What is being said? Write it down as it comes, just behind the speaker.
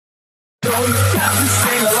know you got to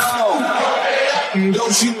sing along.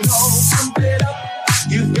 Don't you know? Pump it up.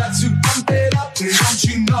 You've got to pump it up. Don't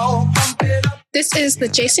you know? Pump it up. This is the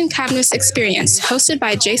Jason Cavness Experience, hosted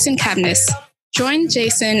by Jason Cavness. Join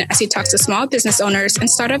Jason as he talks to small business owners and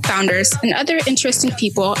startup founders and other interesting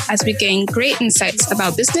people as we gain great insights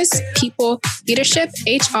about business, people, leadership,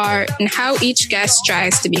 HR, and how each guest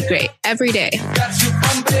strives to be great every day.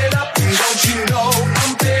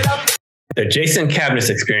 The Jason Cavness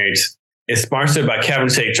Experience is sponsored by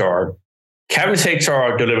Cavness HR. Cavness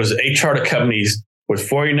HR delivers HR to companies with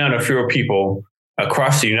 49 or fewer people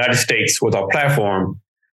across the United States with our platform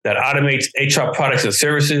that automates HR products and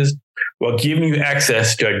services while giving you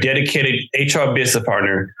access to a dedicated HR business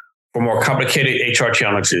partner for more complicated HR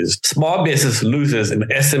challenges. Small business loses an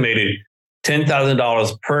estimated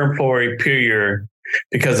 $10,000 per employee per year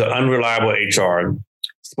because of unreliable HR.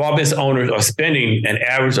 Small business owners are spending an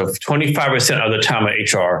average of 25% of their time on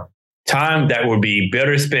HR, time that would be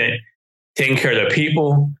better spent taking care of their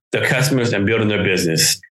people, their customers, and building their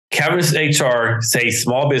business. Cavness HR saves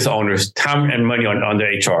small business owners time and money on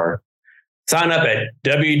their HR. Sign up at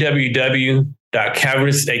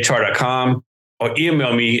www.cavnesshr.com or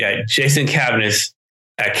email me at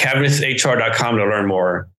jasoncavness@cavnesshr.com to learn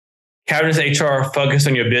more. Cavness HR, focus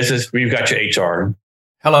on your business. We've got your HR.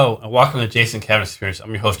 Hello, and welcome to Jason Cavness Experience.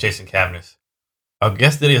 I'm your host, Jason Cavness. Our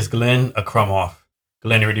guest today is Glenn Akramoff.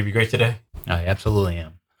 Glenn, you ready to be great today? I absolutely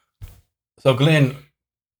am. So, Glenn,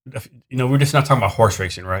 we're just not talking about horse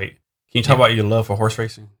racing, right? Can you talk about your love for horse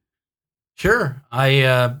racing? Sure.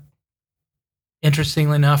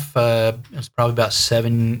 Interestingly enough, it was probably about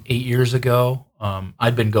 7-8 years ago.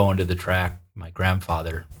 I'd been going to the track. My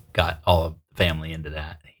grandfather got all of the family into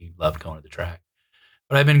that. He loved going to the track.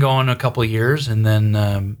 But I've been going a couple of years, and then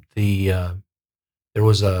there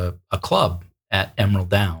was a club at Emerald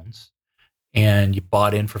Downs, and you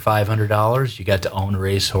bought in for $500. You got to own a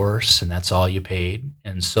racehorse, and that's all you paid.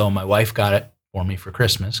 And so my wife got it for me for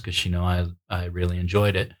Christmas because she knew I really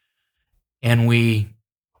enjoyed it. And we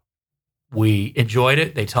enjoyed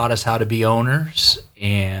it. They taught us how to be owners,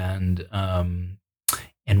 and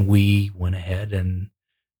we went ahead and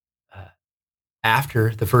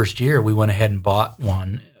after the first year, we went ahead and bought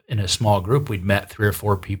one in a small group. We'd met 3 or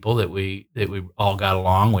 4 people that we all got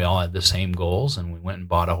along. We all had the same goals, and we went and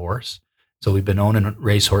bought a horse. So we've been owning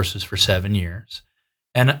race horses for 7 years.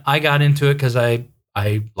 And I got into it because I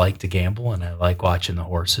like to gamble and I like watching the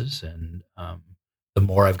horses. And the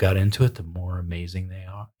more I've got into it, the more amazing they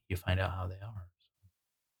are. You find out how they are.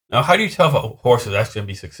 Now, how do you tell if a horse is actually going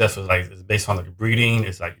to be successful? Like, is it based on like breeding?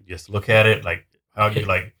 It's like, just look at it. Like, how do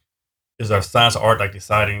you is there science or art like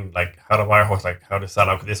deciding like how to buy a horse? Like, how to decide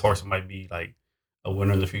okay, this horse might be like a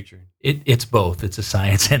winner in the future? It's both. It's a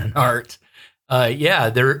science and an art.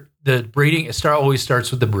 The breeding always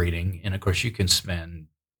starts with the breeding, and of course you can spend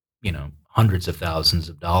hundreds of thousands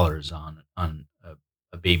of dollars on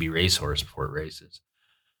a baby racehorse before it races.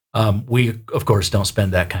 We of course don't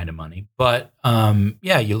spend that kind of money, but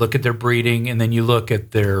you look at their breeding, and then you look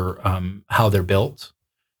at their how they're built.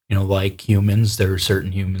 Like humans, there are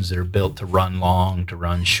certain humans that are built to run long, to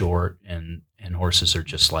run short, and horses are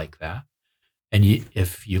just like that. And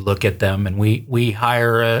if you look at them, and we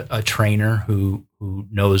hire a trainer who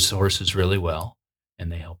knows horses really well,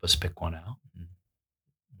 and they help us pick one out. And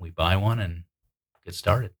we buy one and get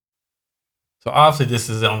started. So obviously this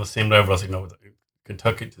is on the same level as with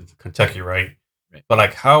Kentucky, right? But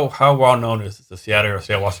like how well known is the Seattle or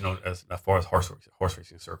Seattle Washington as far as horse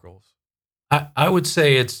racing circles? I would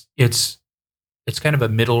say it's kind of a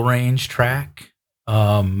middle range track.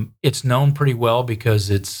 It's known pretty well because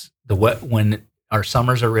it's when our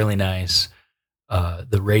summers are really nice.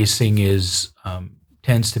 The racing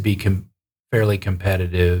tends to be fairly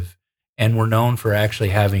competitive, and we're known for actually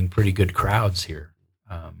having pretty good crowds here,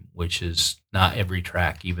 which is not every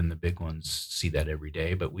track. Even the big ones see that every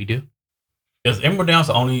day, but we do. Is Emerald Downs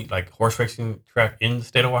the only horse racing track in the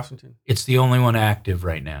state of Washington? It's the only one active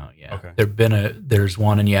right now. Yeah. Okay. There's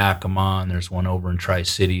one in Yakima, and there's one over in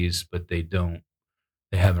Tri-Cities, but they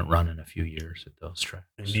haven't run in a few years at those tracks.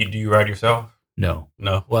 And do you ride yourself? No.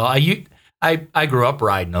 Well, I grew up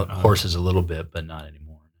riding horses a little bit, but not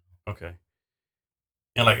anymore. Okay.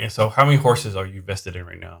 And so how many horses are you vested in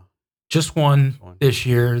right now? Just one this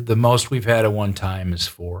year. The most we've had at one time is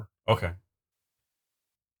 4. Okay.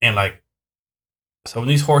 And so when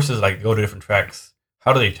these horses go to different tracks,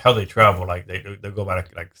 how do they travel? Like they go by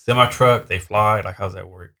like semi truck, they fly. Like, how does that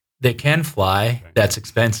work? They can fly. Okay. That's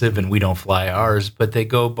expensive, and we don't fly ours. But they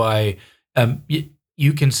go by.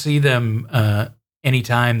 You can see them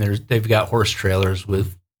anytime. They've got horse trailers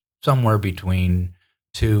with somewhere between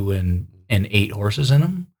 2 and 8 horses in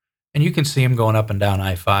them, And you can see them going up and down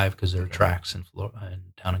I-5 because there are tracks in Florida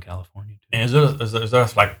and down in California too. And is there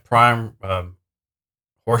like prime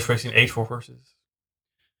horse racing age for horses?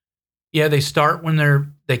 Yeah, they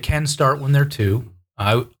can start when they're 2.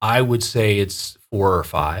 I would say it's 4 or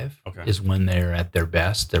 5 is when they're at their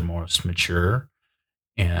best. They're most mature,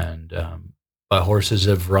 and but horses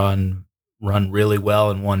have run really well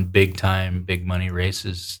and won big money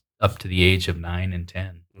races up to the age of 9 and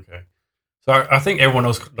 10. Okay, so I think everyone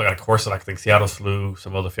knows like horses. Like I think Seattle Slew,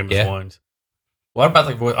 some other famous ones. What about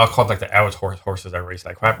like what I'll call like the average horses that race?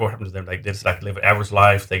 Like what happens to them? Like they just like live an average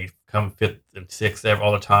life. They come 5th and 6th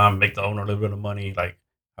all the time, make the owner a little bit of money. Like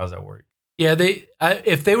how does that work? Yeah,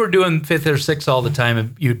 if they were doing 5th or 6th all the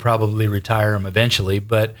time, you'd probably retire them eventually.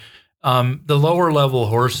 But the lower level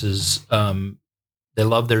horses, they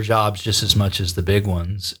love their jobs just as much as the big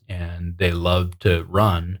ones, and they love to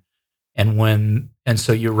run. And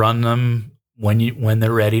so you run them when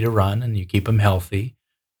they're ready to run, and you keep them healthy.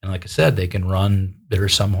 And like I said, they can run. There are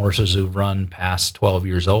some horses who run past 12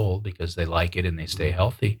 years old because they like it and they stay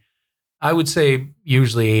healthy. I would say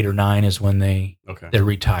usually 8 or 9 is when they're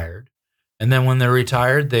retired. And then when they're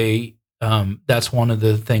retired, that's one of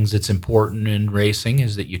the things that's important in racing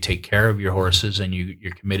is that you take care of your horses and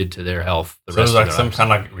you're committed to their health. So there's like some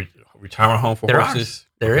kind of like retirement home for horses?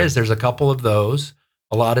 There is. There's a couple of those.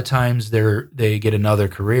 A lot of times they get another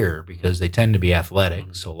career because they tend to be athletic.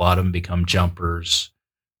 Mm-hmm. So a lot of them become jumpers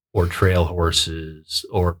or trail horses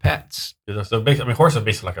or pets. So basically, horses are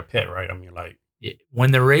basically like a pet, right? I mean, like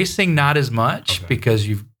when they're racing, not as much because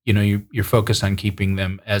you're focused on keeping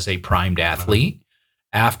them as a primed athlete.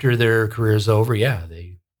 After their career is over,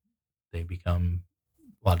 they become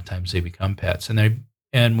a lot of times they become pets,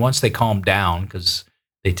 and once they calm down because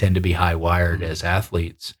they tend to be high wired as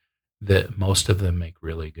athletes, that most of them make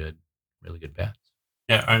really good pets.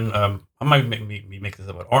 Yeah, and I might make this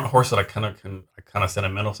up, but aren't horses like kind of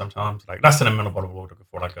sentimental sometimes? Like not sentimental, but we're looking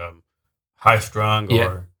for like high strung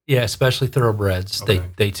or especially thoroughbreds.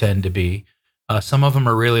 They tend to be. Some of them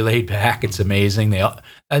are really laid back. It's amazing.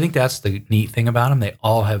 I think that's the neat thing about them. They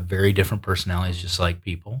all have very different personalities, just like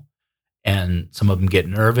people. And some of them get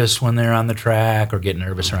nervous when they're on the track or get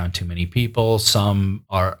nervous around too many people. Some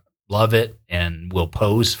love it and will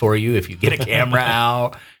pose for you if you get a camera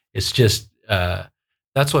out. It's just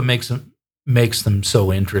that's what makes them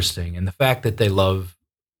so interesting. And the fact that they love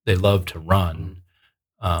to run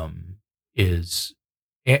is,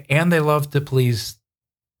 and they love to please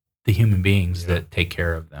the human beings that take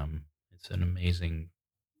care of them. It's an amazing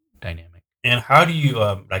dynamic. And how do you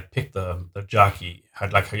like pick the jockey?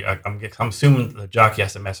 I'm assuming the jockey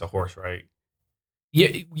has to match a horse, right? Yeah,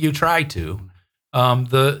 you try to.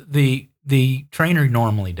 The trainer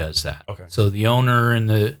normally does that. Okay. So the owner and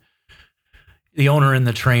the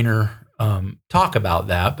trainer talk about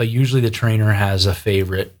that, but usually the trainer has a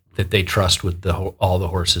favorite that they trust with all the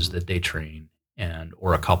horses that they train,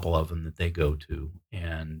 or a couple of them that they go to,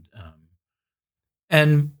 and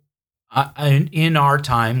in our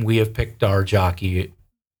time we have picked our jockey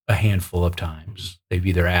a handful of times. They've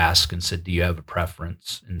either asked and said, "Do you have a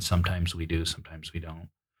preference?" And sometimes we do, sometimes we don't.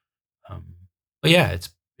 But yeah,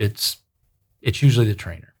 it's usually the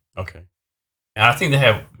trainer. Okay. And I think they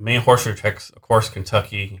have main horse tracks, of course,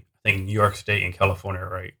 Kentucky, I think New York State and California,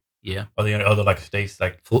 right? Yeah. Are there any other like states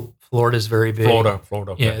like Florida's very big. Florida.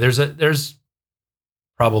 Okay. Yeah, there's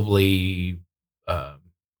probably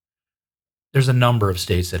there's a number of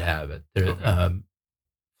states that have it.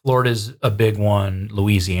 Florida's a big one.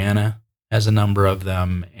 Louisiana has a number of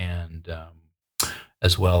them, and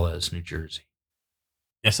as well as New Jersey.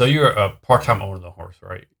 Yeah, so you're a part-time owner of the horse,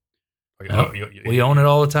 right? We own it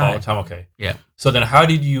all the time. All the time, okay. Yeah. So then how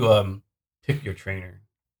did you pick your trainer?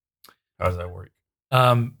 How does that work?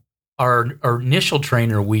 Our initial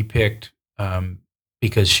trainer we picked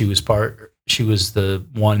because she was the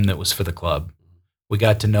one that was for the club. We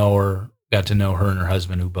got to know her and her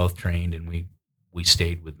husband, who both trained, and we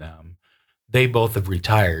stayed with them. They both have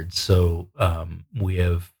retired, so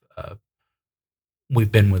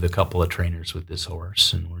we've been with a couple of trainers with this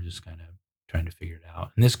horse, and we're just kind of trying to figure it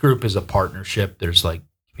out. And this group is a partnership. There's I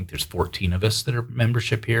think there's 14 of us that are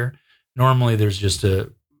membership here. Normally there's just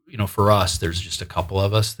for us, there's just a couple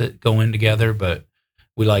of us that go in together, but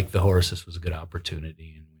we like the horse. This was a good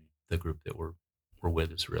opportunity, and the group that we're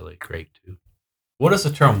with is really great too. What does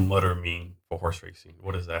the term mutter mean for horse racing?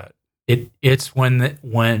 What is that? It's when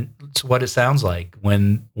it's what it sounds like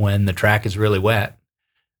when the track is really wet.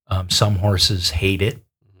 Some horses hate it,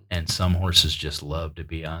 and some horses just love to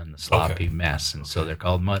be on the sloppy mess, and so they're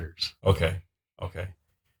called mutters. Okay.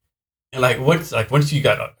 And once you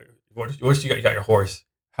got your horse,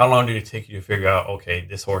 how long did it take you to figure out? Okay,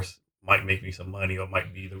 this horse might make me some money or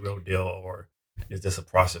might be the real deal, or is this a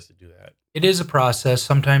process to do that? It is a process.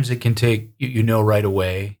 Sometimes it can take you know right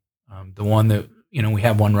away. The one that we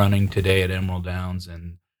have one running today at Emerald Downs,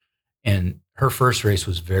 and her first race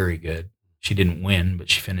was very good. She didn't win, but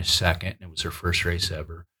she finished second. It was her first race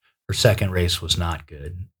ever. Her second race was not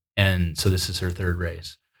good, and so this is her third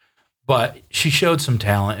race. But she showed some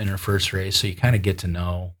talent in her first race, so you kind of get to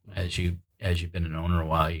know as you've been an owner a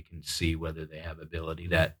while. You can see whether they have ability.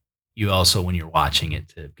 That you also, when you're watching it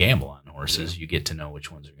to gamble on horses, you get to know which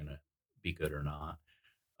ones are going to be good or not.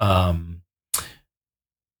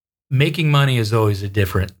 Making money is always a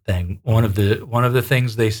different thing. One of the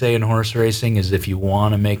things they say in horse racing is if you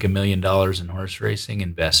want to make $1 million in horse racing,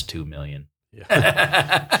 invest $2 million. Yeah.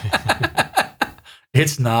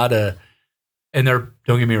 It's not and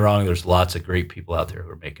don't get me wrong, there's lots of great people out there who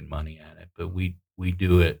are making money at it, but we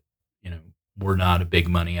do it, we're not a big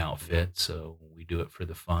money outfit, so we do it for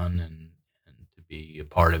the fun and to be a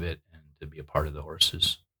part of it and to be a part of the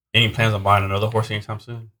horses. Any plans on buying another horse anytime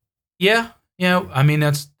soon? Yeah. I mean,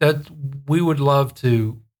 that we would love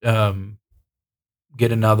to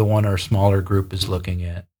get another one. Our smaller group is looking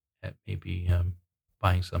at maybe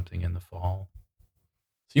buying something in the fall.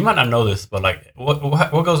 So you might not know this, but like,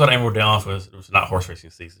 what goes on Emerald Downs was not horse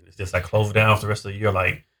racing season? It's just like closed down for the rest of the year.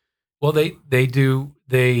 Like, well, they do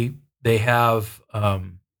have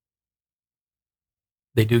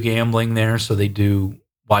they do gambling there, so they do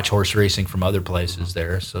watch horse racing from other places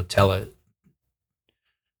there. So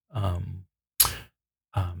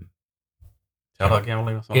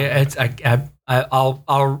gambling or something? Yeah, it's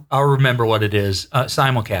I'll remember what it is.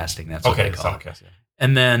 Simulcasting. That's what they call it. Simulcast, yeah.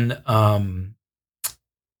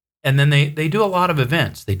 And then they do a lot of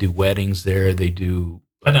events. They do weddings there. They do.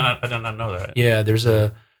 I did not know that. Yeah, there's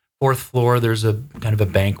a fourth floor. There's a kind of a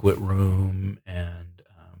banquet room, and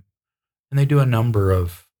they do a number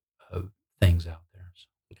of things out there.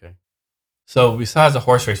 Okay. So besides the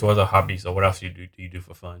horse race, what other hobbies or what else do you do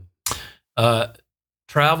for fun?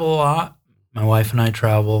 Travel a lot. My wife and I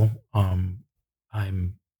travel.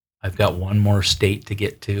 I've got one more state to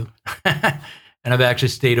get to, and I've actually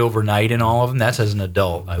stayed overnight in all of them. That's as an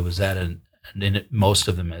adult. I was in most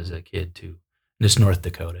of them as a kid too. This North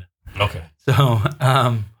Dakota. Okay. So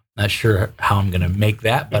not sure how I'm going to make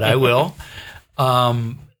that, but I will.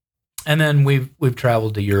 And then we've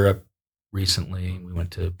traveled to Europe recently. We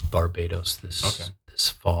went to Barbados this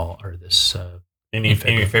fall or this. Any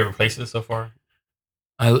favorite places so far?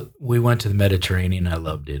 We went to the Mediterranean. I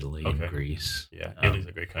loved Italy and Greece. Yeah, Italy's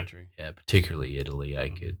a great country. Yeah, particularly Italy. I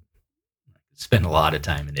could spend a lot of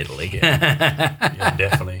time in Italy. Yeah,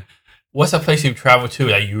 definitely. What's a place you've traveled to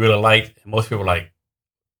that you really liked? And most people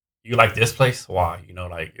you like this place? Why?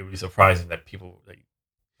 Like it would be surprising that people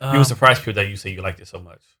you would surprise people that you say you liked it so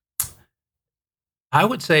much. I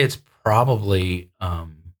would say it's probably. I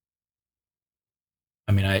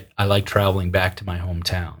mean, I like traveling back to my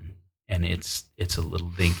hometown. And it's a little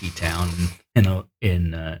dinky town,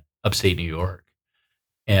 in upstate New York,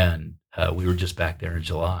 and we were just back there in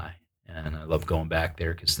July, and I love going back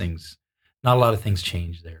there because not a lot of things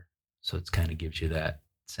change there, so it kind of gives you that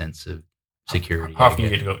sense of security. How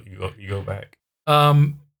often you go back?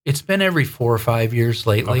 It's been every 4 or 5 years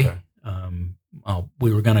lately. Okay.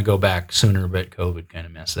 We were going to go back sooner, but COVID kind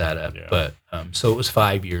of messed that up. Yeah. But so it was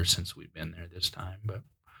 5 years since we've been there this time, but.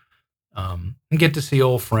 And get to see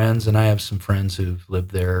old friends, and I have some friends who've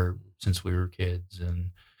lived there since we were kids,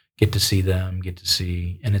 and get to see them.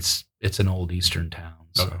 And it's an old eastern town.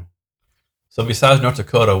 So. Okay. So besides North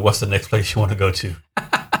Dakota, what's the next place you want to go to?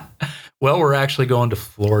 Well, we're actually going to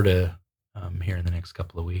Florida here in the next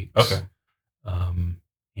couple of weeks. Okay.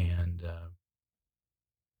 And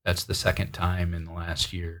that's the second time in the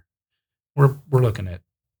last year. We're looking at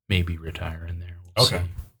maybe retiring there. We'll okay. See.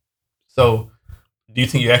 So. Do you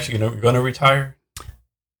think you're actually going to retire?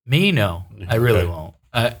 Me, no. I really won't.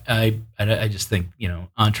 I just think,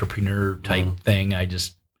 entrepreneur type thing. I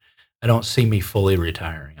don't see me fully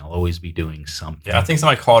retiring. I'll always be doing something. Yeah, I think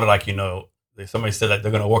somebody called it somebody said that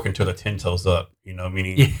they're going to work until they're 10 toes up,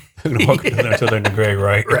 meaning they're going to work until they're in the grave,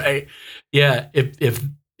 right? Right. Yeah.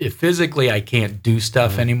 If physically I can't do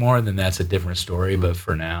stuff anymore, then that's a different story. But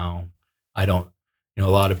for now, I don't, a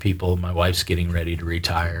lot of people, my wife's getting ready to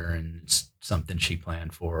retire, and it's something she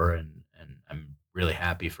planned for, and I'm really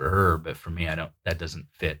happy for her, but for me, that doesn't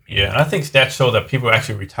fit me. Yeah, and I think stats show that people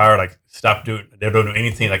actually retire, they don't do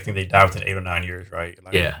anything, I think they die within 8 or 9 years, right?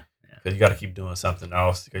 Yeah. Because you got to keep doing something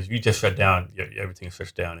else, because if you just shut down, everything is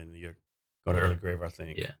shut down, and you're going to early grave, I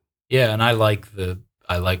think. Yeah. Yeah, and I like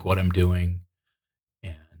what I'm doing,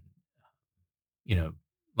 and,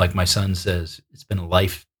 like my son says, it's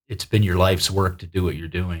been your life's work to do what you're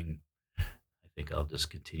doing. think I'll just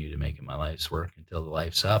continue to make it my life's work until the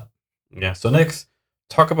life's up. Yeah. So next,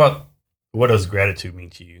 talk about what does gratitude mean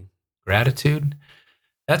to you? Gratitude,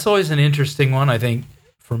 that's always an interesting one. I think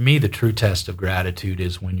for me, the true test of gratitude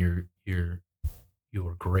is when you're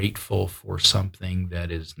grateful for something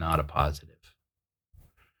that is not a positive.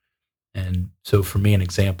 And so for me, an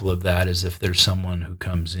example of that is if there's someone who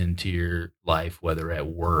comes into your life, whether at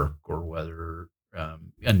work or whether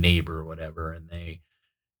a neighbor or whatever,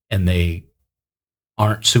 and they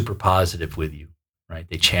aren't super positive with you, right?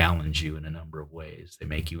 They challenge you in a number of ways. They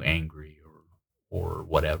make you angry or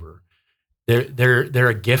whatever. They're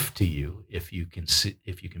a gift to you if you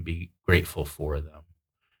can be grateful for them.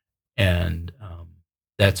 And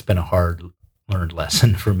that's been a hard learned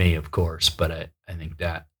lesson for me, of course. But I think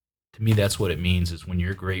that to me, that's what it means is when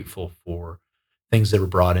you're grateful for things that were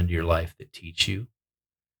brought into your life that teach you,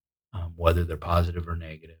 whether they're positive or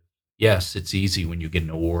negative. Yes, it's easy when you get an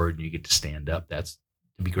award and you get to stand up. That's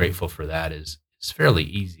to be grateful for that is fairly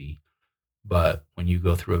easy. But when you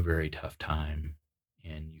go through a very tough time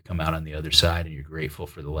and you come out on the other side and you're grateful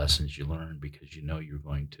for the lessons you learned because you know you're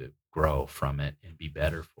going to grow from it and be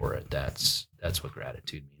better for it, that's what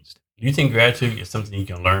gratitude means to me. Do you think gratitude is something you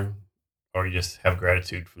can learn, or you just have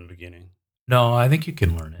gratitude from the beginning? No, I think you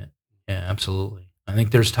can learn it. Yeah, absolutely. I think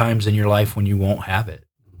there's times in your life when you won't have it.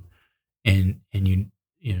 And you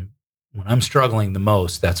know, when I'm struggling the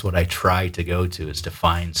most, that's what I try to go to is to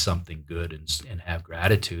find something good and have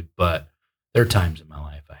gratitude. But there are times in my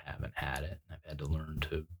life I haven't had it. And I've had to learn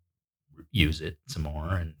to use it some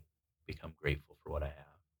more and become grateful for what I have.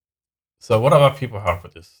 So what about people, how to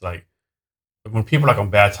put this, like when people are like on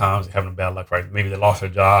bad times, having bad luck, right? Maybe they lost their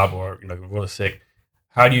job or, you know, really sick.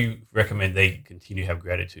 How do you recommend they continue to have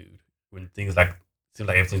gratitude when things like, seems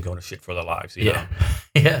like everything's going to shit for their lives? You know?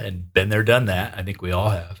 Yeah. And been there, done that. I think we all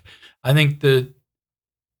have. I think the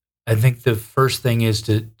first thing is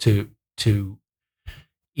to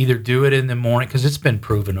either do it in the morning, because it's been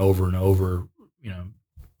proven over and over, you know,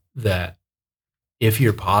 that if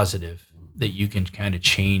you're positive, that you can kind of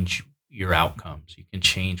change your outcomes. You can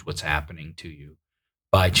change what's happening to you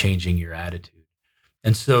by changing your attitude.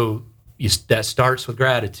 And so that starts with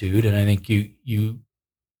gratitude. And I think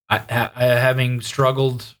having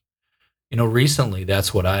struggled, you know, recently,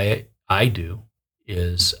 that's what I do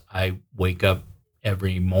is I wake up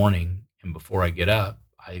every morning, and before I get up,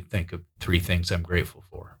 I think of 3 things I'm grateful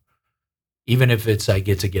for. Even if it's I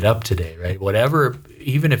get to get up today, right? Whatever,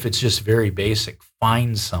 even if it's just very basic,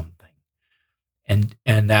 find something. And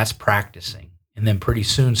that's practicing. And then pretty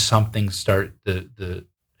soon the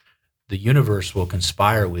universe will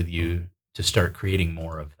conspire with you to start creating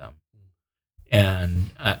more of them.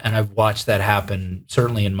 And I've watched that happen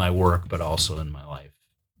certainly in my work, but also in my life,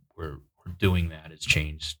 where doing that has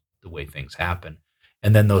changed the way things happen.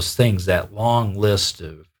 And then those things, that long list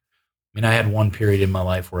of, I mean, I had one period in my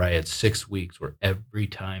life where I had 6 weeks where every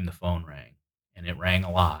time the phone rang, and it rang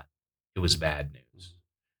a lot, it was bad news.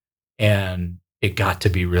 And it got to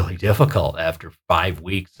be really difficult after 5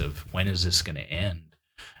 weeks of when is this going to end?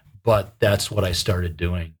 But that's what I started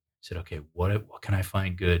doing. I said, okay, what can I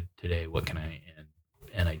find good today? What can I,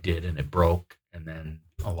 and I did, and it broke. And then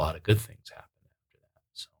a lot of good things happened after that.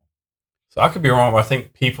 So I could be wrong, but I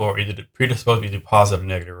think people are either predisposed to be positive or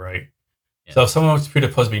negative, right? Yeah. So if someone's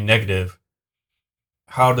predisposed to be negative,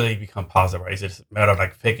 how do they become positive, right? Is it a matter of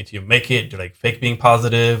like fake it till you make it? Do they fake being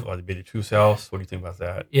positive, or they be the true selves? What do you think about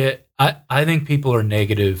that? Yeah, I think people are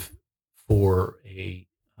negative for a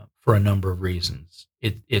number of reasons.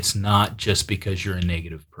 It's not just because you're a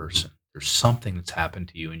negative person. There's something that's happened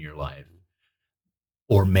to you in your life,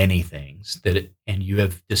 or many things and you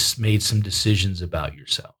have just made some decisions about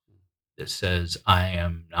yourself that says, I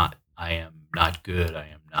am not good. I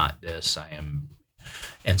am not this.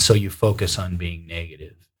 And so you focus on being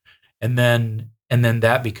negative, and then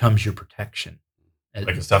that becomes your protection.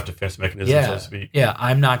 Like a self-defense mechanism, so to speak. Yeah,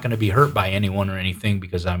 I'm not going to be hurt by anyone or anything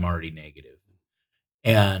because I'm already negative.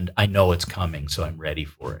 And I know it's coming, so I'm ready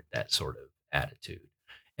for it, that sort of attitude.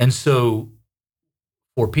 And so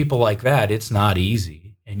for people like that, it's not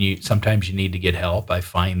easy. And sometimes you need to get help. I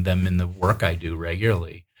find them in the work I do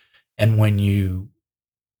regularly. And when you,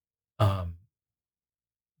 one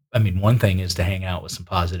thing is to hang out with some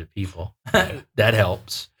positive people. That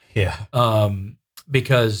helps. Yeah.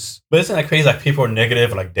 Because, but isn't that crazy? Like people are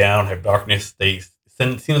negative, like down, have darkness. It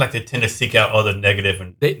seems like they tend to seek out other negative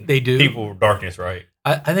and they do. People with darkness, right?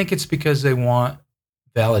 I think it's because they want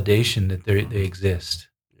validation that they exist.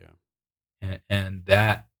 Yeah. And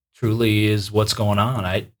that truly is what's going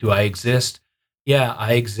on. Do I exist? Yeah,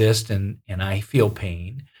 I exist, and I feel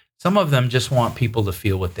pain. Some of them just want people to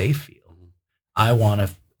feel what they feel. I want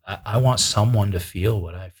I want someone to feel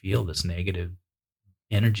what I feel, this negative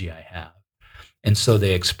energy I have. And so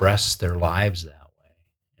they express their lives that way.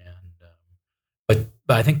 And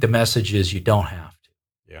but I think the message is you don't have to,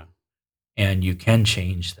 Yeah. and you can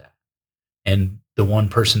change that. And the one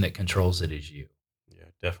person that controls it is you. Yeah,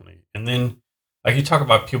 definitely. And then, like you talk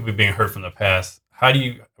about people being hurt from the past. How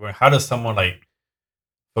does someone like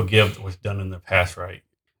forgive what's done in the past, right?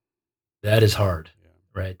 That is hard, Yeah.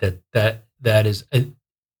 right? That is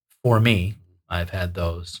for me. I've had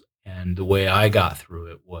those, and the way I got through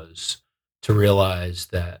it was to realize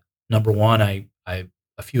that number one, I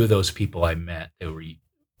a few of those people I met, they were,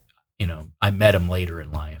 I met them later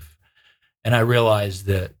in life, and I realized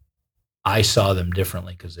that I saw them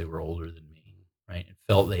differently because they were older than me, right? And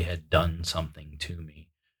felt they had done something to me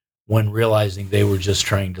when realizing they were just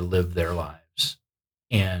trying to live their lives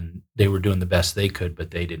and they were doing the best they could,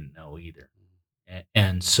 but they didn't know either.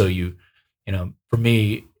 And so for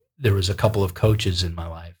me, there was a couple of coaches in my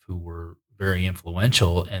life who were very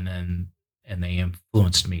influential, and they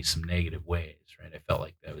influenced me some negative ways, right? I felt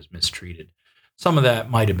like I was mistreated. Some of that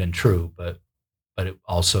might have been true, but it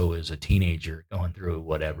also is a teenager going through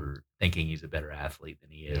whatever, thinking he's a better athlete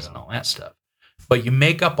than he is, and all that stuff. But you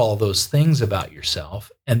make up all those things about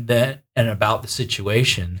yourself and about the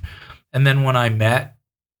situation. And then when I met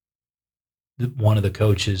one of the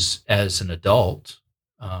coaches as an adult,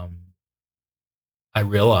 I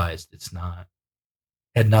realized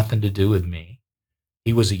had nothing to do with me.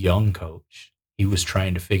 He was a young coach. He was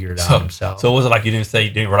trying to figure it out himself. So was it like you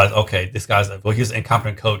didn't realize, okay, this guy's he's an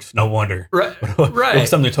incompetent coach, no wonder. Right. Right. It was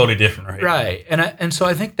something totally different, right? Right. And so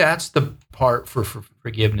I think that's the part for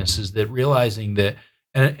forgiveness, is that realizing that,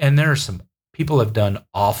 and there are some people have done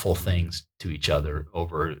awful things to each other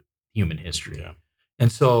over human history. Yeah.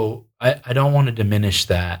 And so I don't want to diminish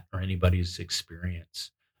that or anybody's experience.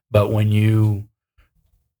 But when you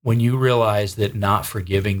realize that not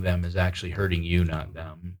forgiving them is actually hurting you, not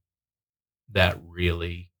them, that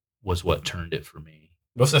really was what turned it for me.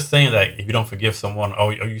 What's the saying that if you don't forgive someone,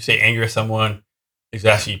 or you say anger at someone, it's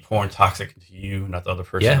actually pouring toxic into you, not the other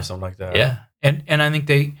person, or something like that? Yeah. And I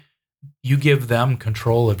think you give them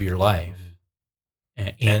control of your life.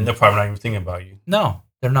 And they're probably not even thinking about you. No,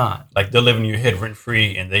 they're not. Like, they're living in your head rent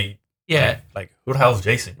free, and they, like who the hell's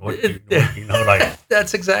Jason?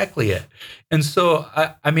 That's exactly it. And so,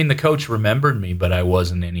 I mean, the coach remembered me, but I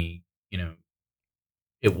wasn't it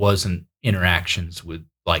wasn't interactions with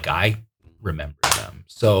like I remember them.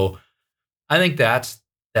 So I think that's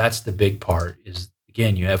the big part, is,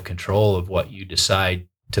 again, you have control of what you decide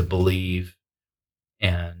to believe,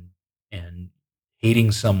 and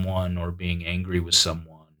hating someone or being angry with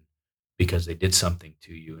someone because they did something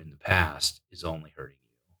to you in the past is only hurting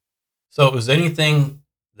you. So is there anything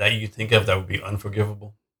that you think of that would be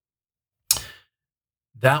unforgivable?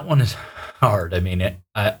 That one is hard. I mean,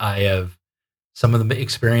 I have some of the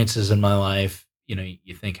experiences in my life, you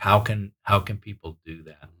think, how can people do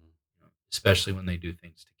that? Especially when they do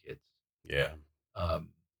things to kids. Yeah.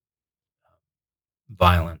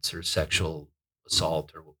 Violence or sexual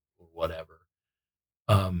assault or whatever.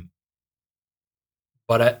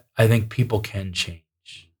 But I think people can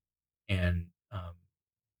change. And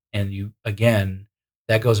you, again,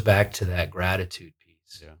 that goes back to that gratitude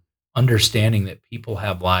piece. Yeah. Understanding that people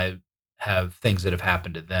have things that have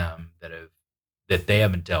happened to them that they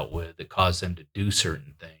haven't dealt with, that cause them to do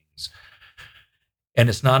certain things. And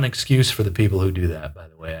it's not an excuse for the people who do that, by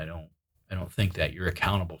the way. I don't think that you're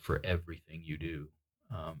accountable for everything you do.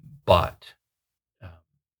 But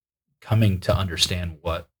coming to understand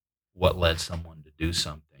what led someone to do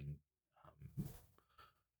something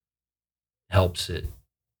helps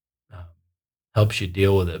you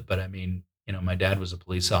deal with it. But I mean, my dad was a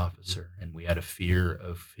police officer, and we had a fear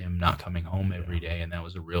of him not coming home every day, and that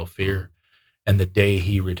was a real fear. And the day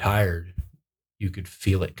he retired, you could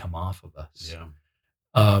feel it come off of us.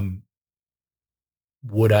 Yeah.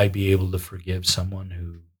 Would I be able to forgive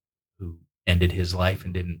someone who ended his life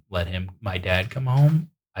and didn't let my dad come home?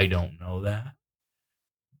 I don't know that.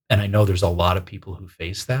 And I know there's a lot of people who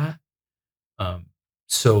face that.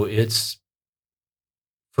 So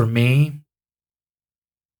for me,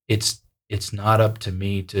 it's not up to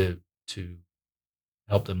me to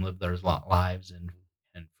help them live their lives and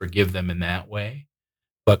forgive them in that way.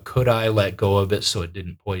 But could I let go of it so it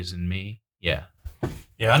didn't poison me? Yeah.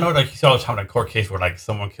 Yeah, I know, like, you see all the time in a court case where, like,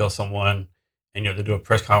 someone kills someone, and they do a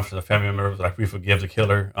press conference with the family members, like, we forgive the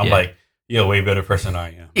killer. I'm like, you're a way better person than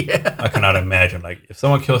I am. Yeah. I cannot imagine. Like, if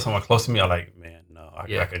someone kills someone close to me, I'm like, man, no, I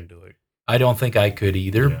couldn't do it. I don't think I could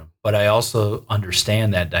either, but I also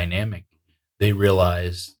understand that dynamic. They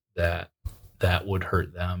realize that would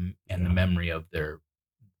hurt them and the memory of their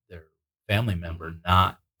family member,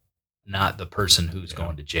 not the person who's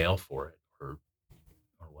going to jail for it or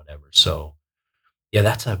whatever. So yeah,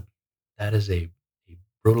 that is a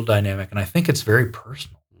brutal dynamic, and I think it's very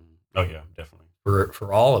personal. Oh yeah, definitely.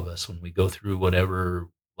 For all of us when we go through whatever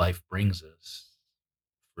life brings us,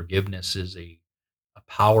 forgiveness is a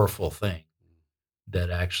powerful thing that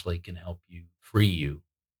actually can help you free you.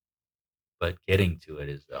 But getting to it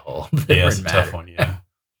is a whole Yeah, different it's a matter. tough one. Yeah.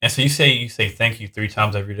 And so you say thank you 3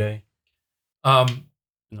 times every day Um,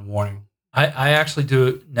 in the morning. I actually do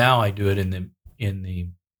it now. I do it um,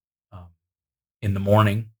 in the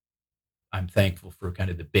morning. I'm thankful for kind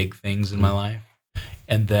of the big things in my life,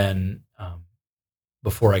 and then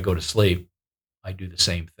before I go to sleep, I do the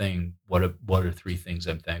same thing. What are 3 things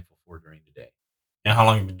I'm thankful for during the day? And how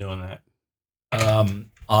long have you been doing that?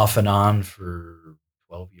 Off and on for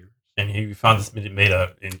 12 years. And have you found this made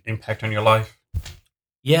an impact on your life?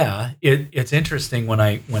 Yeah, it's interesting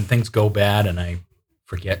when things go bad and I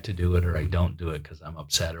forget to do it or I don't do it because I'm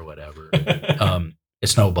upset or whatever. It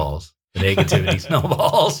snowballs. The negativity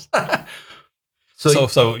snowballs.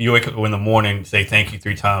 So you wake up in the morning, say thank you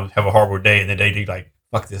 3 times, have a horrible day, and the day you like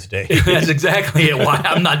fuck this day. That's exactly it. Why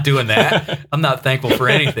I'm not doing that. I'm not thankful for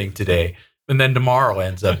anything today. And then tomorrow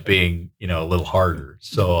ends up being a little harder.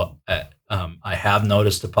 So I have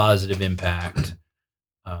noticed a positive impact.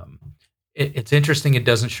 It's interesting. It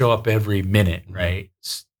doesn't show up every minute, right?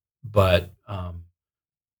 But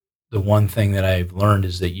the one thing that I've learned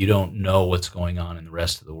is that you don't know what's going on in the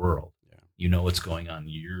rest of the world. Yeah. You know what's going on in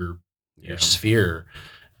your sphere,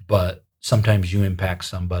 but sometimes you impact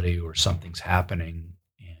somebody or something's happening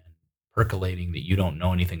and percolating that you don't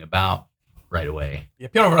know anything about right away. Yeah,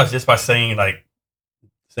 people don't realize just by saying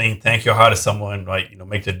thank you or hi to someone,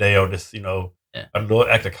 make their day or just a little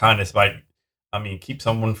act of kindness might, keep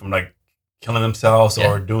someone from killing themselves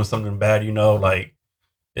or doing something bad.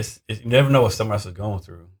 It's you never know what someone else is going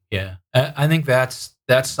through. Yeah, I think that's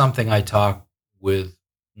something I talk with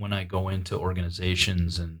when I go into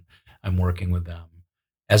organizations and I'm working with them.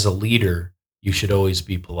 As a leader, you should always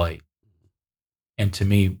be polite. And to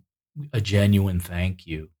me, a genuine thank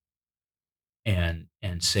you and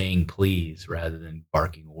saying please rather than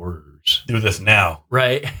barking orders. Do this now.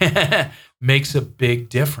 Right. Makes a big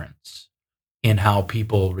difference in how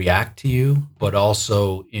people react to you, but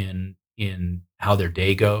also in how their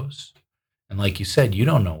day goes. And like you said, you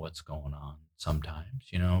don't know what's going on sometimes,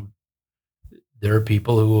 There are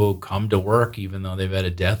people who will come to work even though they've had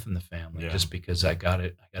a death in the family just because I got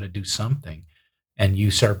to do something. And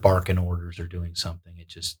you start barking orders or doing something, it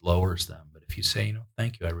just lowers them. But if you say,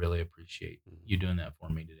 thank you, I really appreciate you doing that for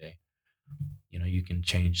me today. You can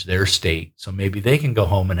change their state. So maybe they can go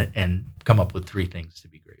home and come up with 3 things to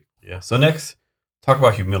be grateful. Yeah. So next, talk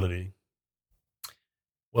about humility.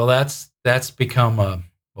 Well, that's become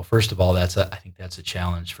well, first of all, I think that's a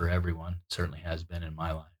challenge for everyone. It certainly has been in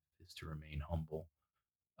my life, is to remain humble.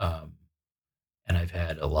 And I've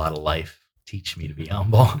had a lot of life teach me to be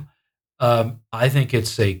humble. I think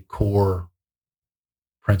it's a core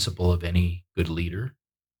principle of any good leader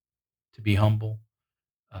to be humble.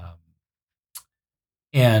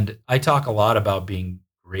 And I talk a lot about being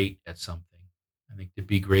great at something. I think to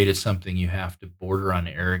be great at something, you have to border on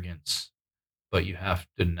arrogance, but you have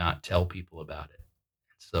to not tell people about it.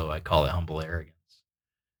 So I call it humble arrogance.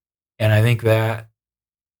 And I think that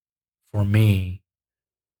for me,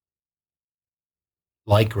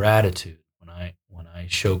 like gratitude, when I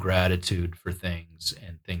show gratitude for things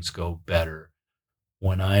and things go better,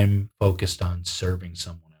 when I'm focused on serving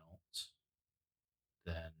someone else,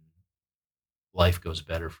 then life goes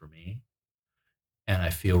better for me. And I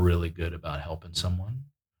feel really good about helping someone.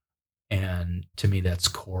 And to me, that's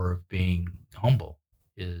core of being humble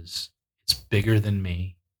is it's bigger than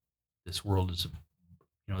me. This world is,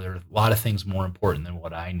 there are a lot of things more important than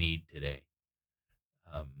what I need today.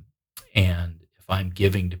 And if I'm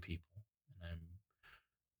giving to people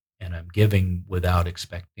and I'm giving without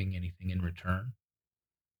expecting anything in return,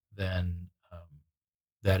 then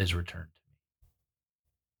that is returned to me.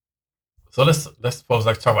 So let's suppose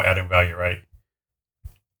talk about adding value, right?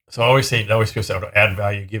 So I always people say add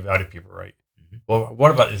value, give value to people, right? Mm-hmm. Well,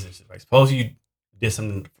 what about this? Right? Suppose you did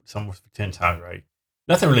something for 10 times, right?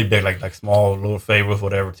 Nothing really big, like small little favors,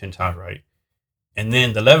 whatever, 10 times, right? And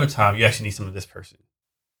then the 11th time, you actually need some of this person.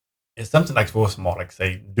 It's something like real small, like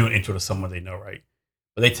say do an intro to someone they know, right?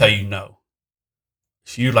 But they tell you no.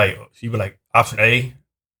 So you be like option A,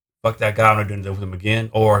 fuck that guy, I'm not doing that with him again,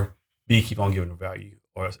 or B, keep on giving them value,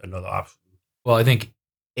 or another option. Well, I think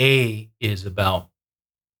A is about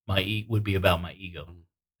would be about my ego.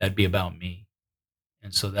 That'd be about me,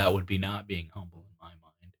 and so that would be not being humble in my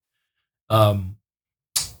mind.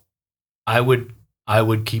 I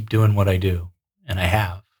would keep doing what I do, and I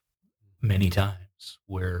have many times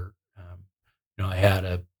where I had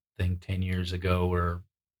a thing 10 years ago where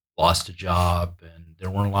lost a job, and there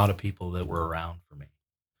weren't a lot of people that were around for me.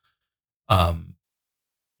 Um,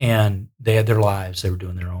 and they had their lives; they were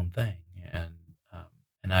doing their own thing, and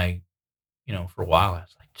and I, for a while, I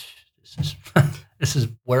was like, "This is this is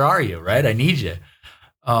where are you? Right? I need you."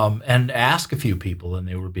 And ask a few people, and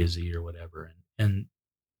they were busy or whatever. And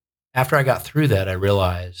after I got through that, I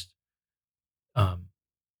realized um,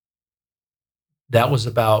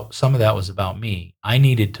 some of that was about me. I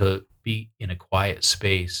needed to be in a quiet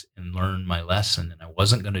space and learn my lesson, and I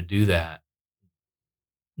wasn't going to do that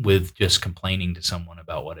with just complaining to someone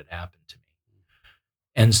about what had happened to me.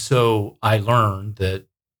 And so I learned that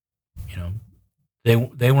you know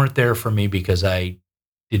they weren't there for me because I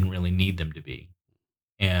didn't really need them to be,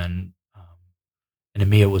 and to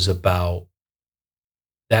me it was about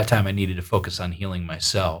that time I needed to focus on healing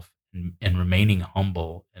myself and remaining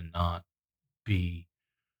humble and not be.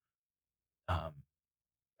 Um,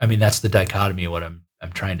 I mean, that's the dichotomy of what I'm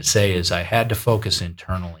trying to say is I had to focus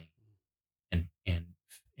internally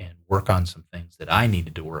and work on some things that I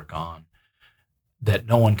needed to work on that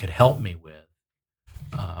no one could help me with.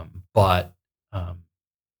 Um, but um,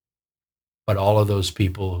 but all of those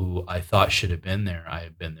people who I thought should have been there, I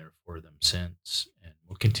have been there for them since and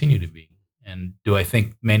will continue to be. And do I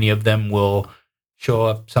think many of them will show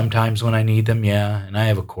up sometimes when I need them? Yeah. And I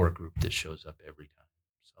have a core group that shows up every time.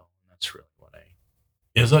 So that's really what I.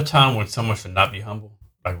 Is there a time when someone should not be humble?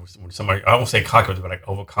 Like when somebody, I won't say cocky, but like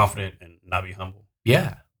overconfident and not be humble.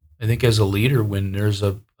 Yeah. I think as a leader, when there's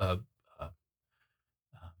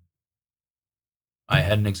I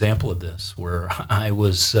had an example of this where I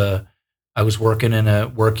was working in a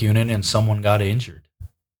work unit and someone got injured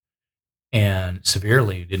and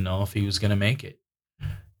severely didn't know if he was going to make it.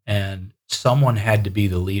 And someone had to be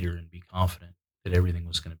the leader and be confident that everything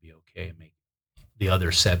was going to be okay and make the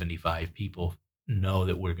other 75 people know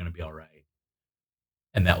that we're going to be all right.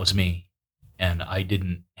 And that was me. And I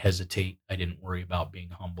didn't hesitate. I didn't worry about being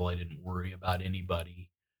humble. I didn't worry about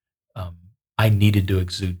anybody. Um, I needed to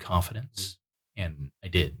exude confidence, and I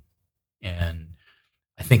did. And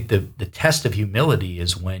I think the test of humility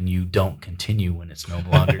is when you don't continue when it's no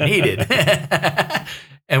longer needed,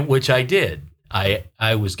 and which I did.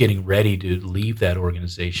 I was getting ready to leave that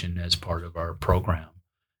organization as part of our program,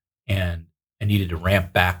 and I needed to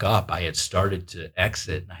ramp back up. I had started to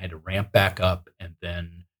exit, and I had to ramp back up, and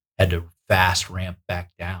then had to fast ramp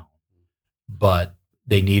back down. But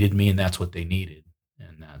they needed me, and that's what they needed,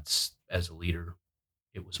 and that's as a leader,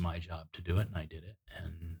 it was my job to do it, and I did it,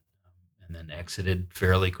 and then exited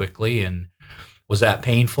fairly quickly. And was that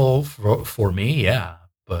painful for me? Yeah,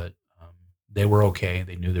 but they were okay.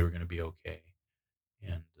 They knew they were going to be okay,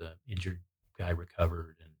 and the injured guy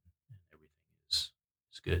recovered, and everything is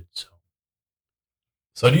good.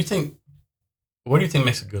 So do you think, what do you think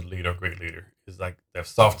makes a good leader, a great leader? Is like they're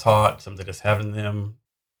self-taught, something that's having them,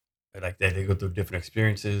 or like they go through different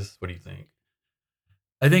experiences? What do you think?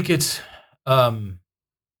 I think it's, um,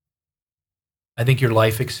 I think your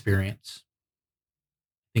life experience.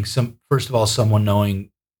 I think first of all, someone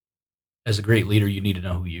knowing as a great leader, you need to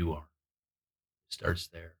know who you are. It starts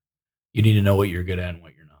there. You need to know what you're good at and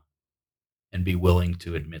what you're not, and be willing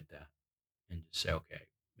to admit that and just say, okay,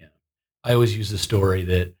 yeah. I always use the story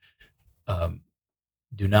that um,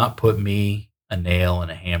 do not put me, a nail,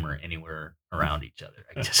 and a hammer anywhere around each other.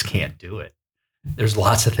 I just can't do it. There's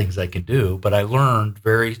lots of things I can do, but I learned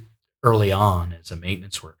very early on as a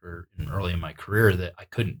maintenance worker and early in my career that I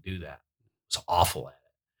couldn't do that. I was awful at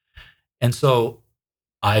it. And so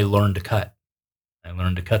I learned to cut. I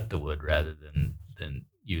learned to cut the wood rather than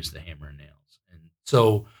use the hammer and nails. And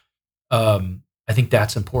so I think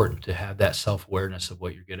that's important to have that self awareness of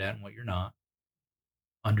what you're good at and what you're not.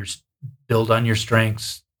 Under, build on your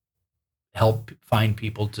strengths. Help find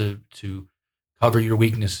people to cover your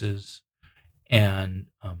weaknesses, and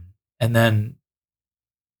then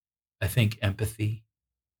I think empathy,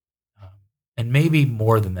 and maybe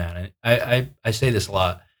more than that. I say this a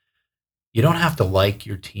lot. You don't have to like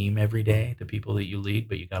your team every day, the people that you lead,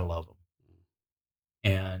 but you got to love them.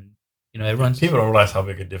 And everyone's People don't realize how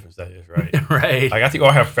big a difference that is, right? right, Like I think we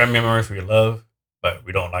all have family members we love, but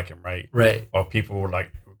we don't like them, right? right, Or people were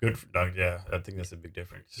like good for, like, yeah, I think that's a big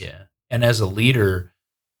difference. yeah. And as a leader,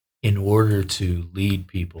 in order to lead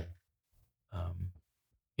people um,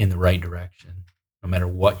 in the right direction, no matter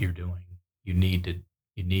what you're doing, you need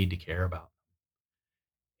to care about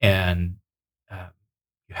them. And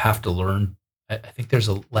you have to learn. I think there's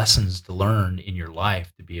lessons to learn in your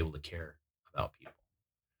life to be able to care about people,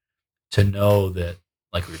 to know that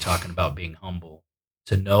like we were talking about being humble,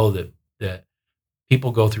 to know that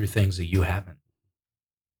people go through things that you haven't,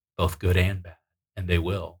 both good and bad, and they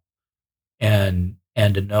will. And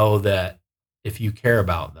to know that if you care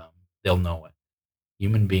about them, they'll know it.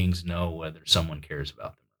 Human beings know whether someone cares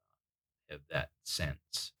about them or not, have that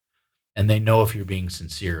sense. And they know if you're being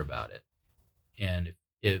sincere about it. And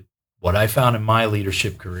if what I found in my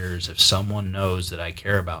leadership career is if someone knows that I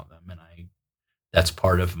care about them, and that's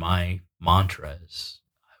part of my mantra is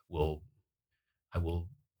I will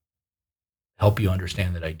help you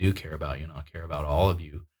understand that I do care about you and I'll care about all of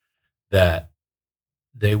you, that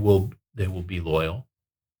they will be loyal.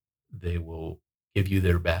 They will give you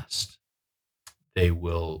their best. They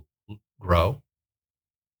will grow.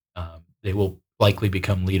 They will likely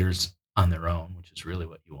become leaders on their own, which is really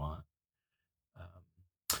what you want.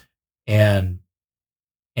 And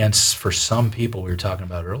for some people, we were talking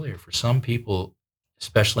about earlier, for some people,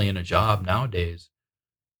 especially in a job nowadays,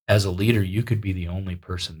 as a leader, you could be the only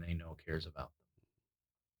person they know cares about them.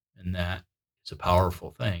 And that is a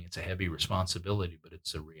powerful thing. It's a heavy responsibility, but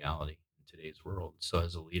it's a reality in today's world. So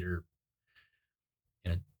as a leader,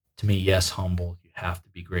 to me, yes, humble. You have to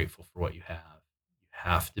be grateful for what you have. You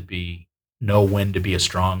have to know when to be a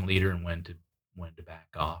strong leader and when to back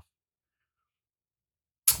off,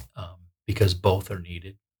 because both are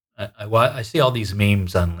needed. I see all these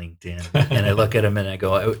memes on LinkedIn, and I look at them and I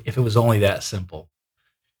go, if it was only that simple.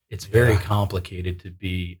 It's very complicated to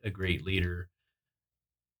be a great leader.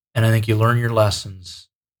 And I think you learn your lessons.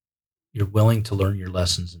 You're willing to learn your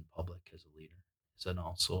lessons in public as a leader. It's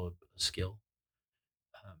also a skill.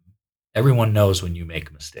 Everyone knows when you make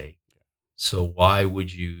a mistake. So why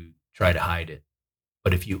would you try to hide it?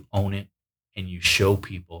 But if you own it and you show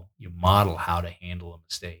people, you model how to handle a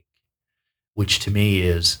mistake, which to me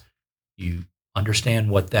is you understand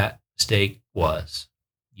what that mistake was,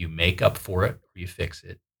 you make up for it or you fix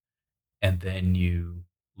it, and then you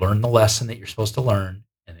learn the lesson that you're supposed to learn,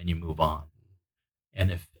 and then you move on.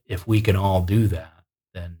 And if we can all do that,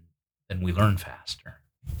 then we learn faster.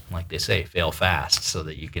 Like they say, fail fast so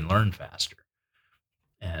that you can learn faster.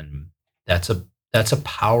 And that's a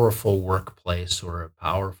powerful workplace or a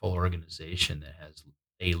powerful organization that has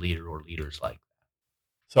a leader or leaders like that.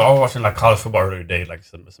 So I was watching like college football earlier today, like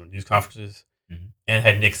some news conferences, Mm-hmm. and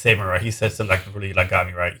had Nick Saban, right? He said something like really like got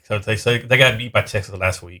me right. So they got beat by Texas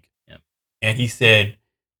last week, and he said,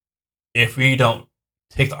 if we don't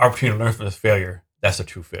take the opportunity to learn from this failure, that's a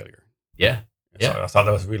true failure. Yeah. So I thought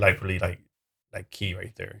that was really like key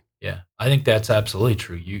right there. Yeah, I think that's absolutely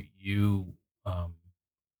true.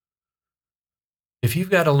 If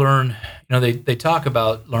you've got to learn, they talk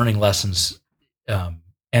about learning lessons, and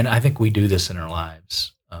I think we do this in our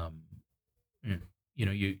lives.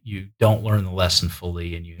 You don't learn the lesson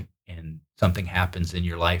fully, and something happens in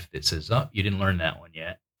your life that says, "Oh, you didn't learn that one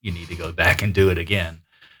yet. You need to go back and do it again."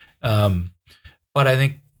 But I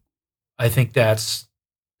think that's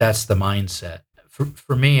the mindset.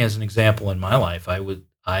 For me, as an example in my life, I was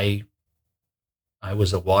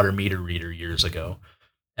a water meter reader years ago,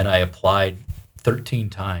 and I applied 13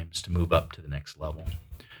 times to move up to the next level.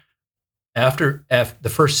 After the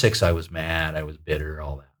first 6, I was mad, I was bitter,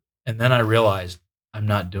 all that. And then I realized I'm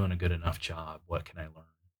not doing a good enough job. What can I learn?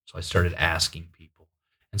 So I started asking people.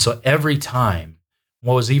 And so every time,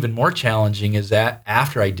 what was even more challenging is that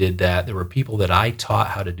after I did that, there were people that I taught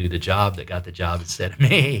how to do the job that got the job instead of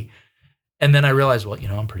me. And then I realized, well,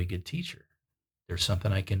 I'm a pretty good teacher. There's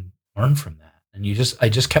something I can learn from that. And I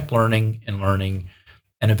just kept learning, and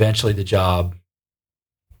eventually I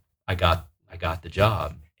got the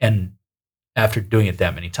job. And after doing it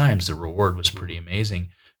that many times, the reward was pretty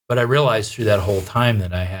amazing. But I realized through that whole time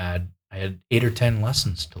that I had 8 or 10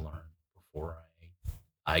 lessons to learn before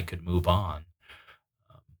I could move on.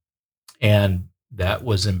 And that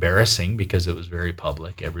was embarrassing because it was very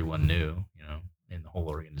public. Everyone knew, in the whole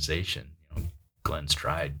organization, Glenn's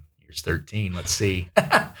tried. Here's 13. Let's see.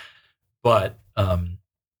 But I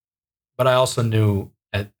also knew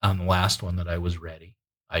on the last one that I was ready.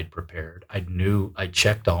 I'd prepared. I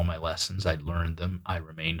checked all my lessons. I'd learned them. I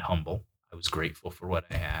remained humble. I was grateful for what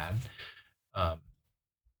I had.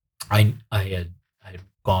 I'd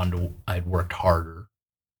worked harder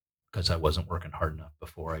because I wasn't working hard enough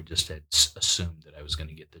before. I just had assumed that I was going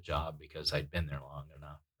to get the job because I'd been there long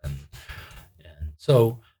enough. And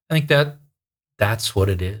so I think that's what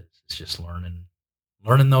it is. It's just learning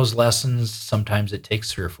those lessons. Sometimes it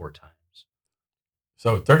takes 3 or 4 times.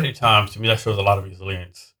 So 30 times, to me, that shows a lot of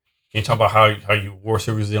resilience. Can you talk about how you were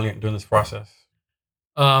so resilient during this process?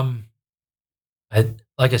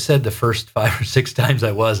 Like I said, the first 5 or 6 times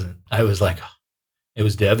I wasn't. I was like, it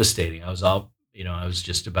was devastating. I was I was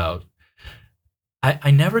just about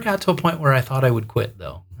I never got to a point where I thought I would quit,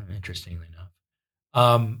 though, interestingly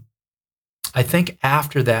enough. I think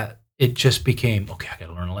after that, it just became, okay, I got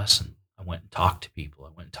to learn a lesson. I went and talked to people. I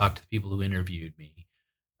went and talked to the people who interviewed me.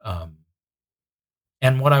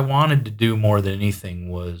 And what I wanted to do more than anything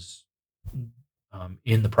was,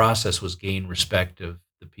 in the process, was gain respect of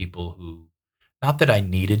the people who, not that I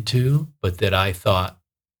needed to, but that I thought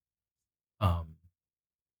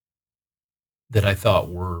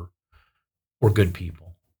were good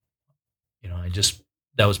people.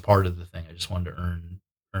 That was part of the thing. I just wanted to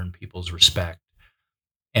earn people's respect.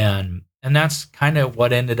 And that's kind of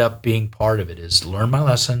what ended up being part of it, is learn my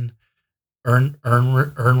lesson, earn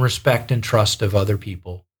respect and trust of other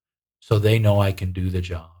people, so they know I can do the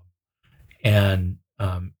job. And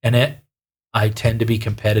I tend to be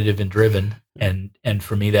competitive and driven, and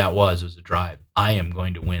for me that was a drive. I am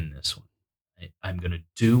going to win this one. I'm going to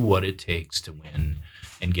do what it takes to win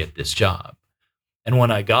and get this job. And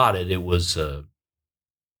when I got it, it would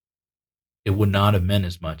not have meant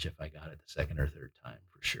as much if I got it the second or third time,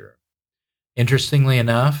 for sure. Interestingly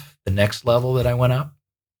enough, the next level that I went up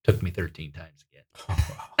took me 13 times again.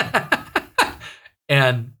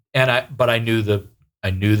 But I knew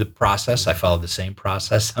the process. I followed the same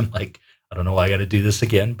process. I'm like, I don't know why I got to do this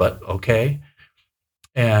again, but okay.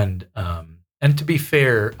 And to be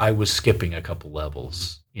fair, I was skipping a couple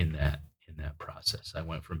levels in that process. I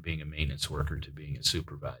went from being a maintenance worker to being a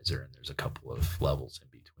supervisor, and there's a couple of levels in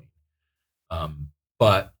between.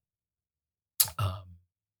 But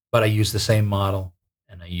I used the same model,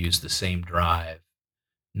 and I used the same drive,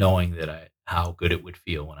 knowing that how good it would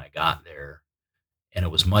feel when I got there, and it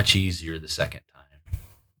was much easier the second time.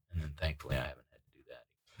 And then thankfully, I haven't had to do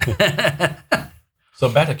that. So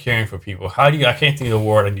back to caring for people, how do you? I can't think of the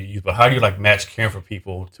word I need to use, but how do you match caring for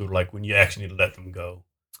people to when you actually need to let them go?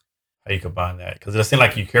 How you combine that? Because it seems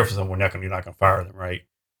like you care for someone, you're not going to fire them, right?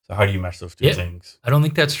 So how do you match those two things? I don't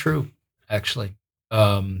think that's true, actually.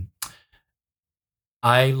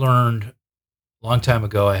 I learned a long time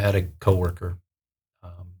ago. I had a coworker.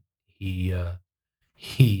 He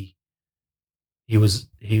was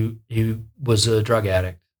a drug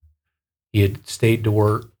addict. He had stayed to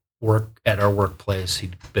work at our workplace.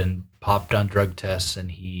 He'd been popped on drug tests,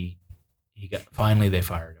 and finally they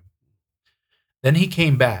fired him. Then he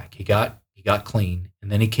came back. He got clean,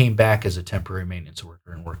 and then he came back as a temporary maintenance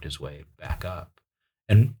worker and worked his way back up.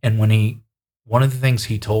 And one of the things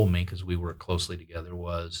he told me, because we worked closely together,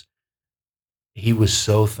 was he was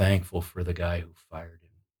so thankful for the guy who fired him,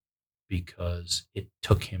 because it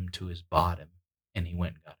took him to his bottom, and he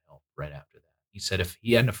went and got help right after that. He said, if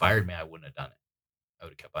he hadn't fired me, I wouldn't have done it. I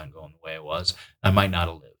would have kept on going the way I was. I might not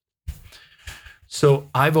have lived. So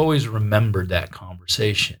I've always remembered that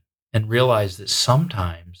conversation and realized that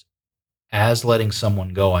sometimes, as letting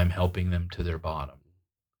someone go, I'm helping them to their bottom.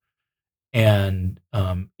 And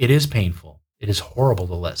it is painful. It is horrible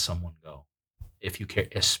to let someone go, if you care,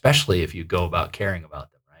 especially if you go about caring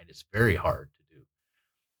about them, right? It's very hard to do.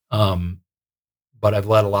 But I've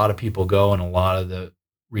let a lot of people go, and a lot of the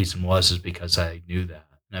reason is because I knew that.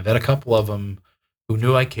 And I've had a couple of them who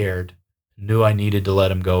knew I cared, knew I needed to let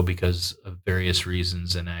them go because of various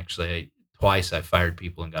reasons. And actually, twice I fired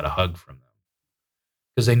people and got a hug from them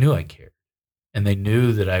because they knew I cared, and they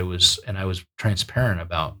knew that I was transparent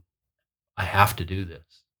about, I have to do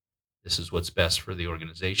this. This is what's best for the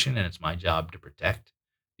organization, and it's my job to protect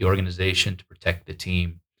the organization, to protect the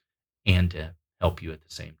team, and to help you at the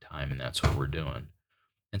same time. And that's what we're doing.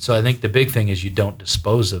 And so I think the big thing is you don't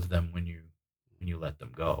dispose of them when you let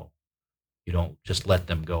them go. You don't just let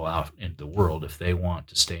them go out into the world. If they want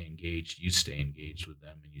to stay engaged, you stay engaged with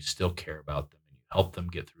them, and you still care about them, and you help them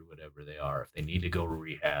get through whatever they are. If they need to go to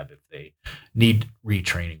rehab, if they need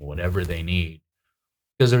retraining, whatever they need.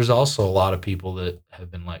 Because there's also a lot of people that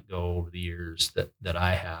have been let go over the years that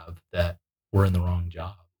I have, that were in the wrong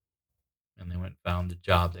job, and they went and found the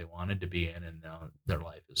job they wanted to be in, and now their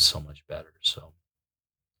life is so much better. So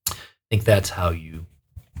I think that's how I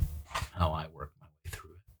work my way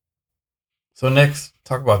through it. So next,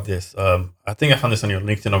 talk about this. I think I found this on your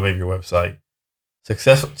LinkedIn or maybe your website.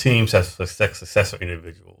 Successful teams have successful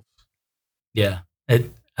individuals. Yeah,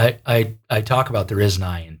 I talk about there is an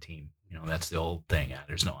I in team. That's the old thing.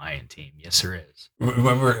 There's no I in team. Yes, there is.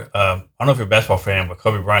 Remember, I don't know if you're a basketball fan, but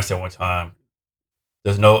Kobe Bryant said one time,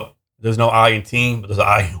 there's no I in team, but there's an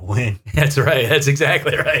I in win. That's right. That's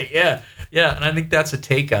exactly right. Yeah. Yeah. And I think that's a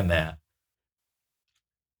take on that.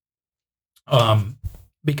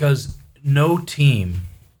 Because a team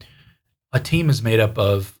is made up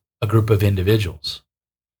of a group of individuals.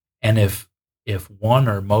 And if one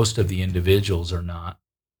or most of the individuals are not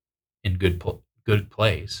in good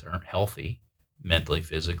place, aren't healthy, mentally,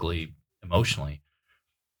 physically, emotionally,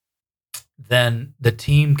 then the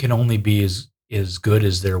team can only be as good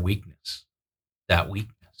as their weakness, that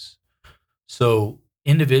weakness. So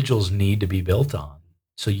individuals need to be built on.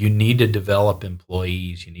 So you need to develop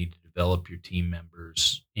employees, you need to develop your team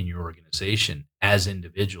members in your organization as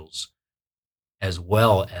individuals as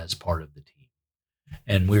well as part of the team.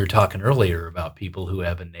 And we were talking earlier about people who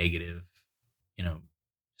have a negative,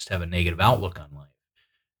 just have a negative outlook on life.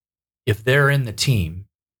 If they're in the team,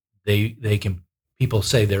 they can, people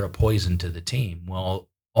say they're a poison to the team. Well,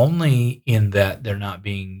 only in that they're not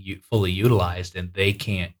being fully utilized and they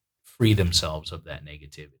can't free themselves of that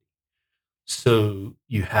negativity. So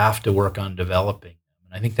you have to work on developing them.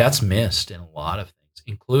 And I think that's missed in a lot of things,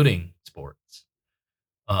 including sports.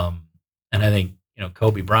 And I think,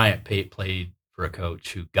 Kobe Bryant played for a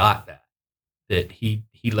coach who got that he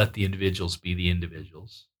let the individuals be the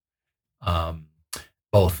individuals,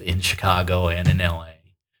 both in Chicago and in LA,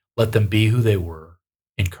 let them be who they were,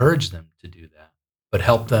 encourage them to do that, but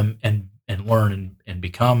help them and learn and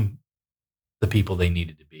become the people they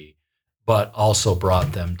needed to be, but also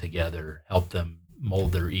brought them together, helped them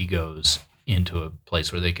mold their egos into a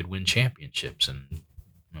place where they could win championships. And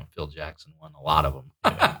Phil Jackson won a lot of them.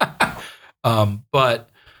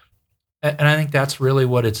 And I think that's really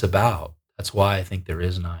what it's about. That's why I think there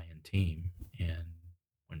is an I in team. And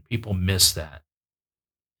when people miss that,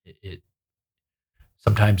 it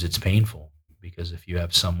sometimes it's painful, because if you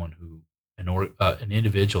have someone who, an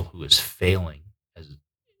individual who is failing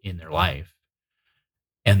in their life,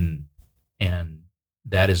 and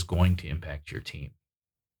that is going to impact your team.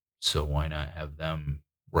 So why not have them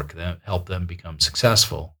help them become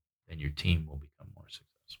successful, and your team will become more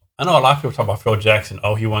successful. I know a lot of people talk about Phil Jackson.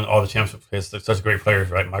 Oh, he won all the championships. He's such great players,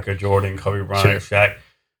 right? Michael Jordan, Kobe Bryant, Sure. Shaq.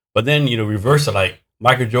 But then, reverse it. Like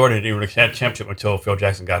Michael Jordan didn't win a championship until Phil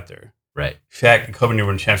Jackson got there. Right. Shaq and Kobe didn't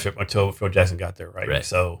win a championship until Phil Jackson got there, right? Right.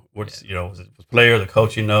 So, was it the player, the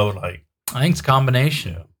coach, like? I think it's a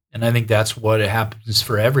combination. Yeah. And I think that's what happens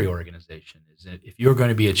for every organization, is that if you're going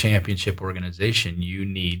to be a championship organization, you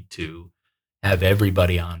need to have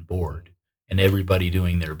everybody on board and everybody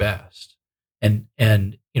doing their best. And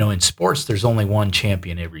in sports, there's only one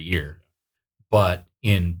champion every year. But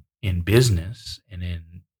in business and in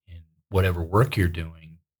whatever work you're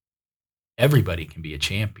doing, everybody can be a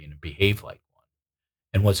champion and behave like one.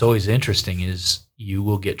 And what's always interesting is you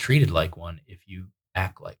will get treated like one if you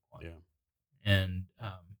act like one. Yeah. And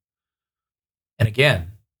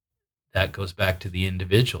again, that goes back to the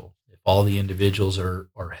individual. If all the individuals are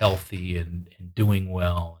healthy and doing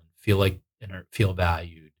well and feel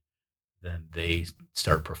valued, then they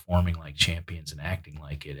start performing like champions and acting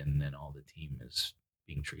like it, and then all the team is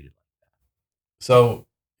being treated like that. So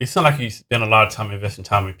it sounds like you spend a lot of time investing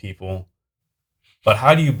time in people, but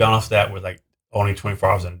how do you balance that with like only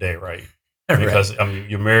 24 hours in a day, right? Because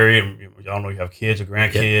you're married, and you don't know, you have kids or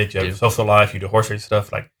grandkids, you have social life, you do horse race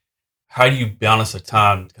stuff. Like, how do you balance the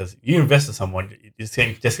time? Because you invest in someone, you just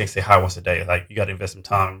can't say hi once a day. Like, you got to invest some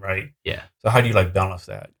time, right? Yeah. So how do you balance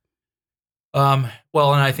that?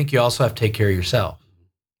 Well, and I think you also have to take care of yourself.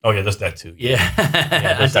 Oh yeah, there's that too. Yeah.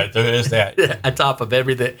 There is that. On top of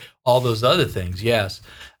everything, all those other things. Yes.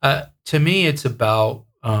 To me, it's about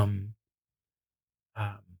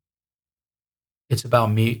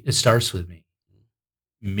me. It starts with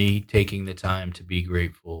me taking the time to be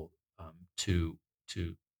grateful, to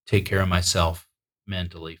take care of myself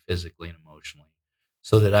mentally, physically, and emotionally,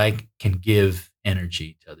 so that I can give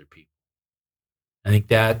energy to other people. I think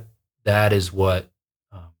that is what,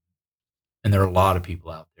 and there are a lot of people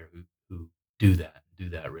out there who do that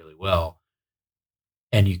really well.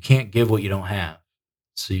 And you can't give what you don't have.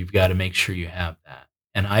 So you've got to make sure you have that.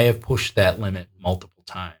 And I have pushed that limit multiple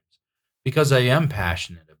times, because I am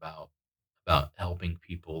passionate about helping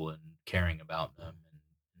people and caring about them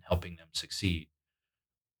and helping them succeed.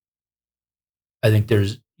 I think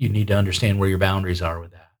you need to understand where your boundaries are with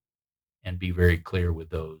that, and be very clear with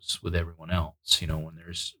those with everyone else.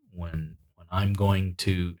 When I'm going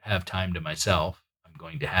to have time to myself, I'm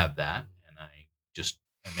going to have that, and I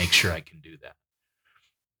make sure I can do that.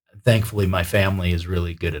 Thankfully, my family is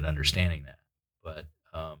really good at understanding that. But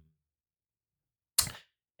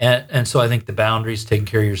and so I think the boundaries, taking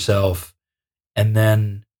care of yourself, and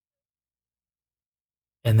then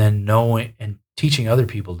knowing and teaching other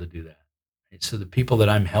people to do that. Right? So the people that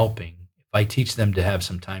I'm helping, if I teach them to have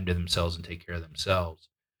some time to themselves and take care of themselves,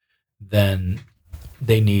 then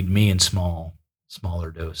they need me in smaller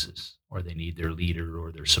doses, or they need their leader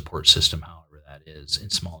or their support system, however that is, in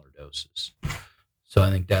smaller doses. So I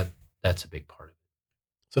think that's a big part of it.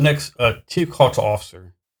 So next, Chief Culture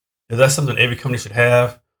Officer, is that something every company should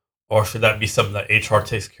have, or should that be something that HR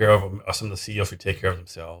takes care of, or some of the CEOs should take care of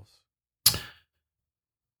themselves?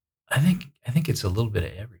 I think it's a little bit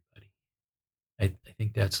of everybody. I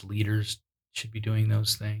think that's leaders should be doing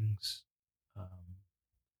those things. Um,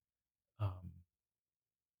 um,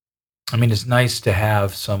 I mean, it's nice to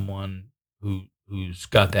have someone who's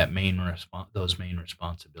got that those main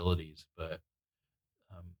responsibilities, but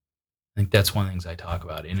I think that's one of the things I talk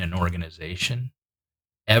about in an organization.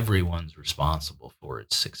 Everyone's responsible for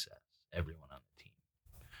its success. Everyone on the team,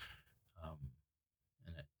 um,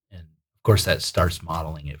 and of course that starts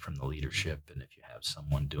modeling it from the leadership. And if you have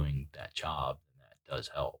someone doing that job, then that does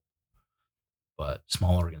help. But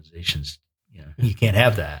small organizations, you can't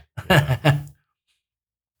have that. Yeah.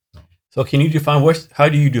 So, can you define how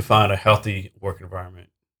do you define a healthy work environment?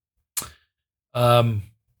 How do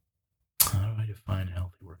I define a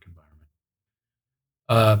healthy work environment?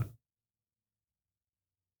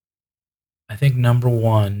 I think number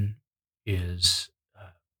one is,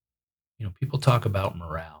 people talk about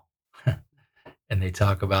morale, and they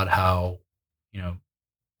talk about how,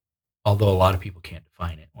 although a lot of people can't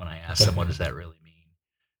define it. When I ask them, what does that really mean?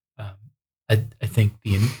 I think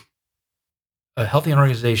a healthy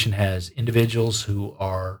organization has individuals who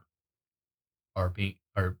are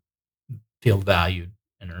feel valued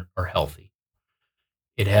and are healthy.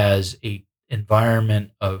 It has a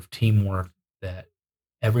environment of teamwork that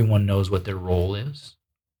everyone knows what their role is,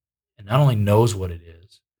 and not only knows what it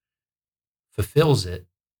is, fulfills it,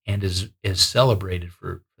 and is celebrated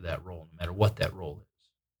for that role, no matter what that role is.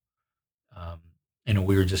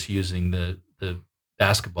 We were just using the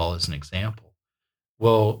basketball as an example.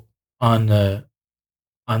 Well, on the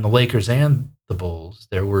Lakers and the Bulls,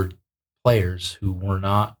 there were players who were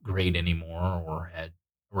not great anymore,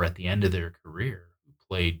 or at the end of their career, who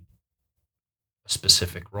played a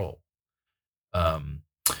specific role.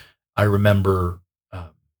 I remember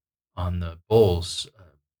on the Bulls, I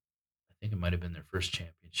think it might have been their first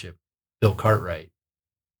championship. Bill Cartwright,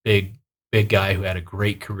 big guy who had a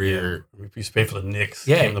great career. Yeah, he played for the Knicks.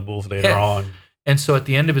 Yeah, came the Bulls later on. And so at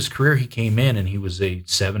the end of his career, he came in and he was a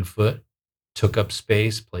 7-foot, took up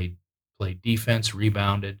space, played defense,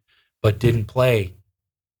 rebounded, but didn't play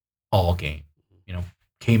all game.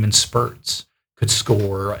 Came in spurts, could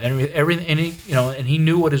score, and everything, and he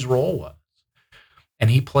knew what his role was, and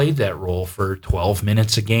he played that role for 12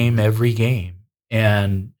 minutes a game, every game,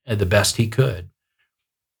 and the best he could,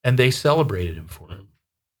 and they celebrated him for it.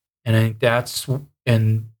 And I think that's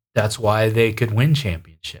why they could win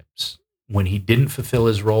championships. When he didn't fulfill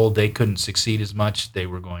his role, they couldn't succeed as much. They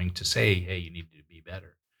were going to say, "Hey, you need to be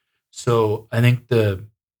better." So I think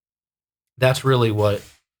that's really what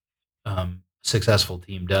a successful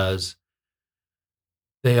team does.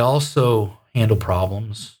 They also handle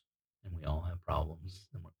problems, and we all have problems,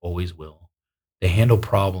 and we always will. They handle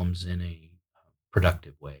problems in a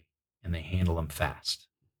productive way, and they handle them fast.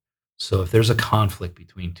 So if there's a conflict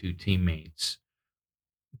between two teammates,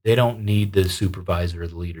 they don't need the supervisor or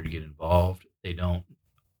the leader to get involved. They don't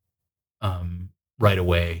right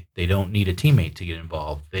away. They don't need a teammate to get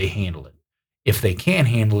involved. They handle it. If they can't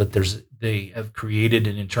handle it, they have created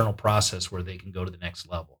an internal process where they can go to the next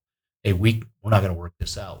level. Hey, we're not going to work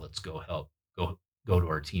this out. Let's go to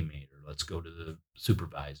our teammate, or let's go to the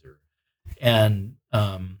supervisor. And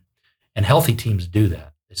healthy teams do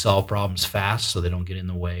that. They solve problems fast, so they don't get in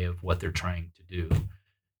the way of what they're trying to do.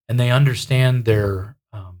 And they understand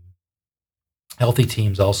healthy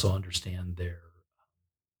teams also understand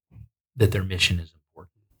that their mission is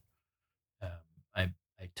important. I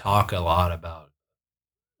talk a lot about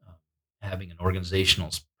having an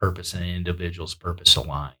organizational purpose and an individual's purpose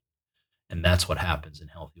aligned. And that's what happens in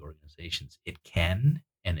healthy organizations. It can,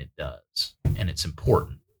 and it does. And it's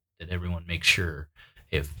important that everyone make sure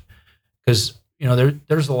because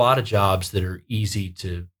there's a lot of jobs that are easy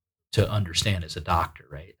to understand as a doctor,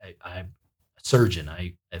 right? I'm a surgeon.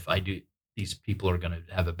 If I do, these people are going to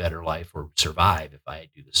have a better life or survive if I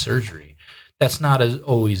do the surgery. That's not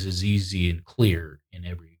always as easy and clear in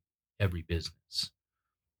every business,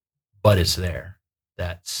 but it's there.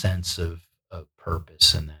 That sense of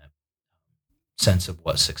purpose and that sense of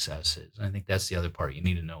what success is. And I think that's the other part. You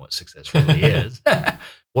need to know what success really is.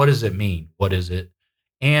 What does it mean? What is it?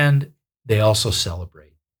 And they also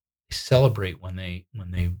celebrate. They celebrate when they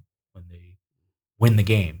win the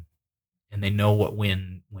game, and they know what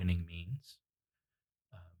winning means.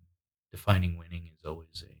 Defining winning is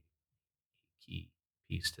always a key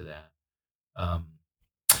piece to that. I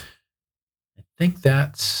think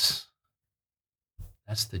that's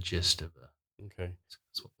the gist of it. Okay.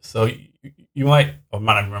 So you might or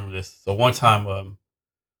might not remember this. So one time,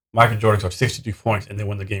 Michael Jordan scored 62 points and they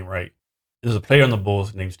won the game, right? there's a player on the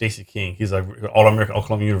Bulls named Stacey King. He's like All-American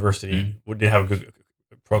Oklahoma University. Did have a good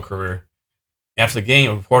pro career. After the game,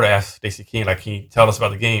 a reporter asked Stacey King, like, can you tell us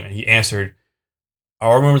about the game? And he answered,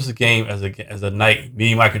 I remember the game as a night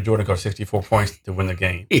me and Michael Jordan got 64 points to win the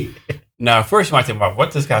game. Now, at first you might think about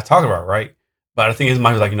what this guy's talking about, right? But I think his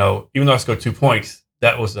mind was like, even though I scored 2 points,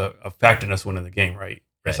 that was a factor in us winning the game, right?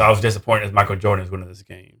 Right. So I was disappointed as Michael Jordan is winning this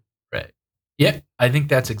game. Right. Yeah, I think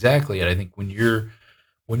that's exactly it. I think when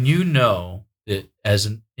you know that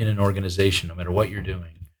in an organization, no matter what you're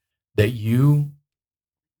doing, that you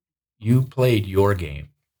played your game,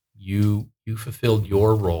 you fulfilled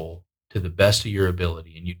your role to the best of your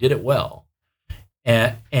ability, and you did it well.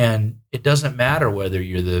 And it doesn't matter whether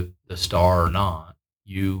you're the star or not.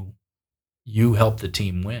 You help the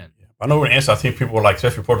team win. Yeah. I know when answer, I think people were like,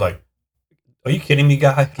 especially reporters, like, "Are you kidding me,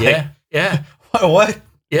 guy?" Yeah, yeah. What?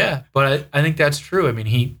 Yeah, but I think that's true. I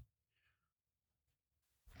mean,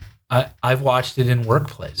 I've watched it in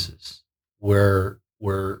workplaces where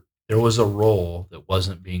there was a role that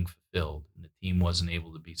wasn't being fulfilled and the team wasn't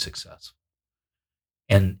able to be successful.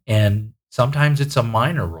 And sometimes it's a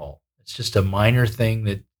minor role. It's just a minor thing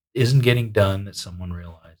that isn't getting done that someone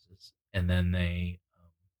realizes, and then they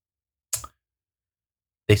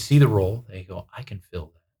see the role. They go, I can fill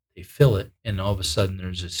that. They fill it, and all of a sudden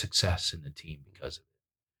there's a success in the team because of it.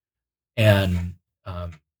 And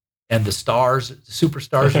the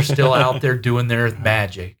superstars are still out there doing their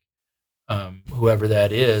magic, whoever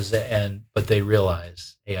that is. But they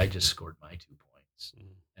realize, hey, I just scored my 2 points,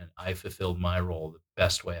 and I fulfilled my role the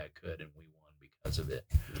best way I could, and we won because of it.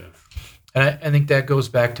 Yeah. And I think that goes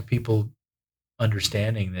back to people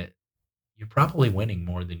understanding that you're probably winning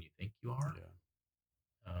more than you think you are. Yeah.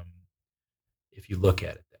 If you look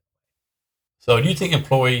at it that way. So do you think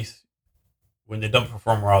employees, when they don't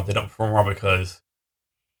perform well because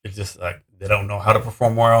it's just like they don't know how to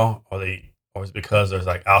perform well, or it's because there's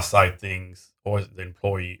like outside things, or is it the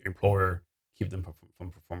employer keep them from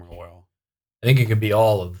performing well? I think it can be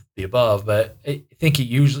all of the above, but I think you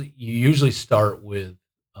usually start with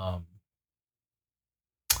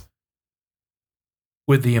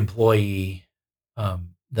the employee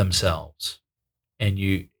themselves, and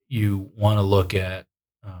you want to look at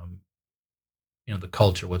the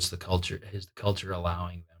culture. What's the culture? Is the culture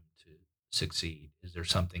allowing them to succeed? Is there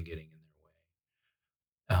something getting in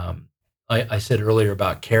their way? I said earlier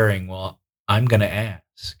about caring. Well, I'm going to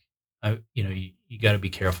ask. You got to be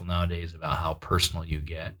careful nowadays about how personal you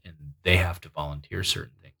get, and they have to volunteer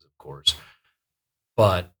certain things, of course.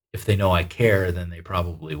 But if they know I care, then they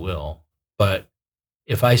probably will. But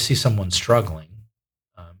if I see someone struggling,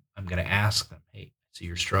 I'm going to ask them, hey, I see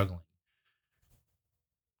you're struggling.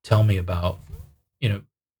 Tell me about,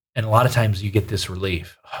 and a lot of times you get this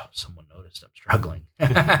relief. Oh, someone noticed I'm struggling.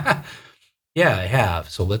 Yeah, I have.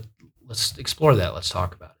 So let's explore that. Let's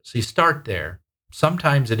talk about it. So you start there.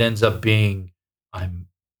 Sometimes it ends up being I'm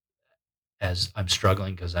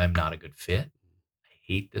struggling because I'm not a good fit. I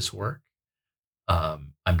hate this work.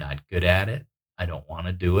 I'm not good at it. I don't want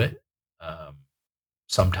to do it.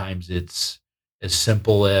 Sometimes it's as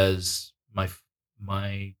simple as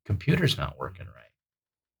my computer's not working right,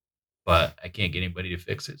 but I can't get anybody to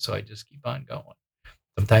fix it, so I just keep on going.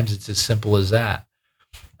 Sometimes it's as simple as that.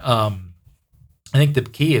 I think the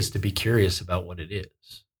key is to be curious about what it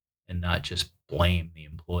is and not just blame the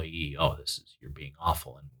employee. Oh, you're being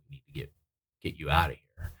awful and we need to get you out of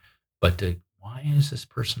here. But why is this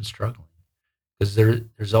person struggling? Because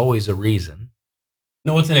there's always a reason.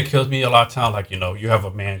 One thing that kills me a lot of times, like, you have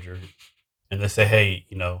a manager and they say, hey,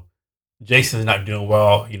 Jason's not doing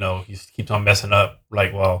well. He keeps on messing up.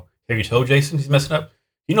 Like, well, have you told Jason he's messing up?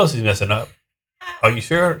 He knows he's messing up. Are you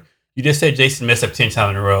sure? You just said Jason messed up 10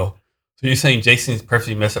 times in a row. So you're saying Jason's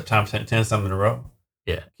perfectly messed up 10 times in a row?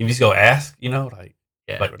 Yeah. Can you just go ask, Yeah.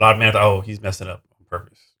 Like a lot of managers, he's messing up on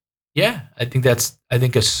purpose. Yeah. I think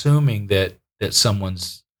assuming that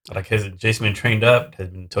someone's, like, has Jason been trained up? Has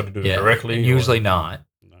been told to do it correctly? Usually not.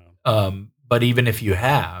 No. But even if you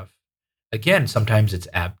have, again, sometimes it's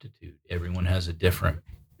aptitude. Everyone has a different,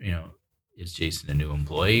 is Jason a new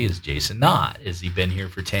employee? Is Jason not? Has he been here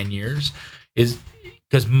for 10 years?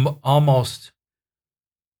 Because almost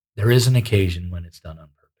there is an occasion when it's done on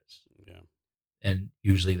purpose. Yeah. And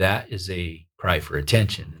usually that is a cry for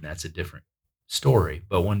attention, and that's a different story.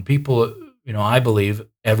 But when people, I believe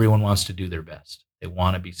everyone wants to do their best. They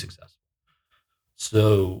want to be successful.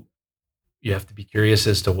 So you have to be curious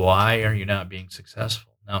as to why are you not being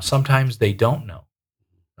successful. Now, sometimes they don't know.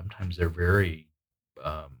 Sometimes they're very,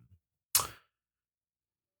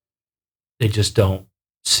 they just don't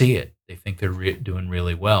see it. They think they're doing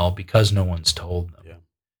really well because no one's told them. Yeah.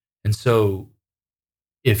 And so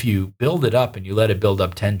if you build it up and you let it build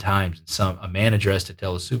up 10 times, and a manager has to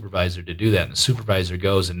tell a supervisor to do that, and the supervisor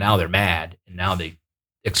goes, and now they're mad, and now they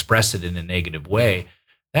express it in a negative way,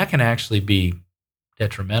 that can actually be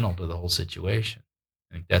detrimental to the whole situation.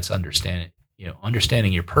 I think that's understanding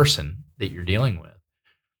your person that you're dealing with.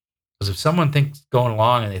 Because if someone thinks going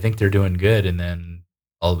along and they think they're doing good, and then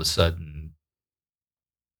all of a sudden,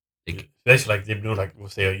 especially like they've been doing like we'll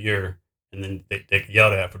say a year, and then they get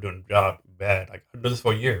yelled at for doing the job bad. Like I've done this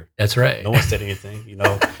for a year. That's right. No one said anything.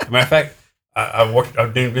 As a matter of fact,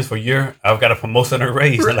 I've doing this for a year. I've got a promotion and a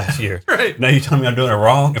raise the last year. Right. Now you telling me I'm doing it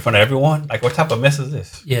wrong in front of everyone? Like what type of mess is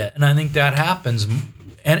this? Yeah, and I think that happens,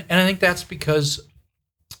 and I think that's because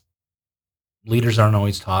leaders aren't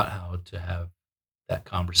always taught how to have that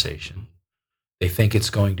conversation. They think it's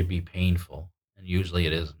going to be painful, and usually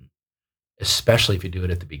it isn't, especially if you do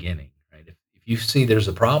it at the beginning, right? If you see there's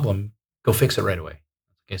a problem, go fix it right away.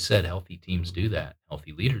 Like I said, healthy teams do that.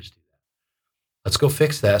 Healthy leaders do that. Let's go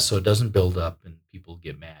fix that so it doesn't build up and people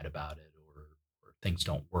get mad about it, or things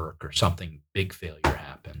don't work, or something big failure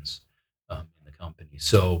happens in the company.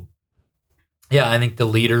 So, yeah, I think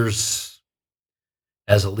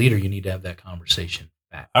as a leader, you need to have that conversation.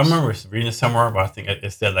 I remember reading it somewhere, but I think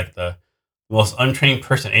it said like the most untrained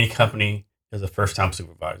person in any company is a first-time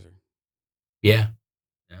supervisor. Yeah.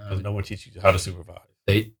 Because no one teaches you how to supervise.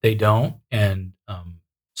 They don't, and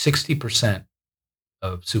 60%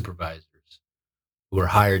 of supervisors who are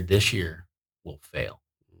hired this year will fail,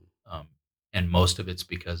 and most of it's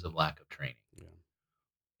because of lack of training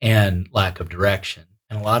and lack of direction.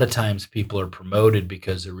 And a lot of times, people are promoted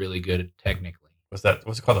because they're really good at technically. What's it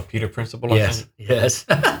called? The Peter Principle? Yes.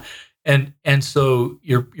 And so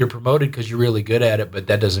you're promoted because you're really good at it, but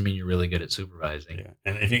that doesn't mean you're really good at supervising. Yeah.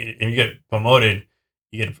 And if you get promoted,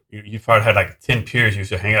 you probably had like 10 peers you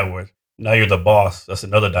used to hang out with. Now you're the boss. That's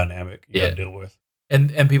another dynamic you got to deal with.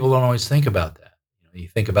 And people don't always think about that. You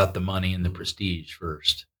think about the money and the prestige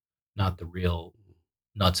first, not the real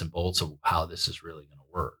nuts and bolts of how this is really going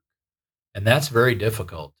to work. And that's very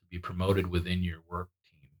difficult to be promoted within your work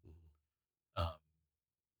team.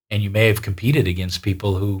 And you may have competed against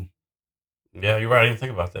people who. Yeah, you're right. I didn't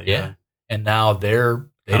think about that. Yeah. And now they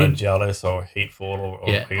didn't jealous or hateful or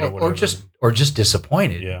hate or whatever. Or just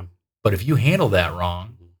disappointed. Yeah. But if you handle that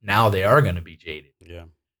wrong, now they are going to be jaded. Yeah.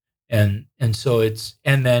 And so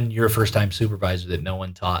and then you're a first time supervisor that no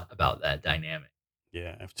one taught about that dynamic.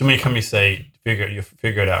 Yeah. If too many companies say figure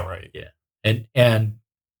it out right. Yeah. And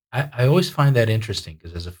I always find that interesting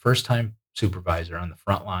because as a first time supervisor on the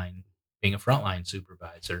front line, being a frontline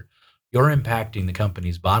supervisor, you're impacting the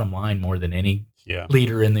company's bottom line more than any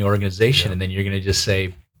leader in the organization. Yeah. And then you're going to just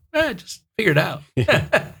say, just figure it out.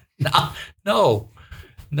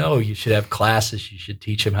 No, you should have classes. You should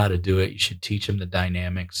teach them how to do it. You should teach them the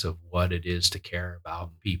dynamics of what it is to care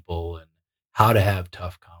about people and how to have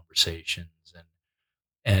tough conversations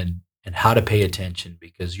and how to pay attention,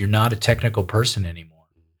 because you're not a technical person anymore.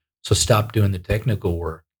 So stop doing the technical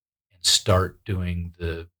work and start doing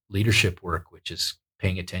the leadership work, which is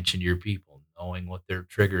paying attention to your people, knowing what their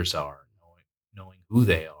triggers are, knowing who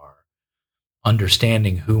they are,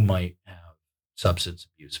 understanding who might have substance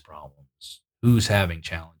abuse problems, who's having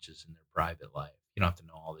challenges in their private life. You don't have to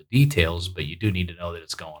know all the details, but you do need to know that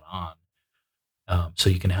it's going on, so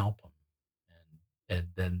you can help them. And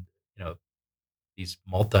then, these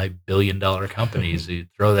multi-billion-dollar companies, you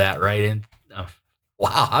throw that right in. Wow,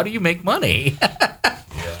 how do you make money?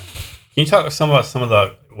 Yeah. Can you talk about some of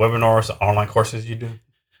the webinars, online courses you do?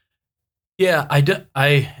 Yeah, I do.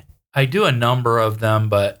 I do a number of them,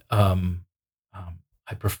 but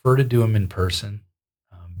I prefer to do them in person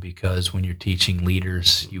because when you're teaching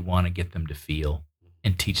leaders, you want to get them to feel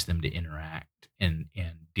and teach them to interact and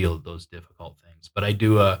deal with those difficult things. But I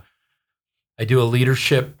do a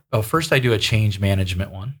leadership. Well, first I do a change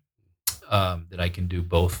management one that I can do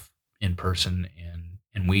both in person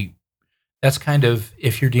and we. That's kind of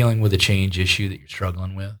if you're dealing with a change issue that you're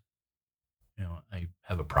struggling with. I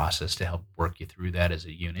have a process to help work you through that as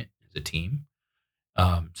a unit, as a team.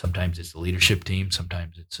 Sometimes it's the leadership team.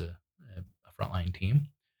 Sometimes it's a frontline team.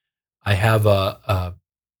 I have a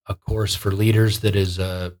course for leaders that is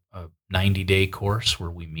a 90-day course where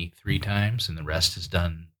we meet 3 times, and the rest is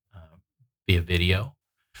done via video.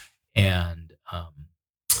 And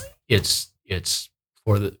it's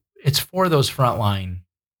for those frontline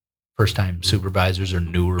first-time supervisors or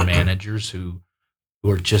newer managers who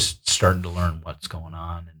are just starting to learn what's going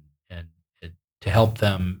on, and to help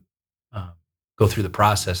them go through the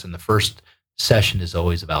process. And the first session is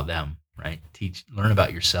always about them, right? Learn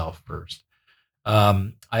about yourself first.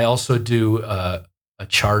 I also do a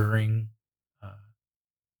chartering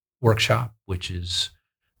workshop, which is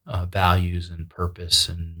values and purpose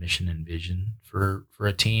and mission and vision for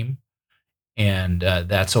a team, and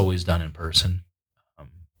that's always done in person. Um,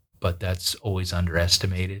 but that's always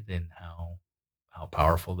underestimated in how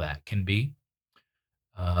powerful that can be.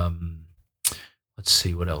 Um, let's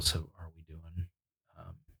see, what else are we doing?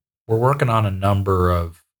 Um, we're working on a number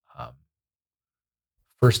of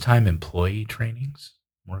first time employee trainings.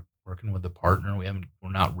 We're working with a partner.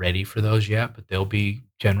 We're not ready for those yet, but they'll be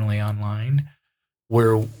generally online.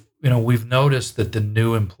 Where we've noticed that the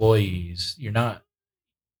new employees, you're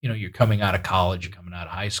coming out of college, you're coming out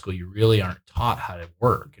of high school, you really aren't taught how to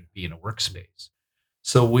work and be in a workspace.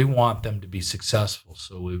 So we want them to be successful.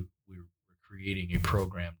 So we're creating a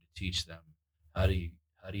program to teach them how do you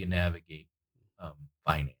navigate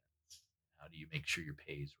finance, how do you make sure your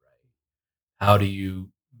pay is right, how do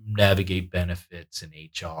you navigate benefits and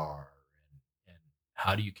HR, and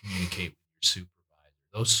how do you communicate with your supervisor?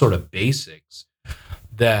 Those sort of basics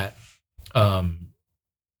that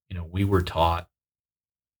we were taught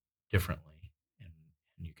differently, and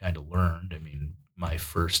you kind of learned. I mean, my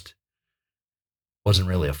first wasn't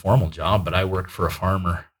really a formal job, but I worked for a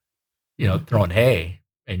farmer, throwing hay,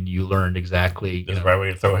 and you learned exactly. That's the right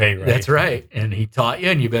way to throw hay, right? That's right, and he taught you,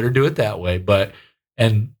 and you better do it that way. But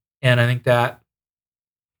and I think that.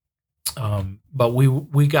 But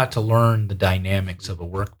we got to learn the dynamics of a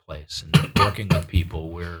workplace and working with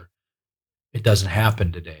people where it doesn't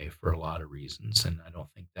happen today for a lot of reasons, and I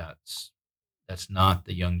don't think that's not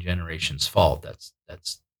the young generation's fault. That's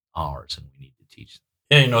ours, and we need to teach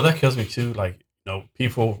them. Yeah, that kills me too. Like,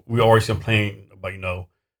 people, we always complain about,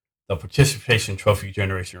 the participation trophy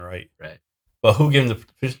generation, right? Right. But who gave them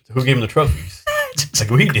the trophies? Like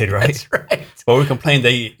we did, right? That's right. But we complained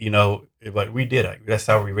but we did it. That's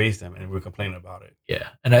how we raised them, and we're complaining about it. Yeah,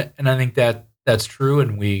 and I think that's true.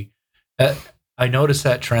 And I noticed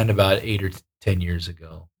that trend about 8 or 10 years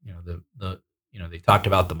ago. They talked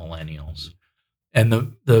about the millennials, and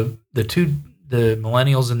the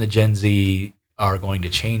millennials and the Gen Z are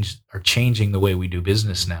changing the way we do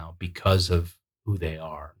business now because of who they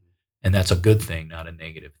are, and that's a good thing, not a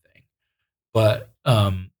negative thing. But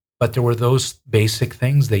there were those basic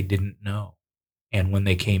things they didn't know. And when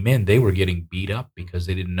they came in, they were getting beat up because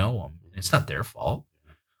they didn't know them. It's not their fault.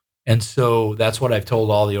 And so that's what I've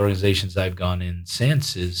told all the organizations I've gone in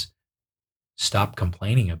since is stop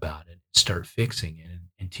complaining about it, start fixing it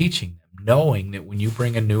and teaching them, knowing that when you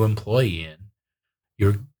bring a new employee in,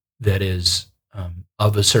 that is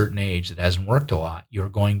of a certain age that hasn't worked a lot, you're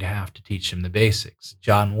going to have to teach them the basics.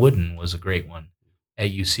 John Wooden was a great one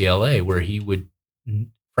at UCLA where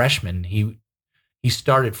freshmen, he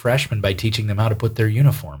started freshmen by teaching them how to put their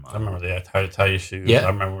uniform on. I remember that, how to tie your shoes. Yeah. I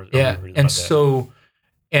remember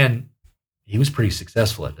and he was pretty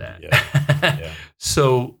successful at that. Yeah.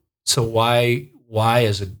 So why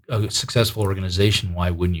as a successful organization,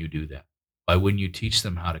 why wouldn't you do that? Why wouldn't you teach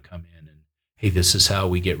them how to come in and, hey, this is how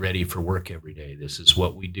we get ready for work every day. This is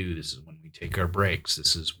what we do. This is when we take our breaks.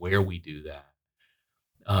 This is where we do that.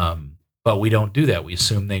 But we don't do that. We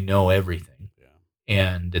assume they know everything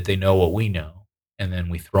and that they know what we know. And then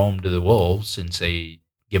we throw them to the wolves and say,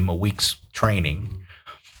 give them a week's training. Mm-hmm.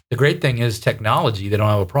 The great thing is technology, they don't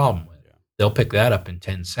have a problem with. Yeah. They'll pick that up in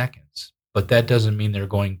 10 seconds. But that doesn't mean they're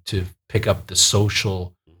going to pick up the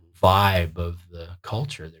social vibe of the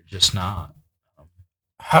culture. They're just not.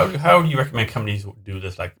 How do you recommend companies do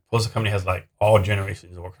this? Like, suppose a company has like all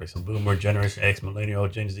generations of workplace, so Boomer, Generation X, Millennial,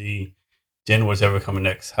 Gen Z, Gen whatever coming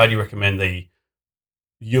next. How do you recommend they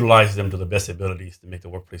utilize them to the best abilities to make the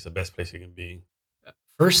workplace the best place it can be?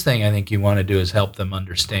 First thing I think you want to do is help them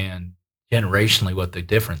understand generationally what the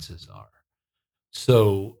differences are.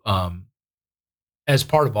 So, as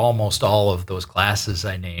part of almost all of those classes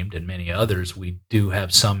I named and many others, we do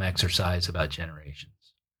have some exercise about generations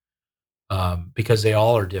because they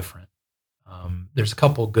all are different. There's a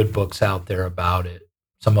couple of good books out there about it.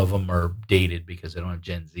 Some of them are dated because they don't have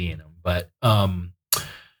Gen Z in them, but I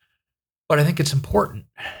think it's important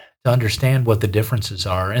to understand what the differences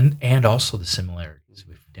are and also the similarities.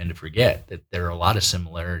 We tend to forget that there are a lot of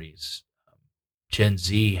similarities. Gen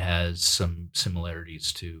Z has some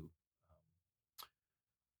similarities to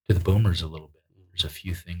the boomers a little bit. There's a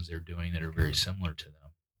few things they're doing that are very similar to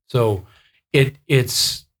them. So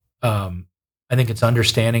it's I think it's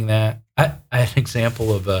understanding that. I had an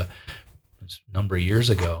example of a number of years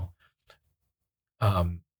ago.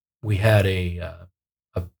 We had a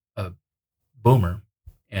boomer,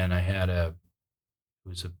 and I had it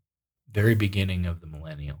was a very beginning of the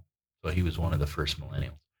millennial. So he was one of the first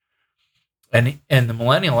millennials. And the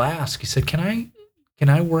millennial asked, he said, Can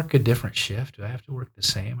I work a different shift? Do I have to work the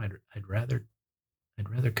same? I'd rather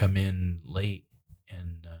come in late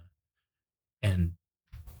and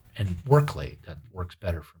and work late. That works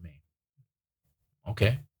better for me.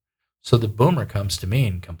 Okay. So the boomer comes to me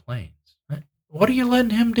and complains. What are you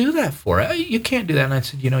letting him do that for? You can't do that. And I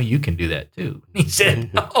said, you can do that too. He said,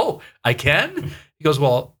 oh, I can? He goes,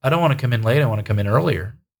 well, I don't want to come in late. I want to come in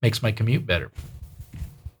earlier. Makes my commute better.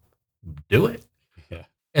 Do it. Yeah.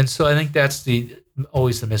 And so I think that's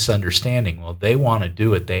always the misunderstanding. Well, they want to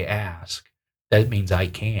do it. They ask. That means I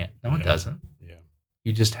can't. No, it doesn't. Yeah.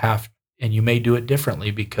 You just have, and you may do it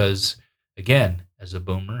differently because, again, as a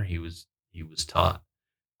boomer, he was taught.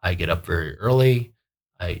 I get up very early.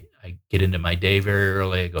 I get into my day very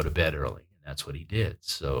early. I go to bed early. And that's what he did.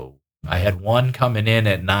 So I had one coming in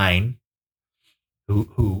at 9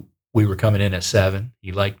 who we were coming in at 7.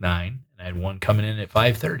 He liked 9. And I had one coming in at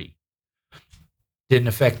 5:30. Didn't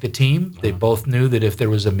affect the team. They both knew that if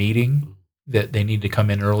there was a meeting that they needed to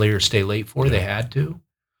come in early or stay late for, they had to.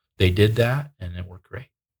 They did that, and it worked great.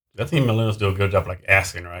 I think millennials do a good job like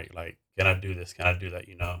asking, right? Like, can I do this? Can I do that?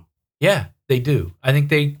 Yeah, they do. I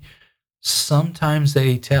think sometimes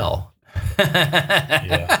they tell.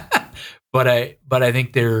 Yeah. But I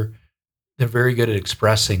think they're very good at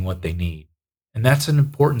expressing what they need. And that's an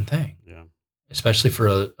important thing. Yeah. Especially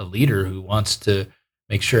for a leader who wants to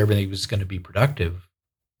make sure everything was going to be productive.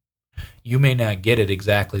 You may not get it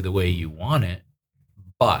exactly the way you want it,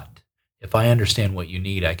 but if I understand what you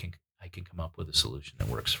need, I can come up with a solution that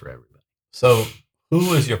works for everybody. So,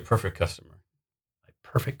 who is your perfect customer? My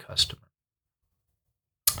perfect customer.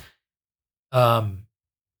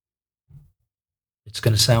 It's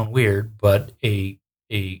going to sound weird, but a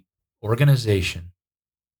organization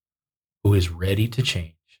who is ready to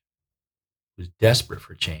change, who's desperate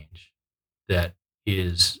for change, that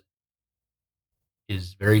is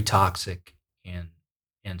very toxic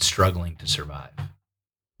and struggling to survive.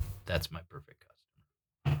 That's my perfect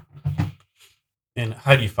customer. And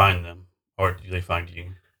how do you find them, or do they find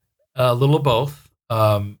you? A little of both.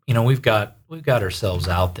 We've got ourselves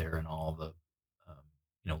out there in all the,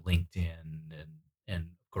 LinkedIn and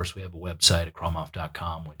of course we have a website,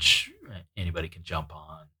 Akramoff.com, which anybody can jump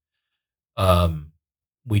on.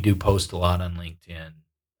 We do post a lot on LinkedIn,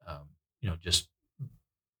 just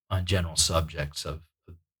on general subjects of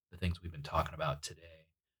the things we've been talking about today.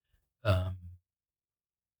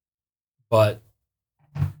 But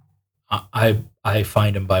I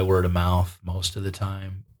find them by word of mouth most of the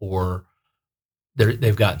time, or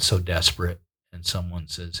they've gotten so desperate, and someone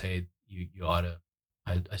says, "Hey, you ought to."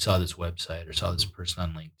 I saw this website, or saw this person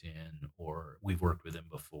on LinkedIn, or we've worked with him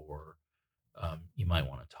before. You might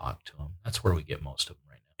want to talk to him. That's where we get most of them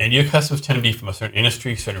right now. And your customers tend to be from a certain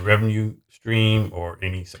industry, certain revenue stream, or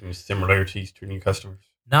any certain similarities to your customers?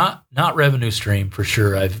 Not revenue stream for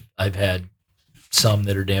sure. I've had some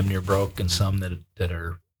that are damn near broke, and some that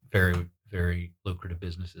are very, very lucrative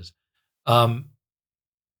businesses. I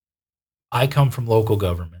come from local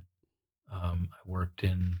government. I worked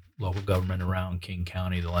in local government around King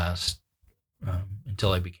County the last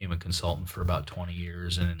until I became a consultant for about 20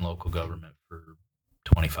 years, and in local government for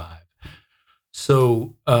 25.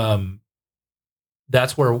 So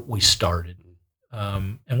that's where we started,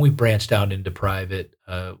 and we branched out into private.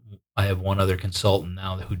 I have one other consultant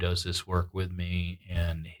now who does this work with me,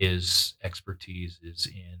 and his expertise is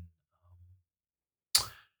in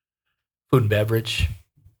food and beverage.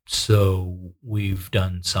 So we've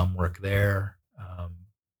done some work there,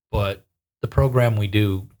 but the program we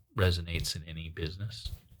do resonates in any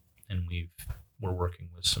business, and we're working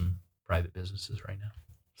with some private businesses right now.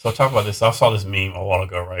 So I'll talk about this. I saw this meme a while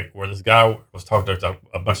ago, right, where this guy was talking to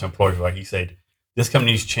a bunch of employees. Like, he said, "This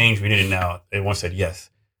company needs change. We need it now." Everyone said, "Yes."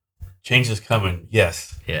 "Change is coming."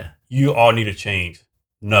 "Yes." Yeah. "You all need a change."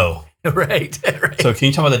 "No." Right. So can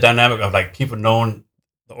you talk about the dynamic of like people knowing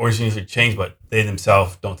the organization needs to change, but they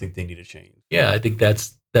themselves don't think they need to change? Yeah, I think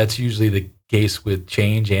that's usually the case with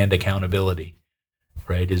change and accountability,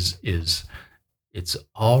 right? Is it's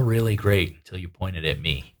all really great until you point it at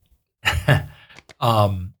me.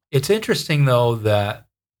 It's interesting though that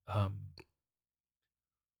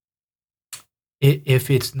if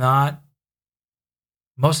it's not,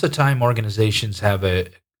 most of the time organizations have a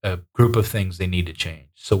group of things they need to change.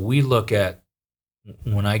 So we look at,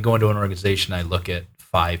 when I go into an organization, I look at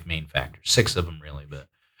 5 main factors, 6 of them really, but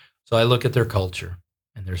so I look at their culture,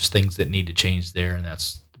 and there's things that need to change there, and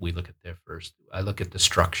we look at that first. I look at the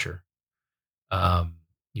structure.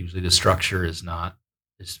 Usually the structure is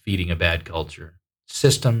feeding a bad culture.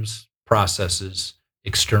 Systems, processes,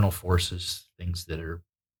 external forces, things that are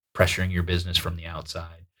pressuring your business from the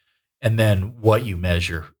outside, and then what you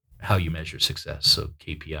measure, how you measure success. So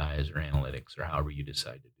KPIs or analytics or however you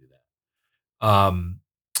decide to do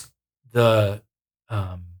that.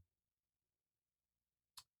 um,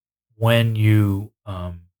 when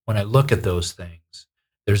I look at those things,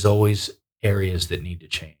 there's always areas that need to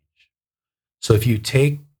change. So if you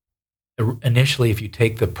take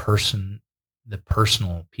the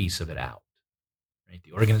personal piece of it out, right?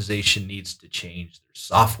 The organization needs to change their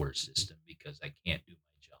software system because I can't do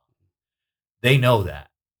my job. They know that.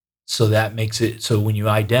 So that makes it so when you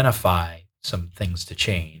identify some things to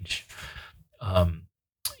change,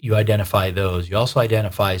 you identify those. You also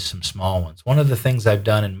identify some small ones. One of the things I've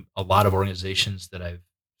done in a lot of organizations that I've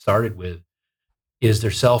started with is their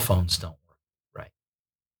cell phones don't work right.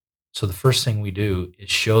 So the first thing we do is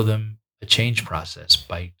show them a change process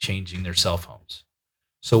by changing their cell phones.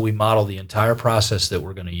 So we model the entire process that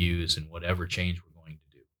we're going to use in whatever change we're going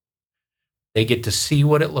to do. They get to see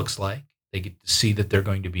what it looks like. They get to see that they're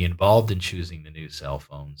going to be involved in choosing the new cell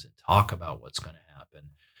phones and talk about what's going to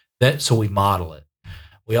happen. So we model it.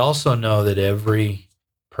 We also know that every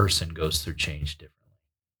person goes through change differently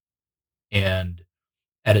and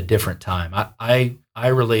at a different time. I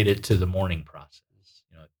relate it to the mourning process.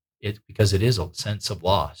 Because it is a sense of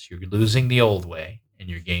loss. You're losing the old way and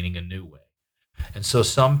you're gaining a new way. And so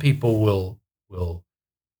some people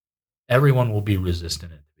everyone will be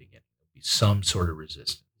resistant at the beginning. There'll be some sort of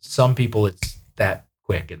resistance. Some people it's that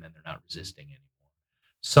quick and then they're not resisting anymore.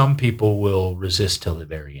 Some people will resist till the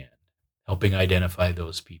very end. Helping identify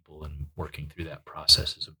those people and working through that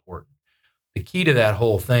process is important. The key to that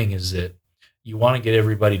whole thing is that you want to get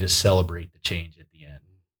everybody to celebrate the change at the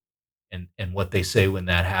end. And what they say when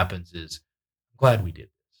that happens is, I'm glad we did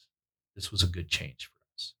this. This was a good change for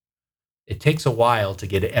us. It takes a while to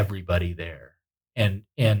get everybody there. And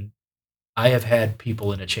I have had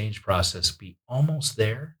people in a change process be almost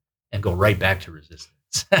there and go right back to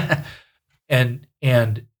resistance. and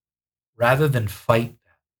rather than fight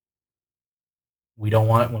that, we don't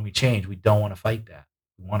want it when we change. We don't want to fight that.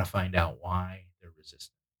 We want to find out why they're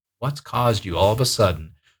resistant. What's caused you all of a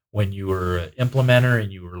sudden when you were an implementer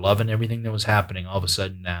and you were loving everything that was happening, all of a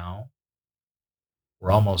sudden now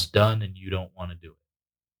we're almost done and you don't want to do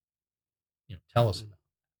it. Tell us about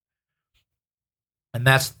it. And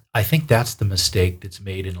I think that's the mistake that's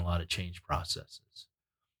made in a lot of change processes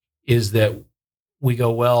is that we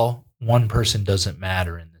go, well, one person doesn't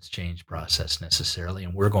matter in this change process necessarily,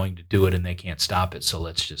 and we're going to do it and they can't stop it. So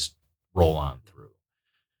let's just roll on through.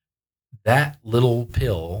 That little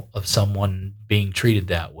pill of someone being treated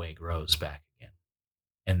that way grows back again.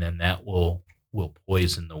 And then that will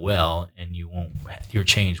poison the well and your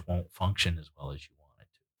change won't function as well as you want it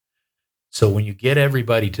to. So when you get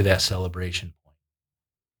everybody to that celebration point,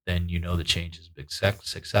 then you know the change has been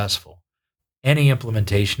successful. Any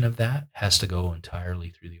implementation of that has to go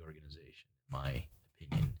entirely through the organization, in my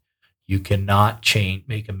opinion. You cannot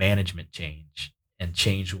make a management change and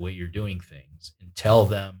change the way you're doing things and tell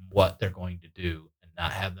them what they're going to do and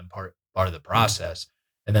not have them part of the process.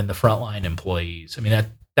 And then the frontline employees, I mean,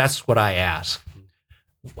 that's what I ask.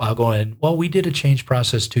 I'll go in, well, we did a change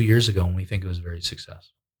process 2 years ago and we think it was very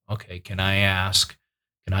successful. Okay, can I ask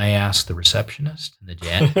the receptionist and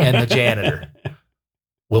the janitor?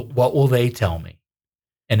 What will they tell me?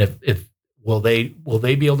 And if will they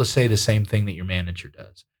be able to say the same thing that your manager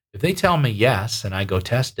does? If they tell me yes, and I go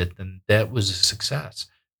test it, then that was a success.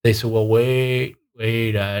 They say, well, wait,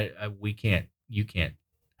 we can't, you can't.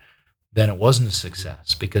 Then it wasn't a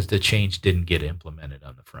success because the change didn't get implemented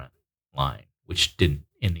on the front line, which in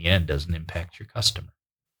the end doesn't impact your customer.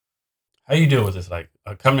 How you deal with this? Like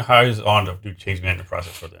a company hires on to do change management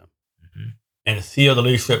process for them. Mm-hmm. And the CEO, the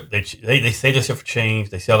leadership, they say they're for change,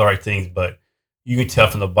 they say all the right things, but you can tell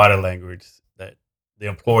from the body language that the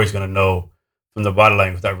employee is going to know from the body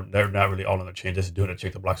language that they're not really all on the change, just doing a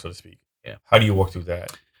check the block, so to speak. Yeah. How do you work through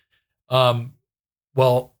that?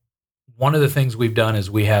 Well, one of the things we've done is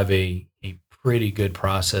we have a pretty good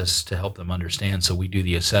process to help them understand. So we do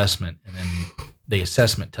the assessment, and then the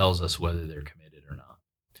assessment tells us whether they're committed or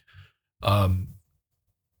not.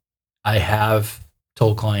 I have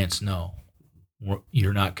told clients, no,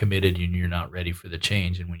 you're not committed and you're not ready for the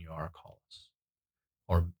change. And when you are, call us.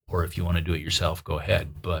 Or if you want to do it yourself, go ahead.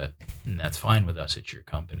 And that's fine with us. It's your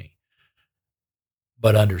company.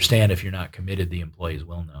 But understand, if you're not committed, the employees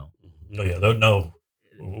will know. Oh, yeah, they'll know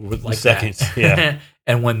with like seconds. Yeah.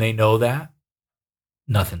 And when they know that,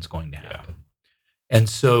 nothing's going to happen. Yeah. And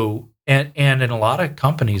so, and in a lot of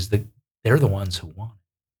companies, they're the ones who want it.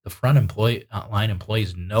 The front line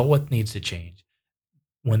employees know what needs to change.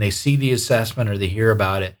 When they see the assessment or they hear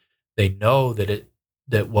about it, they know that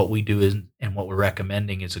what we do is and what we're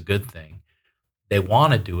recommending is a good thing. They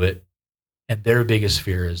want to do it, and their biggest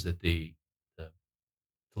fear is that the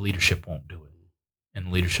leadership won't do it, and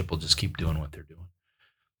the leadership will just keep doing what they're doing.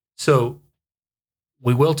 So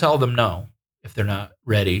we will tell them no if they're not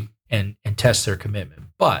ready and test their commitment.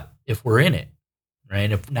 But if we're in it,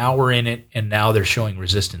 right? If now we're in it and now they're showing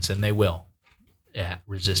resistance, and they will. Yeah,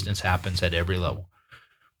 resistance happens at every level.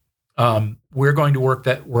 We're going to work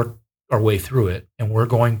our way through it, and we're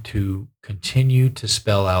going to continue to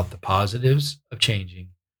spell out the positives of changing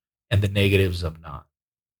and the negatives of not,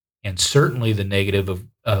 and certainly the negative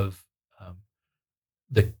of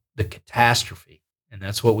the catastrophe. And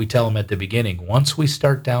that's what we tell them at the beginning. Once we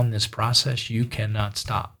start down this process, you cannot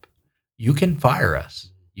stop. You can fire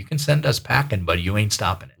us, you can send us packing, but you ain't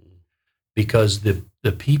stopping it, because the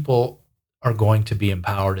people are going to be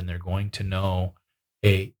empowered, and they're going to know,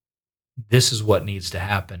 hey, this is what needs to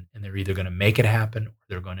happen, and they're either going to make it happen, or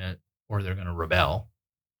they're going to rebel.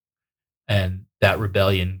 And that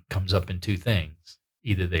rebellion comes up in two things: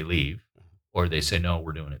 either they leave, or they say, no,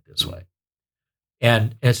 we're doing it this way.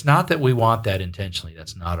 And it's not that we want that intentionally.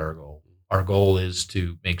 That's not our goal. Our goal is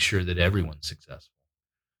to make sure that everyone's successful,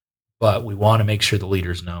 but we want to make sure the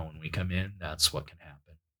leaders know when we come in, that's what can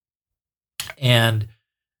happen. And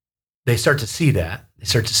they start to see that. They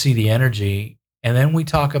start to see the energy. And then we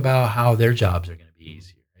talk about how their jobs are going to be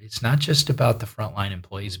easier. It's not just about the frontline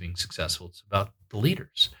employees being successful. It's about the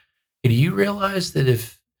leaders. Do you realize that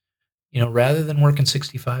if, rather than working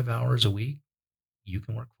 65 hours a week, you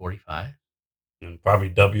can work 45? And probably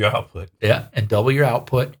double your output. Yeah, and double your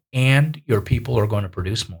output, and your people are going to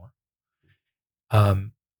produce more.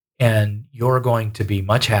 And you're going to be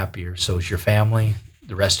much happier. So is your family.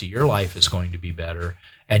 The rest of your life is going to be better,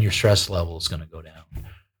 and your stress level is going to go down.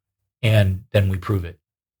 And then we prove it.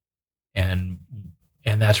 And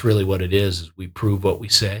that's really what it is we prove what we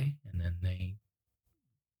say. And then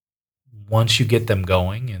once you get them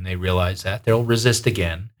going and they realize that, they'll resist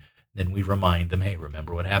again. Then we remind them, hey,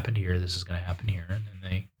 remember what happened here. This is going to happen here. And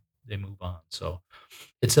then they move on. So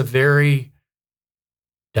it's a very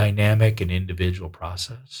dynamic and individual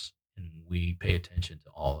process. And we pay attention to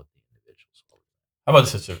all of the individuals. How about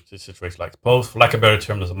this situation? Like, suppose, for lack of a better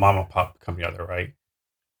term, there's a mom and pop company out there, right?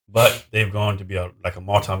 But they've gone to be a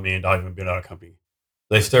multi-million-dollar, even billion-dollar company.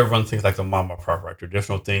 They still run things like the mom and pop, right?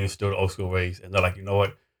 Traditional things, still the old school ways. And they're like, you know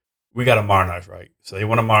what? We got to modernize, right? So they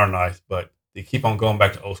want to modernize, but they keep on going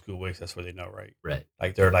back to old school ways. That's what they know, right? Right.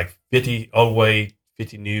 Like, they're like 50 old way,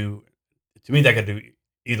 50 new. To me, that could do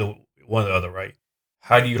either one or the other, right?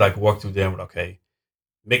 How do you walk through them with, okay,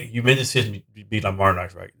 you made the decision to be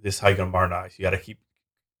modernize, right? This is how you're going to modernize. You got to keep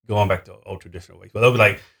going back to old traditional ways. But they'll be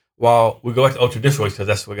like, well, we go back to old traditional ways because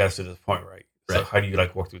that's what got us to this point, right? So how do you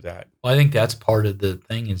work through that? Well, I think that's part of the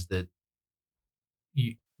thing is that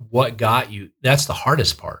what got you, that's the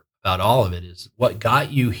hardest part about all of it, is what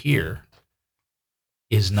got you here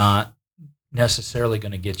is not necessarily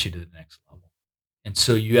going to get you to the next level. And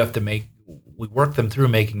so you have to we work them through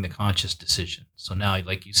making the conscious decision. So now,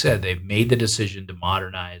 like you said, they've made the decision to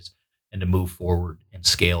modernize and to move forward and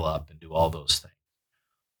scale up and do all those things.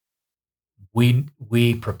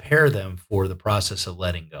 We prepare them for the process of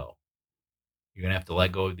letting go. You're going to have to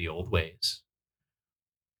let go of the old ways.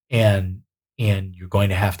 And you're going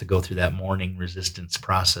to have to go through that mourning resistance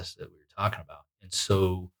process that we were talking about. And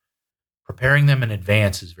so preparing them in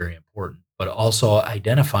advance is very important, but also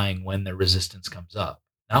identifying when the resistance comes up,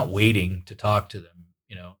 not waiting to talk to them,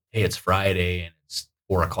 hey, it's Friday and it's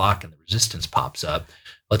 4:00 and the resistance pops up.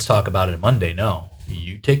 Let's talk about it Monday. No,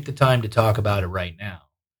 you take the time to talk about it right now.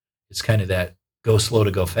 It's kind of that go slow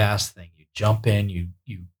to go fast thing. You jump in, you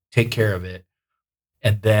take care of it.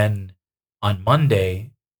 And then on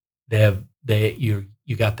Monday,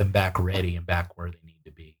 you got them back ready and back where they need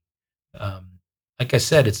to be. Like I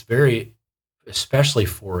said, it's very, especially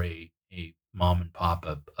for a mom and pop,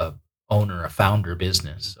 a owner, a founder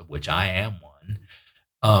business, of which I am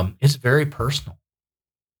one. It's very personal,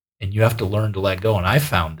 and you have to learn to let go. And I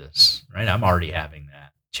found this, right? I'm already having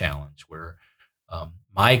that challenge where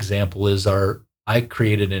my example is I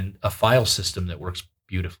created a file system that works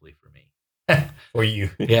beautifully for me. For you.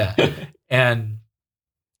 Yeah. And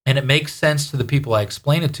it makes sense to the people I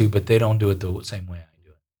explain it to, but they don't do it the same way I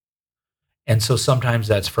do it. And so sometimes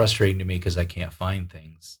that's frustrating to me because I can't find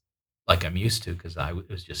things like I'm used to because it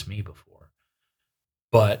was just me before.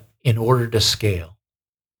 But in order to scale,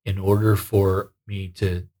 in order for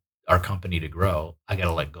our company to grow, I got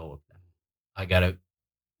to let go of that.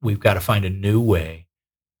 We've got to find a new way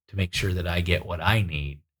to make sure that I get what I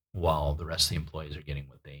need while the rest of the employees are getting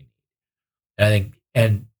what they need.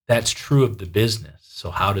 And that's true of the business.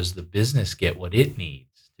 So how does the business get what it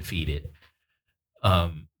needs to feed it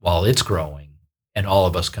while it's growing, and all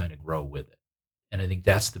of us kind of grow with it? And I think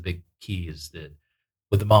that's the big key, is that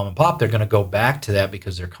with the mom and pop, they're going to go back to that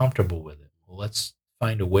because they're comfortable with it. Well, let's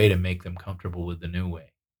find a way to make them comfortable with the new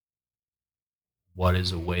way. What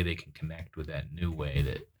is a way they can connect with that new way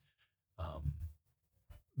that,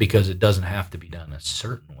 because it doesn't have to be done a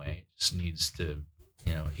certain way. It just needs to,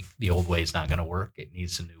 the old way is not going to work. It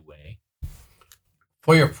needs a new way.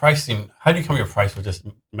 For your pricing, how do you come up with your price? With just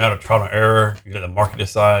a matter of trial and error? You let the market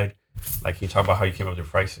decide? Like, can you talk about how you came up with your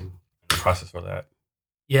pricing and the process for that?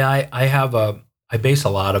 Yeah, I base a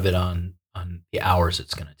lot of it on the hours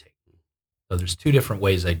it's going to take. So there's two different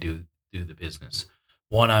ways I do the business.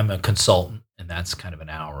 One, I'm a consultant, and that's kind of an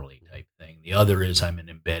hourly type thing. The other is I'm an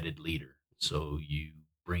embedded leader. So you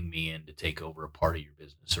bring me in to take over a part of your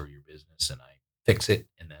business, and I fix it,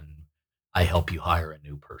 and then I help you hire a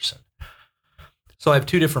new person. So I have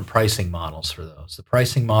two different pricing models for those. The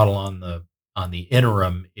pricing model on the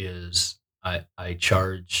interim is I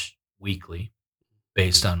charge weekly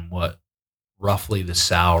based on what roughly the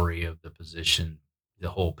salary of the position, the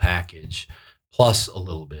whole package, plus a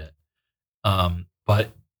little bit.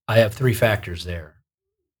 But I have three factors there.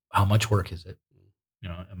 How much work is it?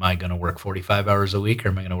 Am I going to work 45 hours a week, or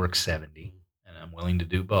am I going to work 70? And I'm willing to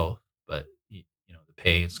do both, but the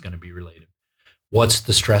pay is going to be related. What's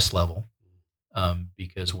the stress level?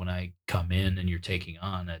 Because when I come in and you're taking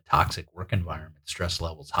on a toxic work environment, stress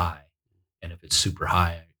level's high. And if it's super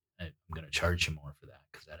high, I'm going to charge you more for that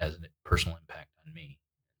because that has a personal impact on me.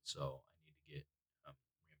 So I need to get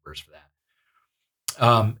reimbursed for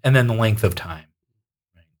that. And then the length of time.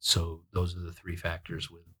 Right? So those are the three factors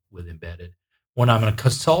with embedded. When I'm a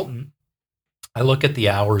consultant, I look at the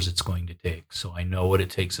hours it's going to take. So I know what it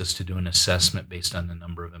takes us to do an assessment based on the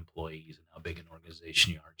number of employees and how big an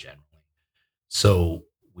organization you are generally. So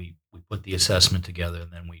we put the assessment together,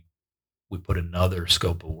 and then we put another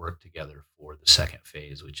scope of work together for the second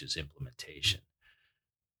phase, which is implementation.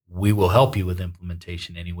 We will help you with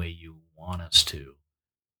implementation any way you want us to,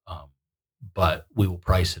 but we will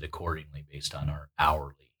price it accordingly based on our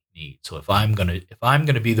hourly need. So if I'm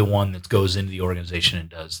gonna be the one that goes into the organization and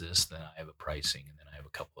does this, then I have a pricing, and then I have a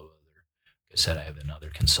couple of other. Like I said, I have another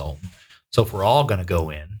consultant. So if we're all going to go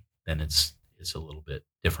in, then it's a little bit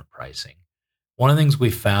different pricing. One of the things we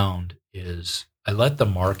found is I let the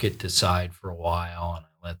market decide for a while, and I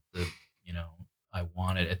let I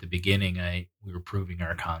wanted at the beginning, we were proving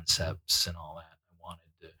our concepts and all that. I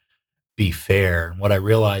wanted to be fair. And what I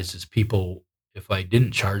realized is people, if I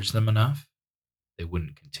didn't charge them enough, they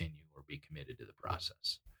wouldn't continue or be committed to the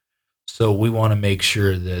process. So we want to make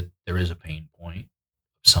sure that there is a pain point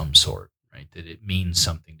of some sort, right? That it means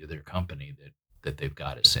something to their company that they've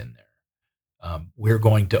got us in there. We're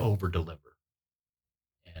going to over deliver.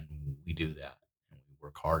 And we do that, and we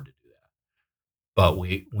work hard to do that. But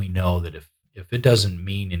we know that if it doesn't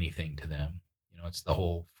mean anything to them, it's the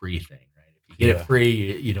whole free thing, right? If you get it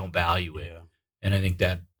free, you don't value it. Yeah. And I think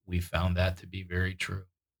that we found that to be very true.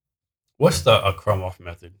 What's the Akramoff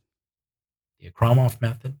method? The Akramoff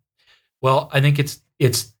method? Well, I think it's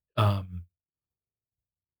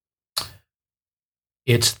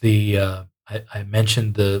the I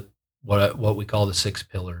mentioned what we call the 6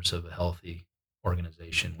 pillars of a healthy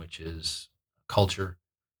organization, which is culture,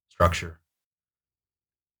 structure,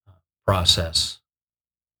 process,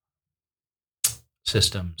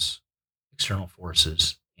 systems, external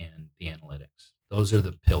forces, and the analytics. Those are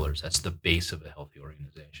the pillars. That's the base of a healthy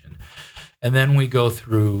organization. And then we go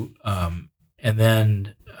through,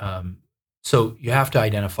 so you have to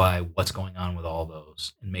identify what's going on with all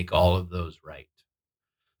those and make all of those right.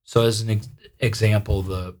 So as an example,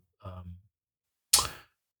 the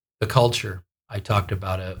culture, I talked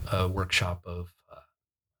about a workshop of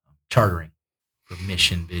chartering for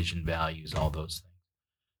mission, vision, values, all those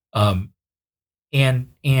things,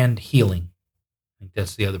 and healing. I think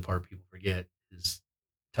that's the other part people forget is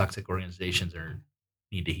toxic organizations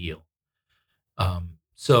need to heal.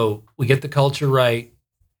 So we get the culture right,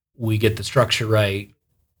 we get the structure right.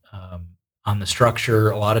 On the structure,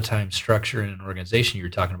 a lot of times structure in an organization, you were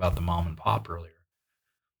talking about the mom and pop earlier.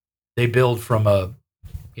 They build from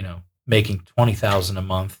making $20,000 a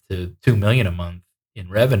month to $2 million a month in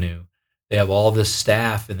revenue. They have all this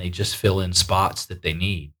staff, and they just fill in spots that they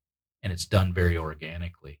need, and it's done very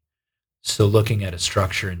organically. So looking at a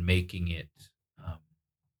structure and making it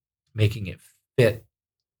fit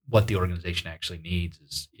what the organization actually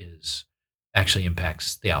needs is actually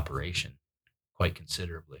impacts the operation quite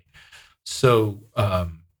considerably. So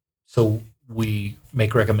we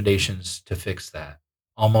make recommendations to fix that.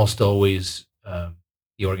 Almost always,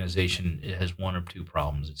 the organization has one or two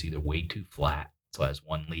problems. It's either way too flat, so it has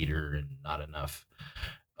one leader and not enough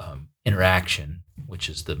interaction, which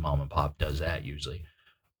is the mom and pop does that usually,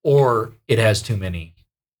 or it has too many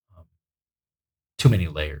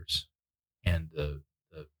layers, and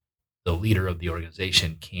the leader of the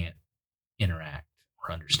organization can't interact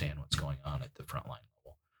or understand what's going on at the frontline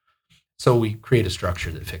level. So we create a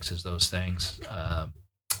structure that fixes those things. I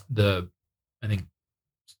think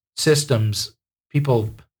systems,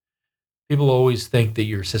 people always think that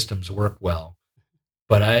your systems work well,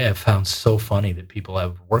 but I have found so funny that people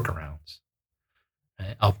have workarounds.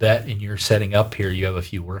 I'll bet in your setting up here, you have a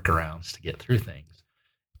few workarounds to get through things.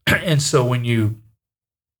 And so when you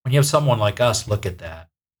have someone like us look at that,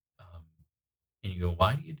 and you go,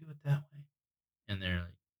 why do you do it that way? And they're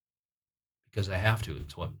like, because I have to.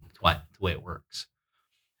 It's the way it works.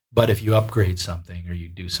 But if you upgrade something or you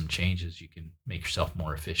do some changes, you can make yourself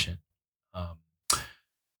more efficient.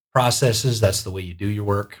 Processes, that's the way you do your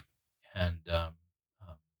work, and the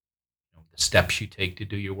steps you take to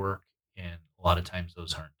do your work. And a lot of times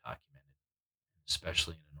those aren't documented,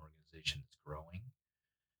 especially in an organization that's growing.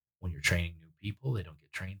 When you're training new people, they don't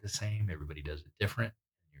get trained the same. Everybody does it different,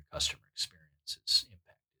 and your customer experience is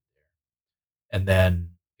impacted there. And then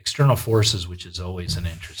external forces, which is always an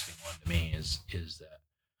interesting one to me, is that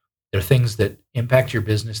there are things that impact your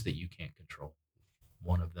business that you can't control.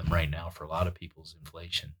 One of them right now for a lot of people is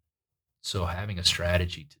inflation. So having a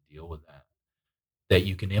strategy to deal with that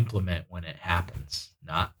you can implement when it happens,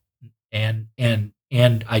 not and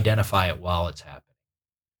identify it while it's happening.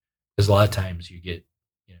 Because a lot of times you get,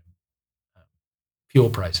 fuel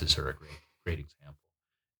prices are a great example.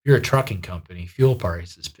 If you're a trucking company, fuel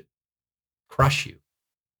prices crush you.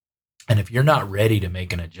 And if you're not ready to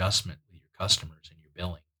make an adjustment with your customers and your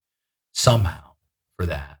billing somehow for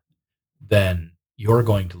that, then you're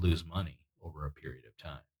going to lose money over a period of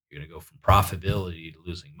time. You're going to go from profitability to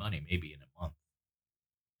losing money maybe in a month.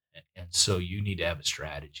 And so you need to have a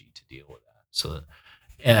strategy to deal with that. So,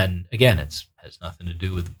 and again, has nothing to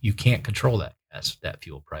do with, you can't control that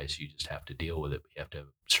fuel price. You just have to deal with it. But you have to have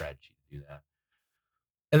a strategy to do that.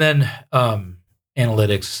 And then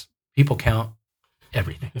analytics, people count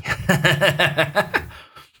everything.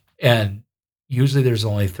 And usually there's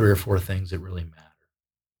only 3 or 4 things that really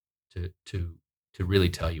matter to really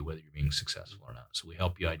tell you whether you're being successful or not. So we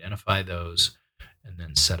help you identify those and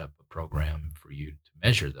then set up a program for you to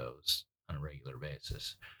measure those on a regular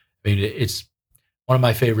basis. I mean, it's one of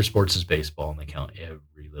my favorite sports is baseball, and they count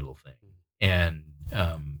every little thing. And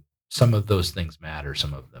some of those things matter,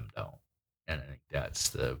 some of them don't. And I think that's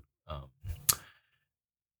the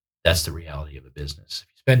reality of a business. If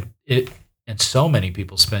you spend it, and so many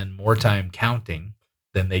people spend more time counting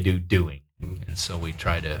than they do doing. And so we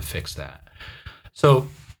try to fix that. So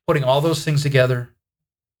putting all those things together,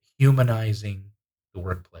 humanizing the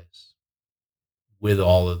workplace with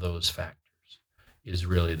all of those factors is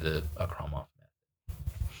really the Akramoff method.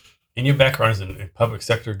 And your background is in public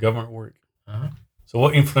sector government work. Uh-huh. So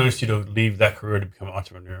what influenced you to leave that career to become an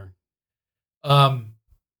entrepreneur?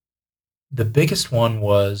 The biggest one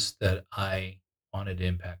was that I wanted to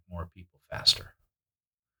impact more people faster.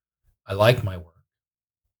 I like my work.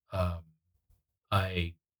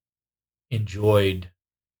 I enjoyed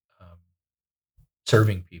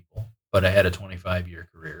serving people, but I had a 25-year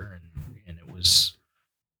career, and it was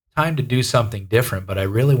time to do something different. But I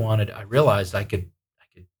realized I could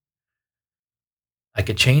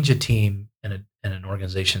change a team and an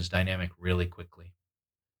organization's dynamic really quickly.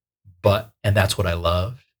 And that's what I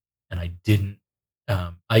loved. And I didn't.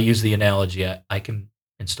 I use the analogy: I can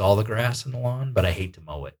install the grass in the lawn, but I hate to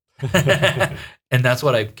mow it. And that's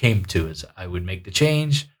what I came to: is I would make the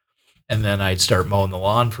change, and then I'd start mowing the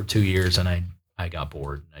lawn for 2 years, and I got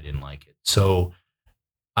bored and I didn't like it. So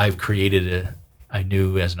I've created I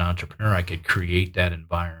knew as an entrepreneur I could create that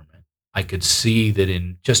environment. I could see that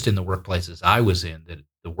in the workplaces I was in, that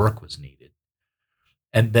the work was needed.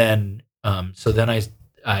 And then so then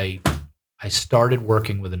I started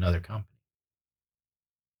working with another company,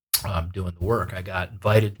 doing the work. I got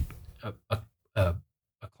invited. A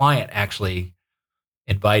client actually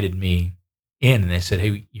invited me in, and they said,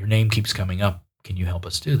 "Hey, your name keeps coming up. Can you help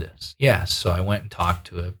us do this?" Yes. So I went and talked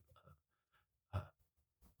to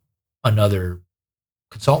another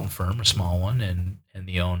consultant firm, a small one, and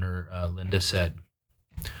the owner, Linda, said,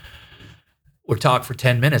 "We'll talk for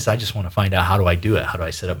 10 minutes. I just want to find out, how do I do it? How do I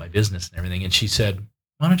set up my business and everything?" And she said,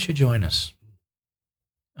 "Why don't you join us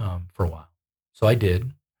for a while?" So I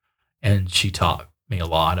did, and she taught me a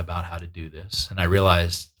lot about how to do this, and I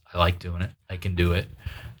realized I like doing it. I can do it,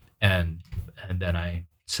 and then I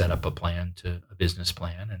set up a business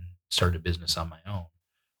plan, and started a business on my own.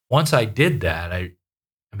 Once I did that, I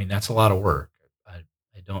mean, that's a lot of work.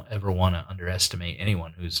 I don't ever want to underestimate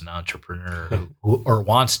anyone who's an entrepreneur who or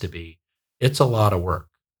wants to be. It's a lot of work.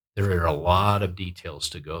 There are a lot of details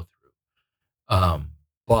to go through.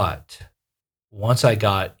 But once I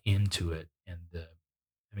got into it,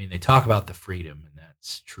 and they talk about the freedom, and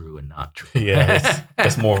that's true and not true. Yeah,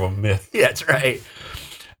 that's more of a myth. Yeah, that's right.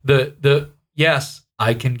 Yes,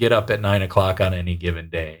 I can get up at 9 o'clock on any given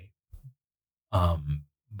day,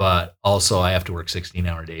 but also I have to work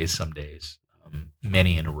 16-hour days some days,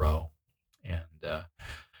 many in a row,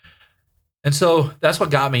 and so that's what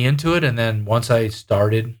got me into it. And then once I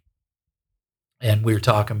started, and we were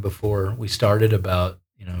talking before we started about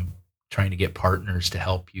trying to get partners to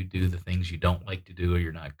help you do the things you don't like to do or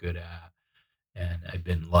you're not good at, and I've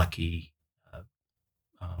been lucky.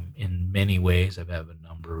 In many ways, I've had a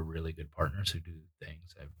number of really good partners who do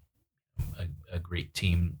things. I've a great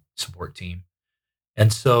support team.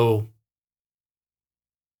 And so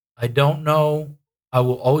I don't know, I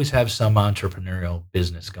will always have some entrepreneurial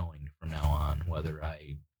business going from now on, whether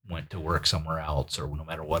I went to work somewhere else or no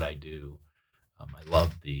matter what I do. I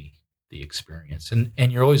love the experience.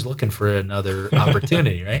 And you're always looking for another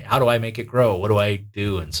opportunity, right? How do I make it grow? What do I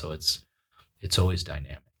do? And so it's always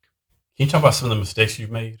dynamic. Can you talk about some of the mistakes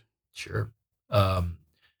you've made? Sure.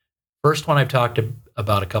 First one I've talked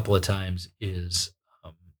about a couple of times is,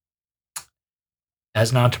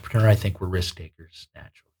 as an entrepreneur, I think we're risk takers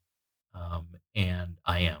naturally. And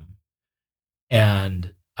I am.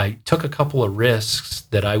 And I took a couple of risks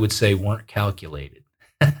that I would say weren't calculated.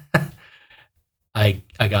 I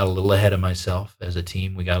got a little ahead of myself. As a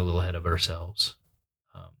team, we got a little ahead of ourselves.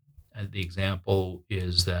 And the example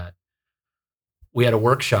is that we had a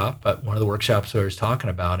workshop, one of the workshops I was talking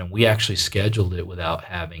about, and we actually scheduled it without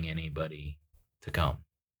having anybody to come.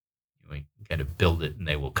 We kind of build it and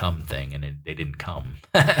they will come thing, and they didn't come.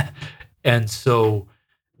 And so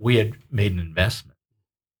we had made an investment.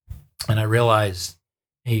 And I realized,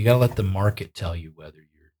 hey, you got to let the market tell you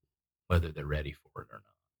whether they're ready for it or not.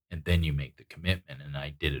 And then you make the commitment, and I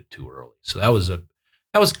did it too early. So that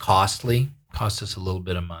was costly, cost us a little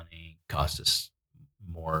bit of money, cost us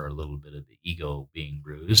more, a little bit of the ego being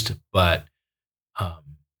bruised, but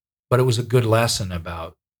it was a good lesson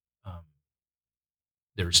about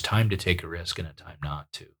there's time to take a risk and a time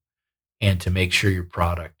not to, and to make sure your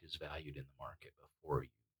product is valued in the market before you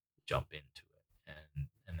jump into it.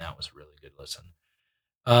 And that was a really good lesson.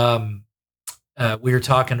 We were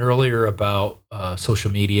talking earlier about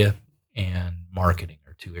social media and marketing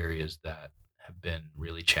are two areas that have been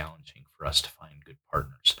really challenging for us to find good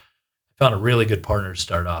partners. I found a really good partner to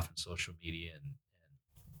start off in social media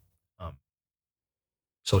and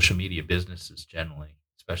social media businesses generally,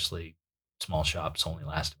 especially small shops, only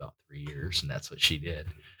last about 3 years, and that's what she did.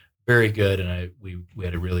 Very good, and we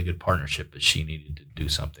had a really good partnership, but she needed to do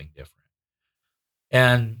something different.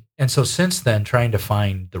 And so since then, trying to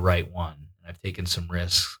find the right one. I've taken some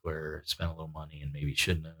risks where I spent a little money and maybe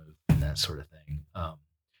shouldn't have, and that sort of thing.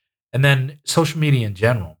 And then social media in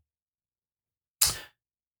general.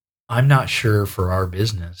 I'm not sure for our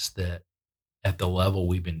business that at the level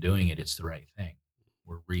we've been doing it, it's the right thing.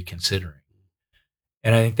 We're reconsidering.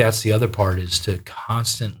 And I think that's the other part, is to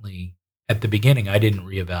constantly, at the beginning, I didn't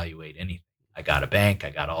reevaluate anything. I got a bank, I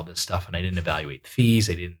got all this stuff, and I didn't evaluate the fees.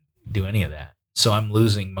 I didn't do any of that. So I'm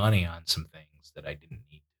losing money on some things that I didn't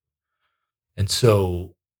need. And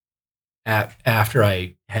so after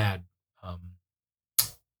I had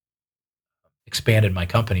expanded my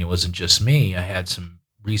company, it wasn't just me. I had some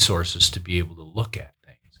resources to be able to look at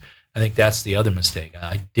things. I think that's the other mistake.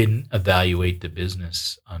 I didn't evaluate the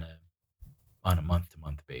business on a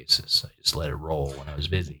month-to-month basis. I just let it roll when I was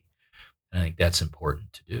busy. And I think that's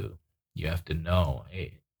important to do. You have to know,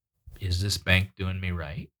 hey, is this bank doing me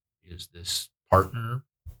right? Is this partner,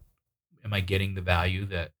 am I getting the value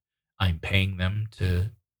that I'm paying them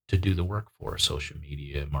to do the work for, social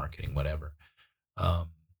media, marketing, whatever.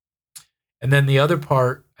 And then the other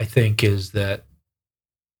part, I think, is that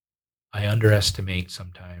I underestimate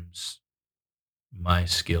sometimes my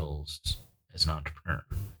skills as an entrepreneur,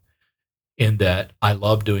 in that I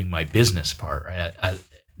love doing my business part. Right? I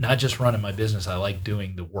not just running my business, I like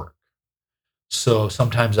doing the work. So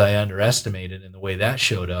sometimes I underestimate it, and the way that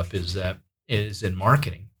showed up is in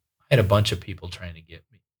marketing. I had a bunch of people trying to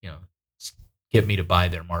get me to buy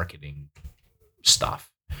their marketing stuff.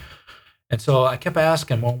 And so I kept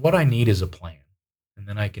asking, well, what I need is a plan, and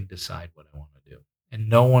then I can decide what I want to do. And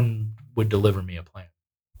no one would deliver me a plan.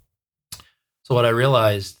 So what I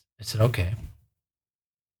realized, I said, okay,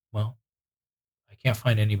 well, I can't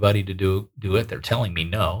find anybody to do it. They're telling me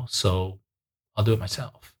no, so I'll do it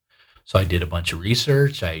myself. So I did a bunch of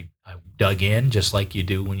research. I dug in just like you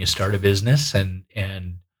do when you start a business, and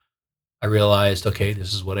I realized, okay,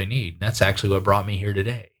 this is what I need. And that's actually what brought me here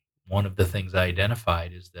today. One of the things I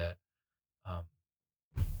identified is that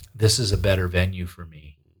this is a better venue for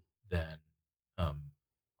me than um,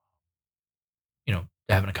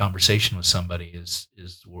 having a conversation with somebody is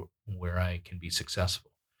where I can be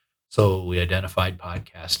successful. So we identified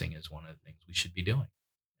podcasting as one of the things we should be doing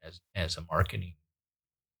as a marketing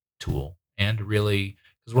tool, and really,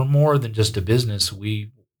 because we're more than just a business,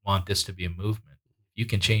 we want this to be a movement. You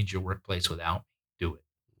can change your workplace without me, do it.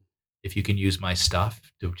 If you can use my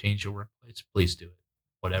stuff to change your workplace, please do it.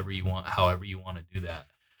 Whatever you want, however you want to do that,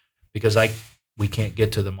 because we can't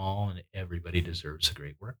get to them all, and everybody deserves a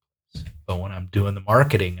great workplace. But when I'm doing the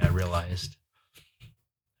marketing, I realized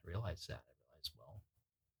well,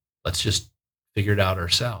 let's just figure it out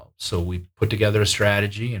ourselves. So we put together a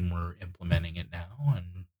strategy, and we're implementing it now, and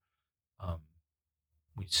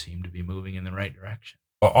we seem to be moving in the right direction.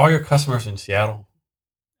 Are all your customers in Seattle?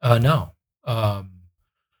 No.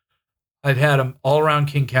 I've had them all around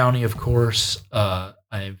King County, of course.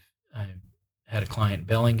 I've had a client in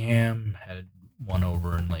Bellingham, had one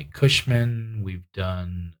over in Lake Cushman. We've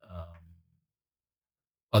done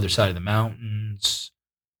other side of the mountains.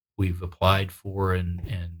 We've applied for and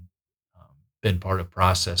been part of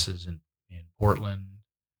processes in Portland.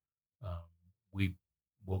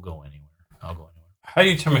 We'll go anywhere. I'll go anywhere. How do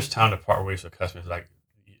you determine it's time to part ways with customers? Like,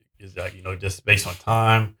 is that just based on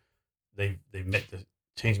time? They met the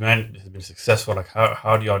change management has been successful. Like,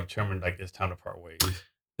 how do y'all determine like it's time to part ways?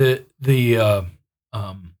 The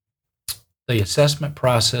assessment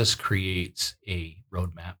process creates a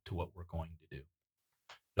roadmap to what we're going to do.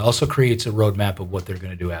 It also creates a roadmap of what they're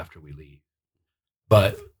going to do after we leave.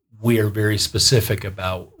 But we are very specific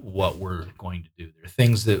about what we're going to do. There are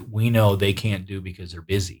things that we know they can't do because they're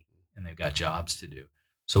busy and they've got jobs to do.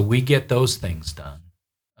 So we get those things done.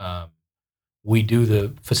 We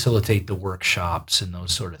do facilitate the workshops and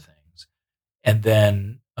those sort of things. And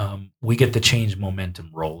then we get the change momentum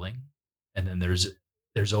rolling. And then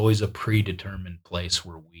there's always a predetermined place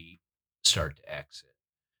where we start to exit.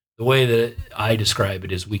 The way that I describe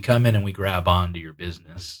it is we come in and we grab onto your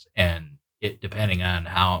business, and it, depending on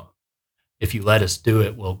if you let us do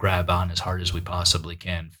it, we'll grab on as hard as we possibly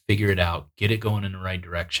can, figure it out, get it going in the right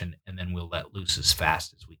direction, and then we'll let loose as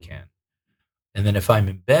fast as we can. And then if I'm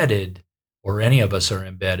embedded, or any of us are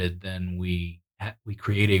embedded, then we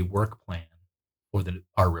create a work plan for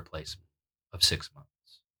our replacement of 6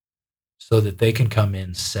 months, so that they can come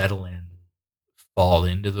in, settle in, fall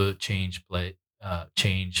into the change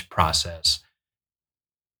process,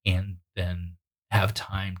 and then have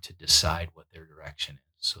time to decide what their direction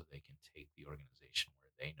is, so they can take the organization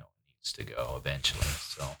where they know it needs to go eventually.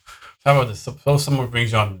 So, how about this? Suppose someone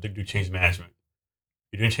brings you on to do change management.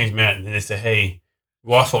 You're doing change management, and then they say, "Hey,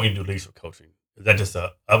 we also want you to do leadership coaching." Is that just an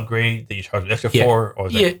upgrade that you charge extra for? Or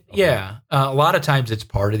is that, okay? Yeah. A lot of times it's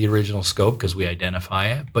part of the original scope because we identify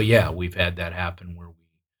it. But yeah, we've had that happen where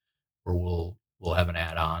we'll have an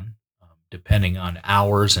add-on depending on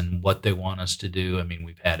hours and what they want us to do. I mean,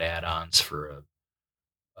 we've had add-ons for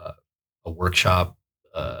a workshop.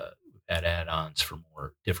 We've had add-ons for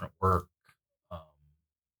more different work.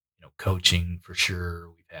 Coaching for sure.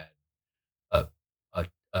 We've had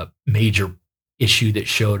a major issue that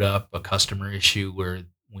showed up, a customer issue where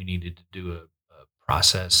we needed to do a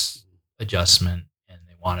process adjustment, and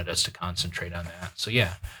they wanted us to concentrate on that. So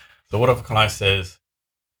yeah. So what if a client says,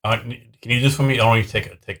 "Can you do this for me? It'll only take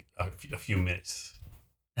a few minutes.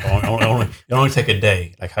 It'll only take a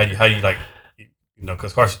day." Like how do you like,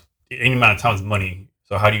 because of course any amount of time is money.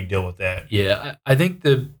 So how do you deal with that? Yeah, I think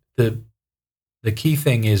the key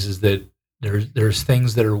thing is that there's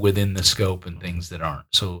things that are within the scope and things that aren't.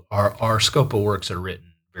 So our scope of works are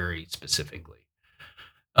written very specifically.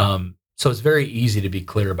 So it's very easy to be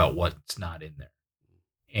clear about what's not in there.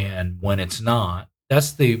 And when it's not,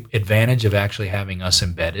 that's the advantage of actually having us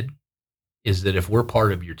embedded, is that if we're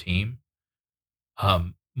part of your team,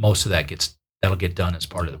 most of that'll get done as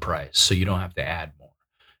part of the price. So you don't have to add more.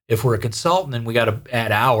 If we're a consultant and we got to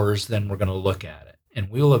add hours, then we're going to look at it and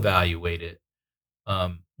we'll evaluate it.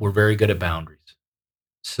 We're very good at boundaries.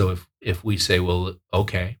 So if we say, well,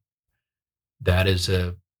 okay, that is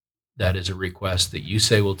a request that you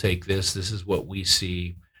say we'll take this is what we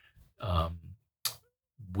see,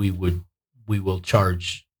 we will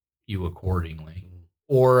charge you accordingly.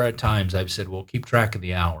 Or at times I've said, well, keep track of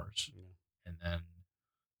the hours, and then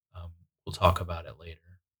we'll talk about it later.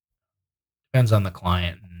 Depends on the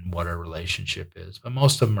client and what our relationship is, but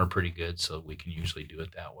most of them are pretty good, so we can usually do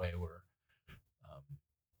it that way.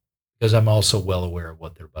 Because I'm also well aware of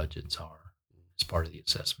what their budgets are as part of the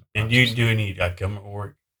assessment. And do you do any government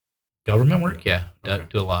work? Government work, yeah, Okay.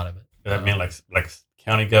 do a lot of it. Does that mean like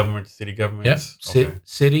county government, city governments? Yep. Okay.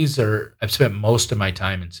 Cities I've spent most of my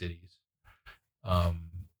time in cities. I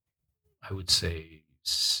would say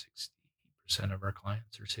 60% 90% of our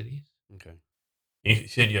clients are cities. Okay. You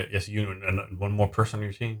said yes, you and one more person on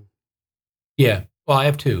your team. Yeah. Well, I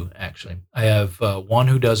have two actually. I have one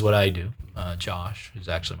who does what I do, Josh, who's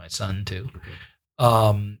actually my son too,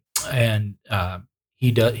 and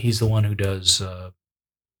he's the one who does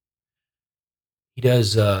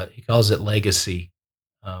he calls it legacy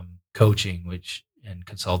coaching, which and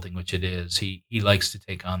consulting, which it is. He likes to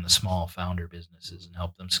take on the small founder businesses and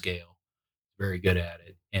help them scale. Very good at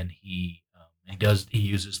it, and he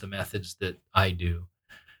uses the methods that I do,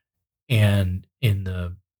 and in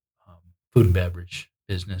the food and beverage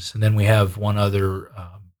business. And then we have one other,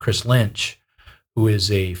 Chris Lynch, who is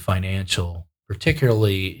a financial,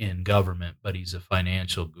 particularly in government, but he's a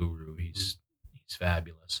financial guru. He's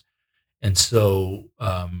fabulous. And so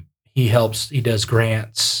he does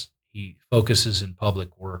grants, he focuses in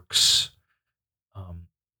public works,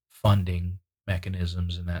 funding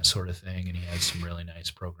mechanisms and that sort of thing. And he has some really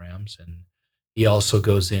nice programs. And he also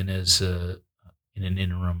goes in as in an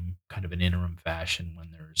interim, kind of an interim fashion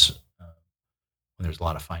when there's a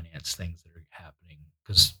lot of finance things that are happening.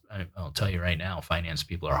 Because I'll tell you right now, finance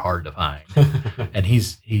people are hard to find, and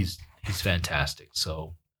he's fantastic.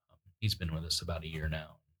 So he's been with us about a year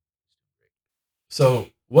now. So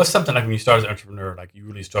what's something like when you start as an entrepreneur, like you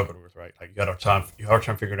really struggled with, right? Like you got a hard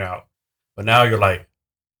time figuring it out, but now you're like,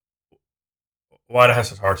 why did I have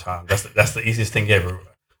such a hard time? That's the easiest thing ever.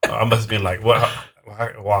 I must have been like, what?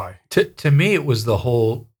 Why? To me, it was the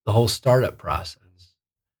whole startup process.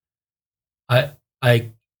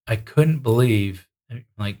 I couldn't believe,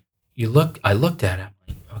 like I looked at it, I'm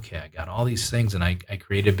like, okay, I got all these things, and I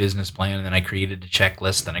created a business plan, and then I created a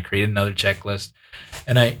checklist, and I created another checklist,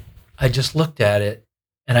 and I just looked at it,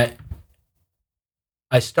 and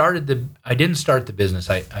I didn't start the business.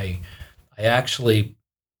 I actually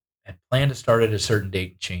had planned to start at a certain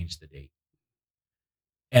date and change the date.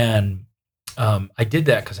 And I did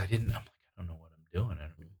that because I don't know what I'm doing.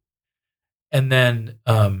 And then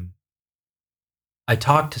I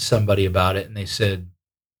talked to somebody about it, and they said,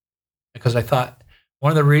 because I thought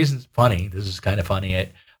one of the reasons, this is kind of funny,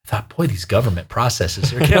 I thought, boy, these government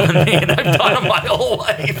processes are killing me, and I've done them my whole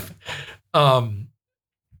life. And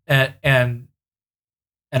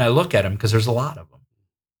I look at them because there's a lot of them.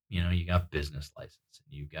 You know, you got business license,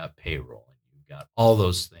 and you got payroll, and you got all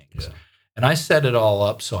those things. Yeah. And I set it all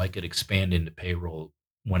up so I could expand into payroll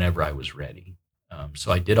whenever I was ready.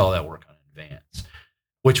 So I did all that work on advance,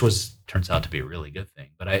 which turns out to be a really good thing.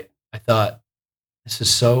 But I thought, how is this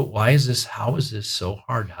so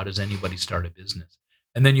hard? How does anybody start a business?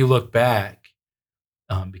 And then you look back,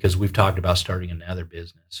 because we've talked about starting another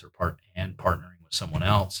business and partnering with someone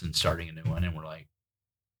else and starting a new one. And we're like,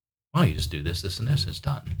 well, you just do this, and this, it's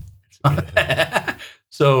done. It's not bad.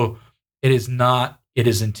 So it is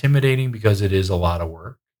intimidating because it is a lot of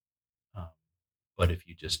work. But if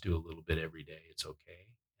you just do a little bit every day, it's okay.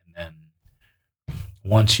 And then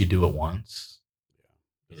once you do it once,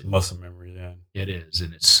 it's muscle memory. Yeah, it is.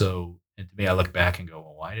 And it's so, and to me, I look back and go,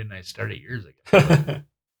 well, why didn't I start it years ago?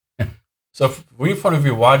 So from your point of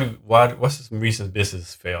view, what's some recent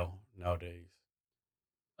business fail nowadays?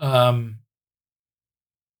 I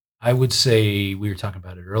would say, we were talking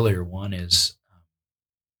about it earlier. One is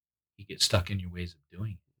you get stuck in your ways of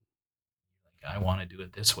doing it. Like, I want to do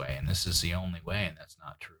it this way, and this is the only way, and that's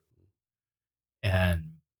not true.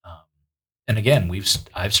 And again,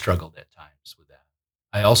 I've struggled at times with that.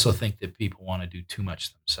 I also think that people want to do too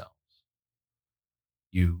much themselves.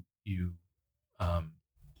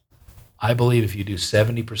 I believe if you do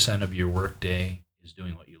 70% of your workday is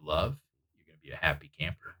doing what you love, you're going to be a happy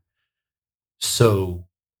camper. So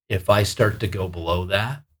if I start to go below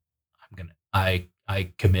that, I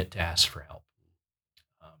commit to ask for help.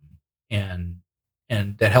 And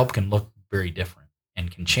that help can look very different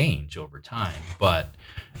and can change over time. But,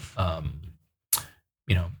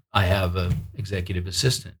 I have an executive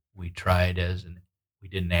assistant. We did an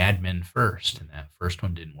admin first, and that first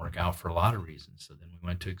one didn't work out for a lot of reasons. So then we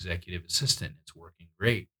went to executive assistant. It's working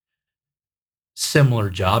great. Similar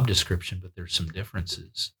job description, but there's some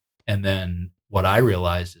differences. And then what I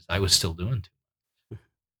realized is I was still doing too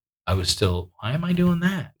much. Why am I doing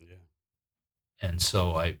that? Yeah. And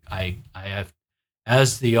so I have,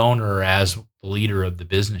 as the owner, or as the leader of the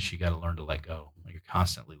business, you got to learn to let go. You're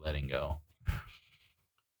constantly letting go.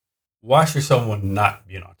 Why should someone not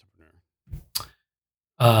be an entrepreneur?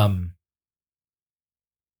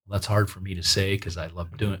 That's hard for me to say because I love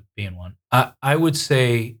being one. I would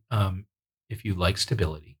say if you like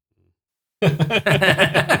stability, if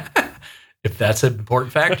that's an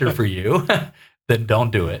important factor for you, then don't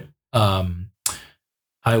do it. I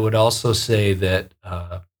would also say that,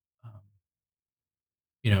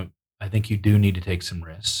 I think you do need to take some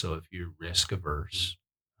risks. So if you're risk averse,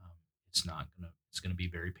 it's gonna be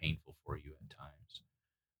very painful for you at times.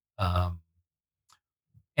 Um,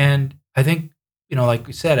 and I think, like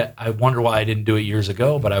we said, I wonder why I didn't do it years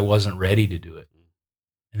ago, but I wasn't ready to do it.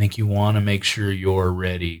 I think you want to make sure you're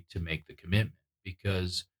ready to make the commitment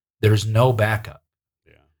because there's no backup.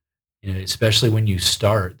 Yeah. Especially when you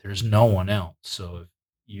start, there's no one else. So if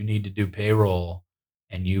you need to do payroll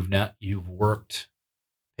and you've worked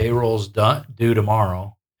payroll's due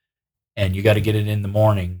tomorrow and you got to get it in the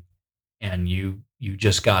morning and you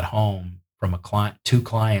just got home from two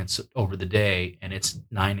clients over the day and it's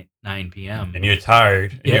 9 p.m. And you're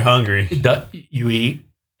tired and you're hungry. You eat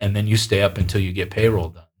and then you stay up until you get payroll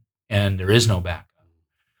done and there is no backup.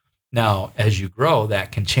 Now, as you grow,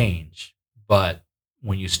 that can change, but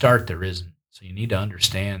when you start, there isn't. So you need to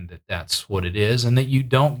understand that that's what it is and that you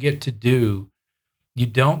don't get to do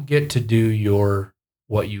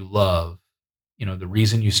what you love. The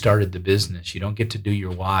reason you started the business, you don't get to do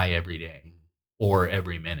your why every day or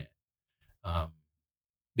every minute.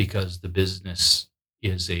 Because the business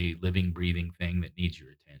is a living, breathing thing that needs your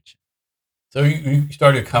attention. So you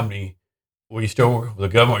started a company. Were you still working for the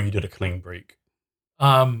government or you did a clean break?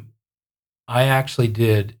 I actually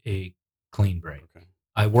did a clean break. Okay.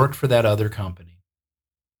 I worked for that other company.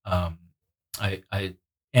 I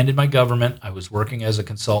ended my government. I was working as a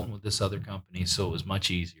consultant with this other company, so it was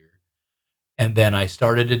much easier. And then I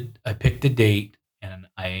picked a date and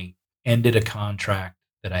I ended a contract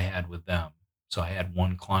that I had with them. So I had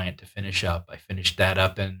one client to finish up. I finished that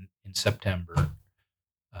up in September,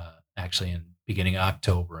 actually in beginning of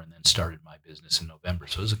October, and then started my business in November.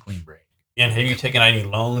 So it was a clean break. And have you taken any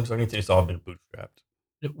loans or anything? It's all been bootstrapped.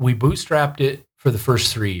 We bootstrapped it for the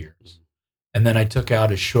first 3 years. And then I took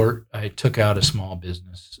out a small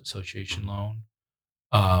business association loan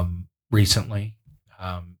recently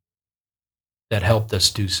that helped us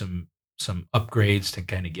do some upgrades to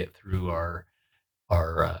kind of get through our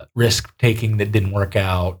risk taking that didn't work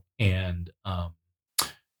out and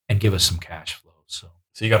give us some cash flow.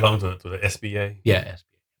 So you got loans to the SBA? Yeah, SBA.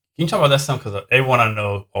 Can you talk about that some? Because everyone I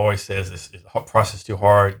know always says it's the process too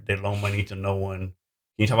hard. They loan money to no one. Can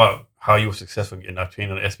you talk about how you were successful in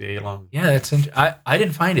obtaining an SBA loan? Yeah, I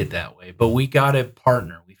didn't find it that way, but we got a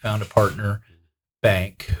partner. We found a partner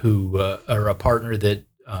bank or a partner that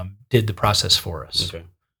did the process for us. Okay.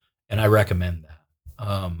 And I recommend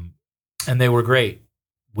that. And they were great.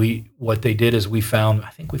 What they did is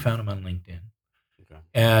I think we found them on LinkedIn. Okay.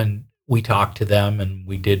 And we talked to them and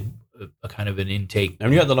we did a kind of an intake. And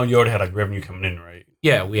when you had the loan, you already had like revenue coming in, right?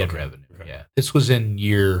 Yeah, we had revenue. Okay. Yeah. This was this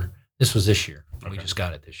year. Okay. We just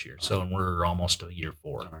got it this year. So we're almost a year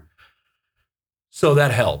 4. Right. So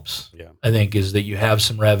that helps. Yeah. I think is that you have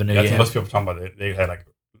some revenue. Yeah, most people talking about it. They had like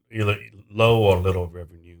either low or little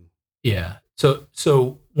revenue. Yeah.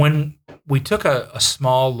 So when we took a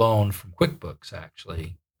small loan from QuickBooks,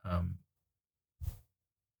 actually,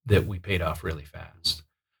 that we paid off really fast.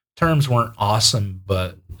 Terms weren't awesome,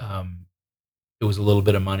 but it was a little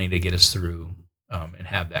bit of money to get us through and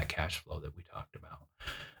have that cash flow that we talked about.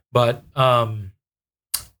 But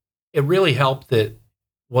it really helped that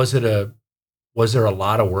was there a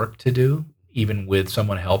lot of work to do, even with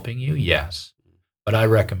someone helping you? Yes. But I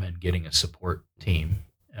recommend getting a support team.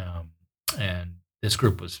 And this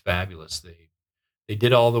group was fabulous. They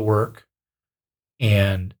did all the work,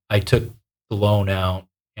 and I took the loan out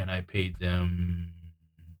and I paid them.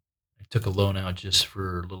 I took a loan out just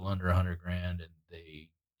for a little under $100,000, and they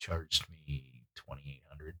charged me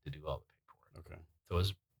 $2,800 to do all the paperwork. Okay. So it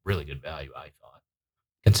was really good value, I thought,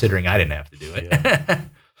 considering I didn't have to do it. Yeah.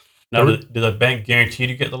 Now, did the bank guarantee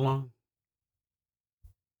to get the loan?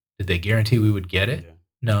 Did they guarantee we would get it? Yeah.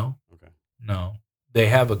 No. Okay. No. They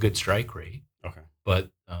have a good strike rate. Okay. But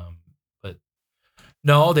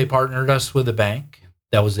no, they partnered us with a bank.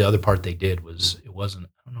 That was the other part they did. It wasn't.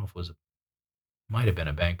 I don't know if it might have been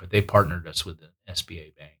a bank, but they partnered us with the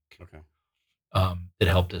SBA bank. Okay. That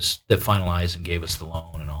helped us, that finalized and gave us the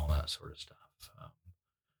loan and all that sort of stuff.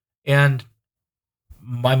 And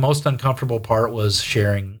my most uncomfortable part was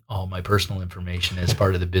sharing all my personal information as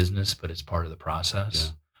part of the business, but it's part of the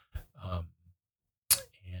process. Yeah.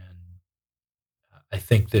 And I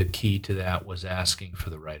think the key to that was asking for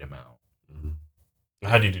the right amount. Mm-hmm.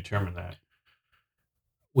 How do you determine that?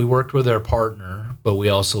 We worked with our partner, but we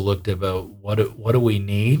also looked about what do we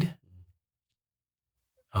need?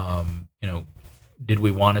 Did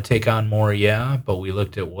we want to take on more? Yeah, but we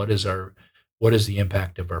looked at what is the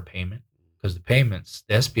impact of our payment? Because the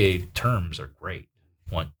SBA terms are great.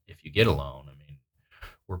 If you get a loan, I mean,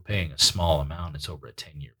 we're paying a small amount. It's over a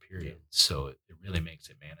 10-year period, so it really makes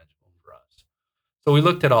it manageable for us. So we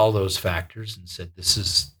looked at all those factors and said, this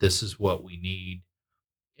is what we need.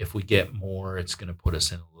 If we get more, it's going to put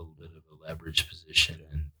us in a little bit of a leverage position.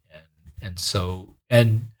 And so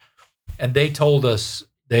they told us,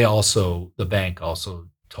 the bank also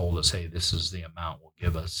told us, hey, this is the amount we'll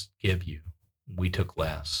give you. We took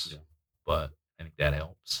less, but I think that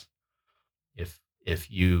helps. If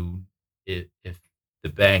the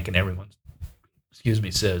bank and everyone,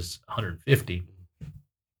 says 150,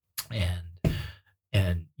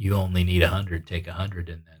 and you only need 100, take 100,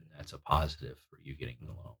 and then that's a positive for you getting the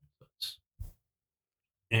loan.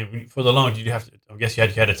 And for the loan, did you have to? I guess you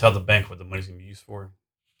had to tell the bank what the money's going to be used for.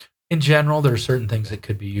 In general, there are certain things it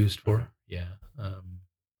could be used for. Yeah, I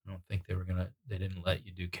don't think they didn't let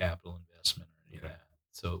you do capital investment or any of that.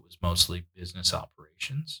 So it was mostly business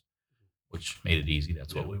operations, which made it easy.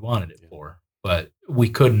 That's what we wanted it for. But we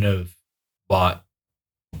couldn't have bought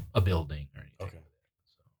a building or anything. Okay.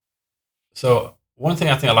 So one thing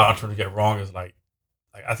I think a lot of entrepreneurs get wrong is like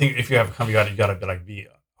I think if you have a company, you got to be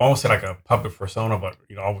I won't say like a public persona, but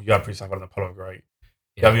you got to present yourself out in the public, right?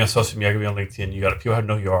 You got to be on social media, you got to be on LinkedIn. You got people have to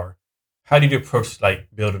know who you are. How do you approach like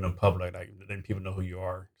building in public, like letting people know who you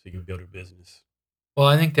are so you can build a business? Well,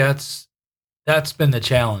 I think that's been the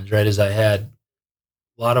challenge, right? Is I had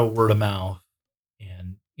a lot of word of mouth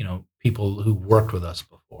and people who worked with us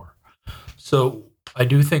before. So I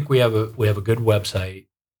do think we have a good website,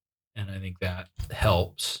 and I think that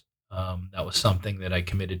helps. That was something that I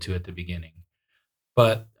committed to at the beginning.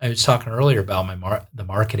 But I was talking earlier about the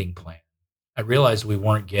marketing plan. I realized we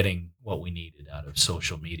weren't getting what we needed out of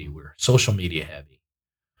social media. We're social media heavy,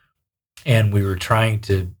 and we were trying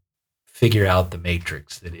to figure out the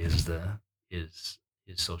matrix that is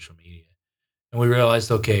social media. And we realized,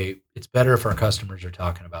 okay, it's better if our customers are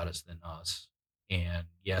talking about us than us. And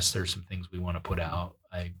yes, there's some things we want to put out.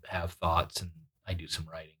 I have thoughts and I do some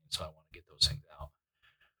writing, and so I want to get those things out.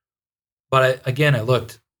 But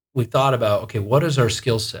we thought about, okay, what is our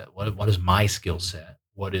skill set? What is my skill set?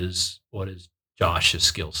 What is Josh's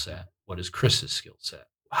skill set? What is Chris's skill set?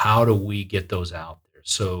 How do we get those out there?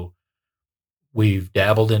 So we've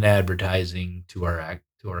dabbled in advertising to our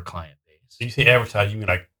client base. Did you say advertise? You mean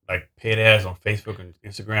like paid ads on Facebook and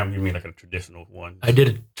Instagram? You mean like a traditional one? I did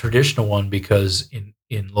a traditional one because in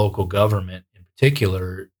local government in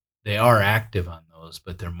particular, they are active on those,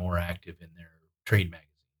 but they're more active in their trade magazines.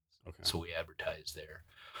 Okay. So we advertise there.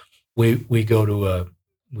 We're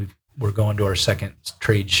going to our second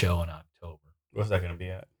trade show in October. What's that going to be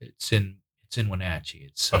at? It's in Wenatchee.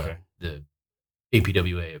 It's the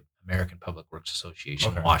APWA, American Public Works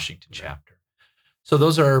Association, Washington chapter. So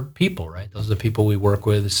those are people, right? Those are the people we work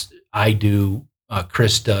with. I do.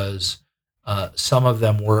 Chris does. Some of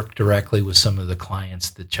them work directly with some of the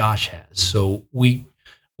clients that Josh has. So we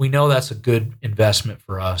know that's a good investment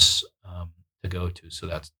for us to go to. So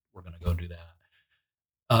we're going to go do that.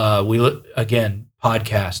 Again,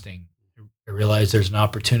 podcasting. I realize there's an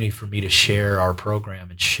opportunity for me to share our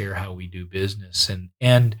program and share how we do business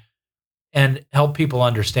and help people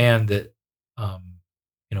understand that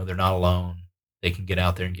they're not alone. They can get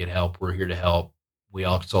out there and get help. We're here to help. We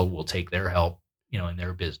also will take their help, in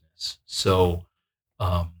their business. So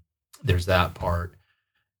there's that part.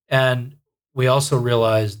 And we also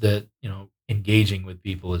realized that, engaging with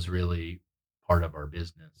people is really part of our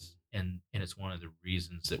business. And it's one of the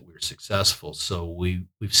reasons that we're successful. So we've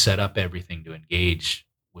set up everything to engage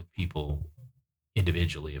with people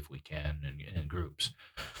individually if we can and in groups.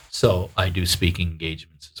 So I do speaking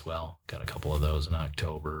engagements as well. Got a couple of those in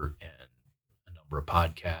October and a number of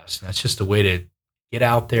podcasts. And that's just a way to get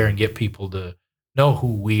out there and get people to know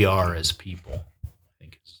who we are as people.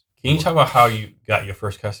 Can you talk about how you got your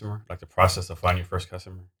first customer, like the process of finding your first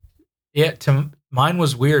customer? Yeah, mine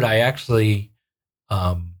was weird. I actually,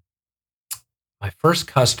 my first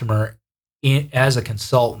customer as a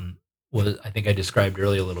consultant was, I think I described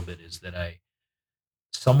earlier a little bit, is that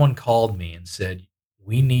someone called me and said,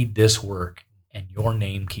 we need this work and your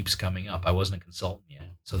name keeps coming up. I wasn't a consultant yet.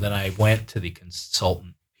 So then I went to the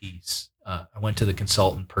consultant piece. I went to the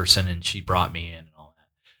consultant person and she brought me in and all that.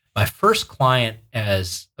 My first client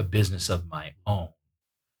as a business of my own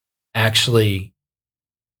actually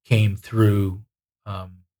came through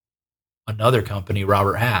another company,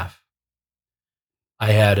 Robert Half.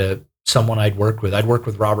 I had someone I'd worked with. I'd worked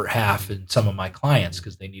with Robert Half and some of my clients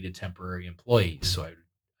because they needed temporary employees. So I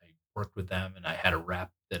worked with them, and I had a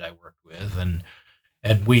rep that I worked with,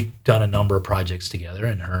 and we'd done a number of projects together.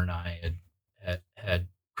 And her and I had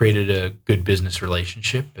created a good business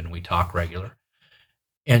relationship, and we talk regular.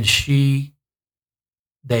 And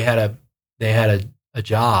they had a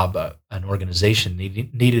job, an organization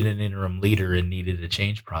needed an interim leader and needed a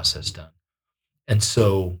change process done. And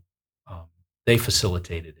so they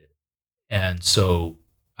facilitated it. And so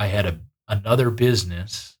I had another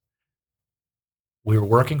business. We were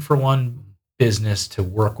working for one business to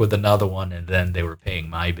work with another one, and then they were paying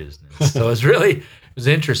my business. So it was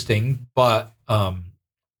interesting, but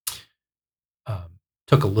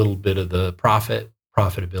took a little bit of the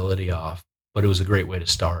profitability off. But it was a great way to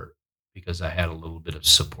start because I had a little bit of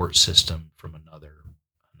support system from another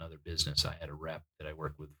business. I had a rep that I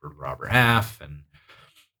worked with for Robert Half, and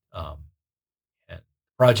the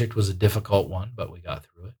project was a difficult one, but we got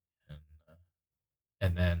through it.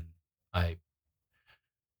 And then I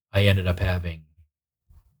ended up having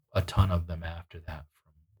a ton of them after that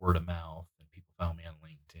from word of mouth, and people found me on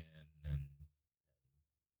LinkedIn, and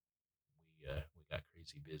we got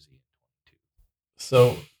crazy busy in 22.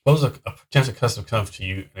 So, suppose a potential customer comes to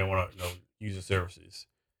you and they want to use your services.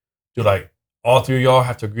 Do like all three of y'all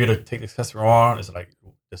have to agree to take this customer on? Is it like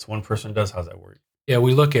this one person does? How's that work? Yeah,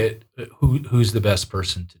 we look at who's the best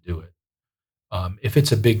person to do it. If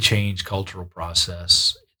it's a big change cultural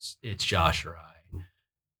process, it's Josh or I,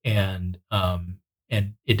 and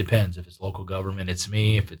it depends. If it's local government, it's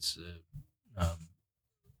me. If it's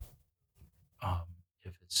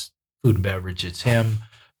food and beverage, it's him.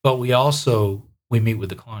 But we meet with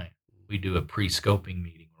the client. We do a pre-scoping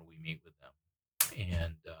meeting where we meet with them,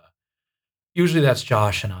 and usually that's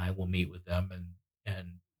Josh and I will meet with them, and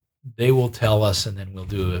they will tell us, and then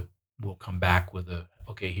we'll come back with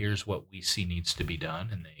okay, here's what we see needs to be done,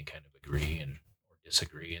 and they kind of agree or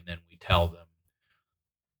disagree, and then we tell them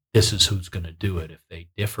this is who's going to do it. If they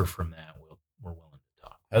differ from that, we're willing to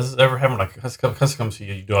talk. Has this ever happened? Like customer comes to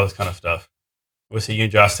you, you do all this kind of stuff. We'll say you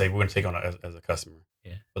and Josh say we're going to take on it as a customer.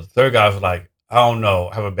 Yeah. But the third guy was like, I don't know.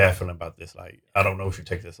 I have a bad feeling about this. Like, I don't know if you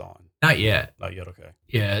take this on. Not yet. Not yet. Okay.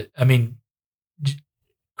 Yeah. I mean,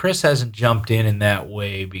 Chris hasn't jumped in that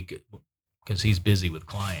way because he's busy with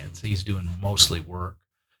clients. He's doing mostly work,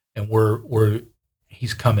 and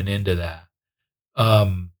he's coming into that.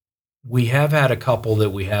 We have had a couple that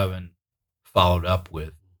we haven't followed up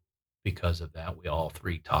with because of that. We all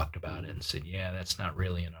three talked about it and said, yeah, that's not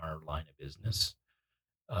really in our line of business.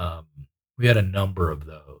 We had a number of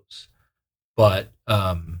those, but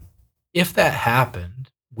if that happened,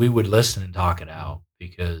 we would listen and talk it out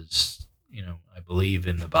because I believe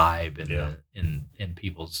in the vibe and in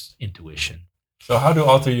people's intuition. So how do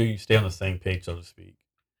all three of you stay on the same page, so to speak?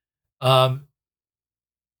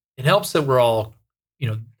 It helps that we're all,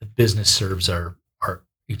 the business serves our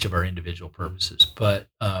each of our individual purposes, but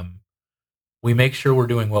we make sure we're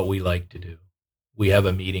doing what we like to do. We have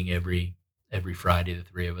a meeting every Friday. The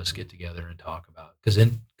three of us get together and talk about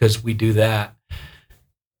because we do that.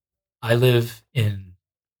 I live in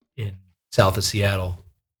south of Seattle.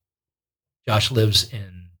 Josh lives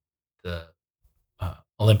in the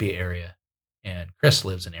Olympia area, and Chris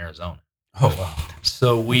lives in Arizona. Oh wow!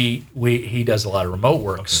 So he does a lot of remote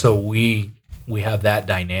work. Okay. So we have that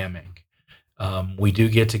dynamic. We do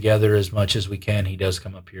get together as much as we can. He does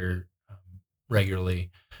come up here regularly.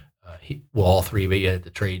 All three be at the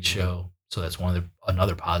trade show. So that's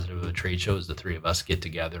another positive of a trade show is the three of us get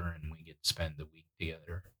together and we get to spend the week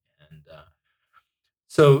together. And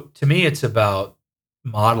so to me, it's about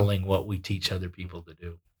modeling what we teach other people to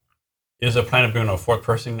do. Is there a plan of bringing a fourth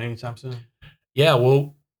person anytime soon? Yeah,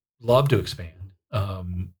 we'll love to expand.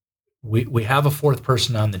 We have a fourth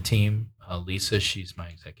person on the team, Lisa. She's my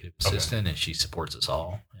executive assistant, and she supports us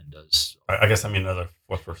all and does. I guess I mean another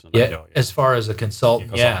fourth person. Yeah, yeah. As far as a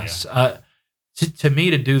consultant, yes. Yeah. To me,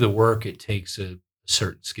 to do the work, it takes a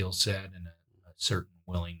certain skill set and a certain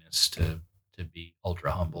willingness to be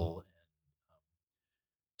ultra humble and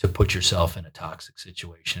to put yourself in a toxic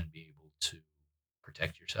situation and be able to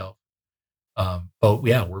protect yourself. But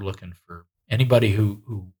yeah, we're looking for anybody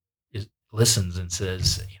who listens and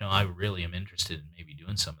says, I really am interested in maybe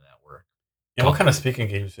doing some of that work. And what kind of speaking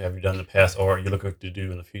engagements have you done in the past, or are you looking to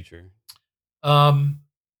do in the future?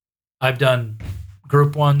 I've done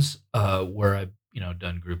group ones where I've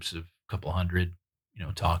done groups of a couple hundred,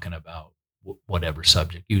 talking about whatever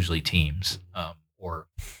subject, usually teams or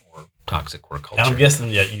toxic work culture. And I'm guessing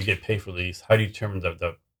you get paid for these. How do you determine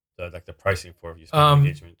the pricing for your speaking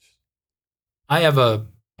engagements? I have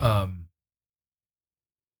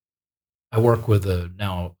I work with a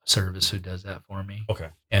service who does that for me. Okay.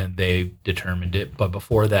 And they determined it. But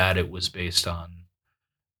before that, it was based on,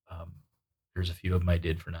 there's a few of them I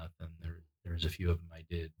did for nothing. There's a few of them I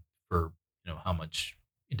did for, how much,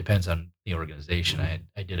 it depends on the organization. Mm-hmm.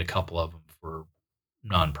 I did a couple of them for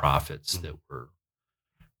nonprofits mm-hmm. that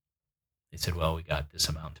they said, well, we got this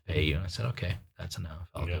amount to pay you. And I said, okay, that's enough.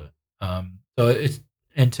 I'll do it.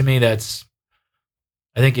 And to me, that's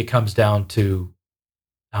I think it comes down to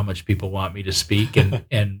how much people want me to speak and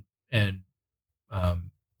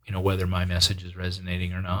whether my message is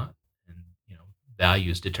resonating or not. And,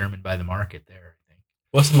 value is determined by the market there, I think.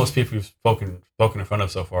 What's the most people you've spoken in front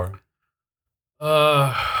of so far?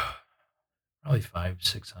 Probably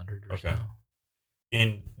 500-600 or so.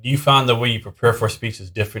 And do you find the way you prepare for a speech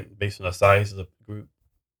is different based on the size of the group?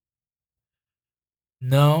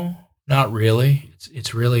 No, not really.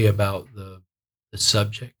 It's really about the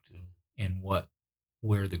subject and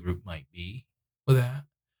where the group might be with that.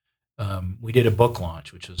 We did a book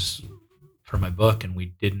launch, which was for my book, and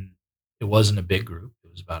it wasn't a big group.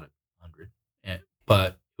 It was about 100,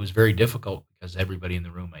 but it was very difficult because everybody in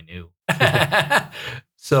the room I knew.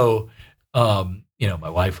 So, my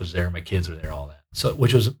wife was there, my kids were there, all that. So,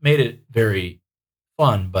 which made it very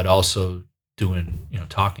fun, but also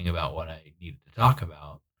talking about what I needed to talk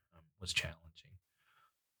about was challenging.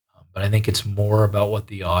 But I think it's more about what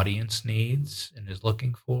the audience needs and is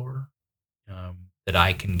looking for that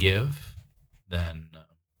I can give than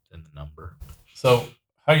the number. So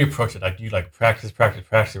how do you approach it? Like, do you practice,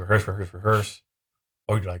 rehearse,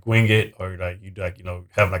 or you wing it, or you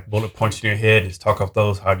have bullet points in your head and just talk off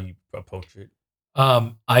those? How do you approach it?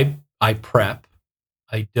 I prep.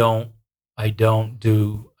 I do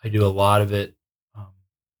a lot of it.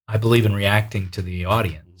 I believe in reacting to the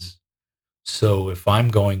audience. So if I'm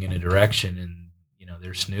going in a direction and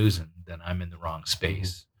they're snoozing, then I'm in the wrong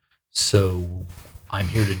space. So I'm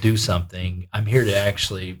here to do something. I'm here to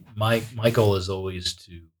actually. My goal is always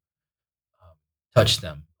to touch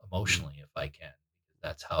them emotionally if I can.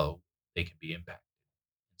 That's how they can be impacted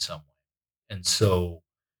in some way. And so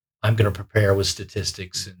I'm going to prepare with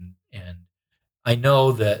statistics and I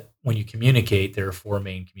know that when you communicate, there are 4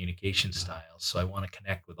 main communication styles. So I want to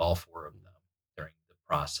connect with all 4 of them during the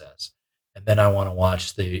process. And then I want to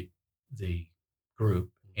watch the group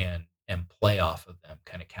and play off of them,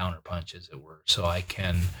 kind of counterpunch, as it were, so I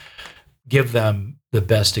can give them the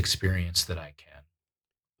best experience that I can.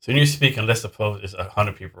 So when you're speaking, let's suppose it's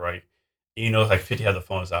 100 people, right? And 50 have the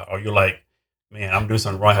phones out. Or you're like, man, I'm doing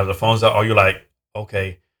something wrong, have the phones out. Or you're like,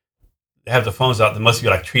 okay, they have the phones out. They must be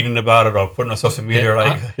tweeting about it or putting on social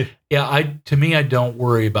media. To me, I don't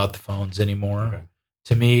worry about the phones anymore. Okay.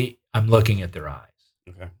 To me, I'm looking at their eyes.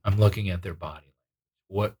 Okay. I'm looking at their body.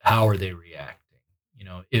 How are they reacting?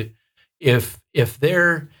 If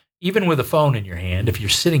they're, even with a phone in your hand, if you're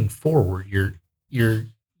sitting forward, you're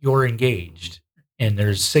engaged, and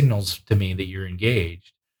there's signals to me that you're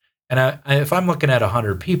engaged. And if I'm looking at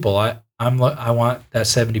 100 people, I want that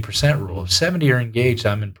 70% rule. If 70 are engaged,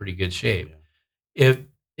 I'm in pretty good shape. Yeah.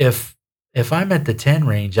 If I'm at the 10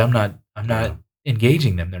 range, I'm not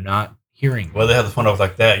engaging them. They're not hearing. Well, they have the phone off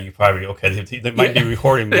like that. You probably they might be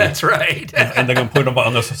recording me. That's right. and they're gonna put them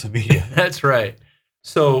on their social media. That's right.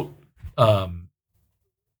 So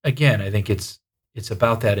again, I think it's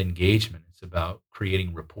about that engagement. It's about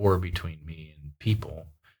creating rapport between me and people.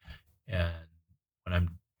 And when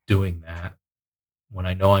I'm doing that, when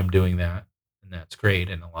I know I'm doing that, and that's great.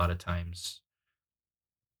 And a lot of times,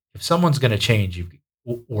 if someone's going to change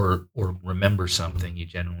or remember something, you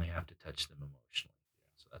generally have to touch them emotionally.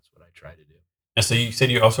 So that's what I try to do. And so you said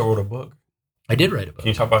you also wrote a book. I did write a book. Can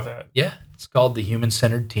you talk about that? Yeah, it's called The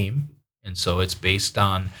Human-Centered Team, and so it's based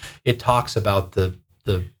on. It talks about the.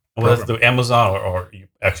 Was it through Amazon or you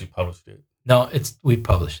actually published it? No, we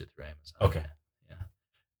published it through Amazon. Okay.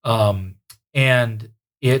 Yeah. And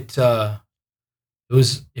it took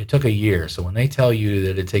a year. So when they tell you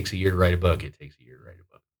that it takes a year to write a book, it takes a year to write a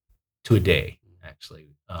book, to a day, actually.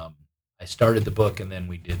 I started the book and then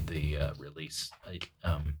we did the release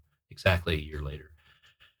exactly a year later.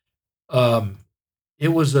 It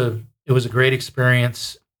was a great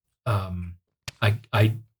experience.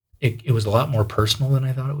 It was a lot more personal than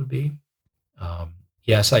I thought it would be.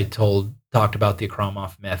 Yes, I talked about the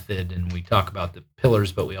Akramoff method, and we talk about the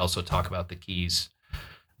pillars, but we also talk about the keys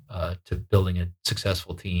to building a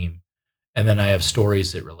successful team. And then I have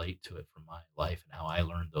stories that relate to it from my life and how I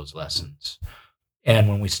learned those lessons. And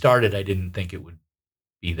when we started, I didn't think it would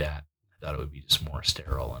be that. I thought it would be just more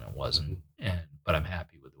sterile, and it wasn't. But I'm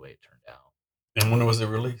happy with the way it turned out. And when was it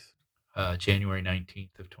released? January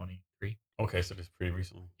 19th of 23. Okay, so just pretty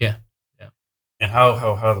recently. Yeah. And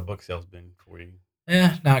how have the book sales been for you?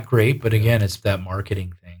 Not great, but again, it's that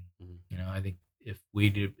marketing thing. Mm-hmm. I think if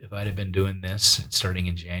I'd have been doing this starting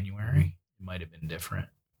in January, it might have been different.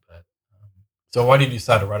 But so why did you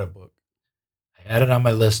decide to write a book? I had it on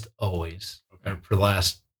my list always for the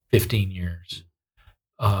last 15 years.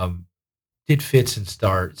 Did fits and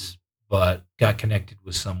starts, but got connected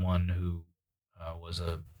with someone who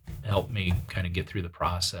helped me kind of get through the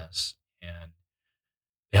process. And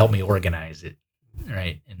helped me organize it,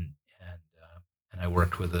 right? And I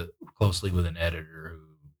worked closely with an editor who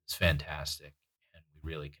was fantastic, and we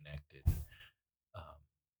really connected. Um,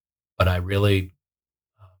 but um,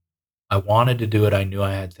 I wanted to do it. I knew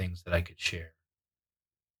I had things that I could share,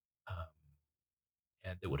 um,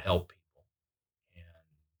 and that would help people.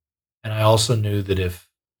 And I also knew that if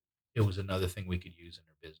it was another thing we could use in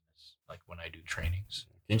our business, like when I do trainings.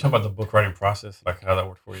 Can you talk about the book writing process, like how that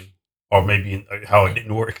worked for you, or maybe how it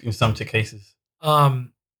didn't work in some cases?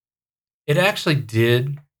 Um, it actually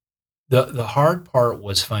did. The hard part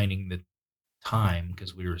was finding the time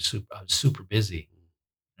because I was super busy.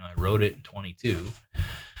 I wrote it in 22,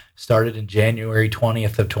 started in January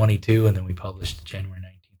 20th of 22, and then we published January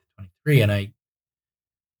 19th of 23.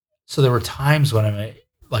 So there were times when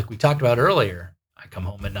like we talked about earlier, I come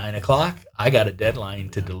home at 9 o'clock. I got a deadline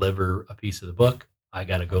to deliver a piece of the book. I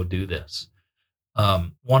got to go do this.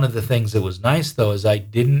 One of the things that was nice though is I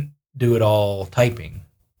didn't do it all typing.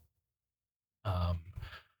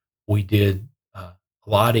 We did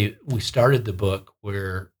we started the book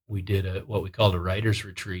where we did what we called a writer's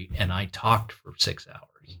retreat, and I talked for 6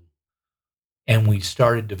 hours, and we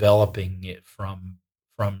started developing it from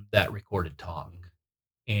that recorded talk.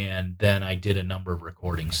 And then I did a number of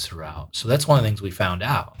recordings throughout. So that's one of the things we found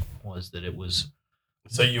out was that it was.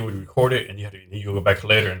 So you would record it, and you go back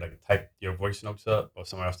later and like type your voice notes up, or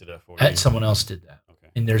someone else did that for you? Someone else did that.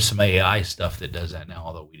 Okay. And there's some AI stuff that does that now,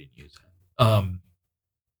 although we didn't use it.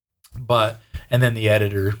 And then the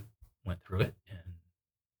editor went through it and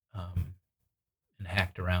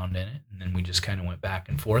hacked around in it, and then we just kind of went back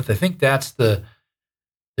and forth. I think that's the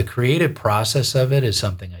creative process of it is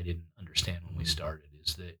something I didn't understand when we started.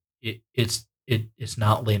 Is that it's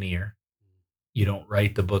not linear. You don't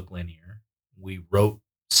write the book linear. We wrote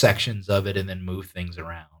sections of it and then moved things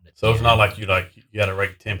around. So it's not like you got to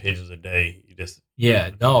write 10 pages a day. You just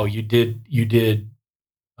no, you did.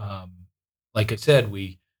 Like I said,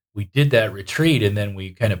 we did that retreat, and then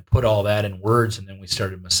we kind of put all that in words, and then we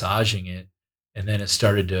started massaging it, and then it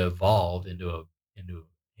started to evolve into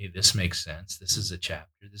hey, this makes sense. This is a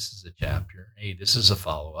chapter. This is a chapter. Hey, this is a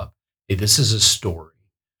follow up. Hey, this is a story.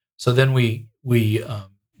 So then we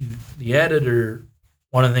the editor.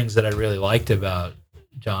 One of the things that I really liked about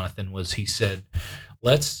Jonathan was he said,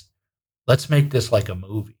 let's make this like a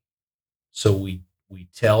movie. So we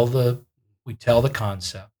tell the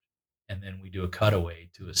concept, and then we do a cutaway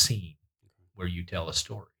to a scene where you tell a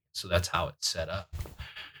story. So that's how it's set up.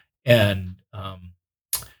 And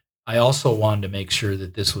I also wanted to make sure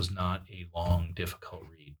that this was not a long, difficult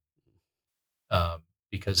read,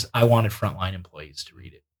 because I wanted frontline employees to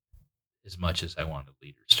read it as much as I wanted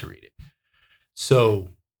leaders to read it. So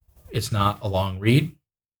it's not a long read.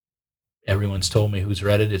 Everyone's told me who's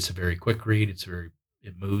read it. It's a very quick read. It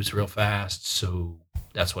moves real fast. So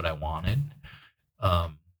that's what I wanted.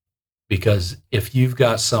 Because if you've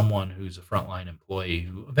got someone who's a frontline employee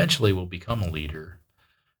who eventually will become a leader,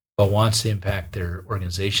 but wants to impact their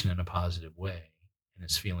organization in a positive way and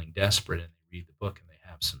is feeling desperate, and they read the book and they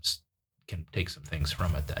can take some things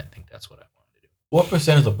from it, I think that's what I wanted to do. What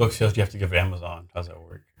percentage of book sales do you have to give Amazon? How's that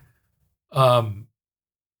work?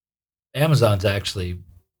 Amazon's actually,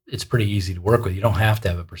 it's pretty easy to work with. You don't have to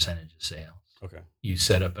have a percentage of sales. Okay. You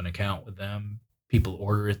set up an account with them. People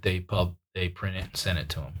order it. They print it and send it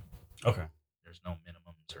to them. Okay. There's no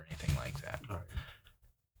minimums or anything like that. All right.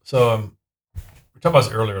 So we talked about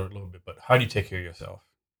this earlier a little bit, but how do you take care of yourself?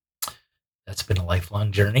 That's been a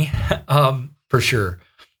lifelong journey, for sure.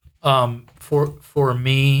 For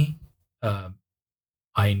me,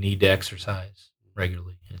 I need to exercise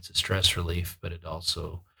regularly. It's a stress relief, but it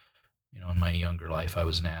also, in my younger life, I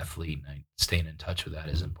was an athlete, and staying in touch with that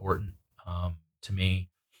is important to me.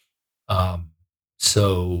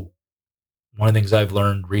 So one of the things I've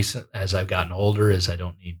learned as I've gotten older is I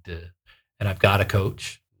don't need to, and I've got a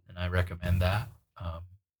coach, and I recommend that.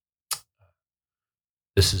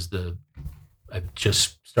 I've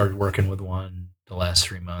just started working with one the last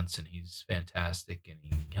 3 months, and he's fantastic, and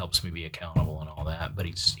he helps me be accountable and all that, but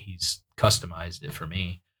he's customized it for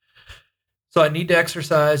me. So I need to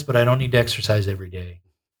exercise, but I don't need to exercise every day.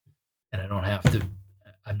 And I don't have to,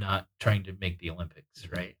 I'm not trying to make the Olympics,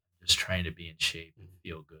 right? I'm just trying to be in shape and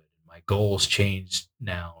feel good. My goals changed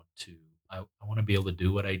now to, I want to be able to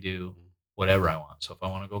do what I do, whatever I want. So if I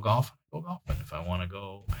want to go golf, I go golf. And if I want to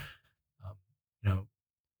go,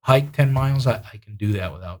 hike 10 miles, I can do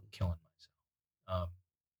that without killing myself.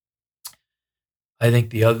 I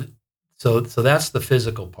think so that's the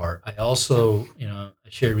physical part. I also, I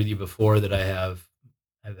shared with you before that I've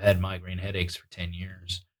had migraine headaches for 10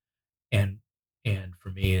 years. And for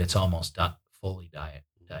me, it's almost fully diet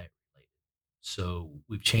related. So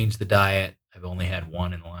we've changed the diet. I've only had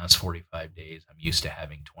one in the last 45 days. I'm used to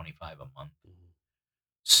having 25 a month.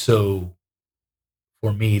 So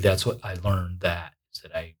for me, that's what I learned, that is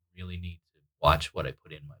that I really need to watch what I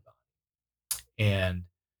put in my body. And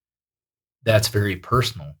that's very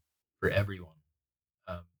personal for everyone.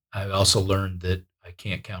 I also learned that I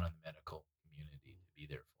can't count on the medical community to be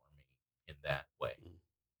there for me in that way.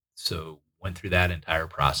 So went through that entire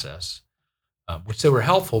process, which they were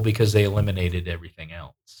helpful because they eliminated everything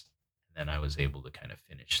else. And then I was able to kind of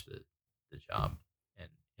finish the job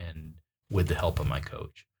and with the help of my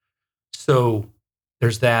coach. So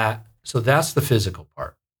there's that. So that's the physical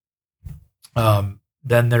part.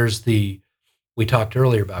 Then there's we talked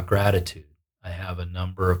earlier about gratitude. I have a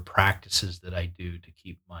number of practices that I do to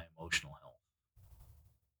keep my emotional health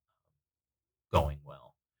going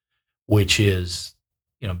well, which is,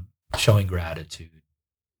 showing gratitude,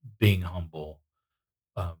 being humble,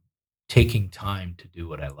 taking time to do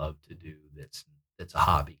what I love to do. That's a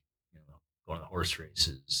hobby, going to horse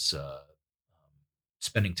races,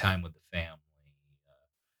 spending time with the family,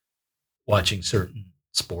 watching certain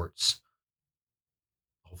sports.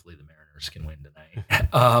 Hopefully the Mariners can win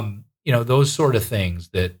tonight. Those sort of things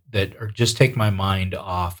that are just take my mind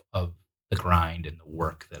off of the grind and the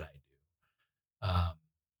work that I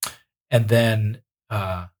do. And then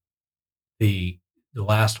the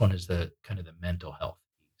last one is the kind of the mental health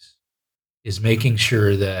piece, is making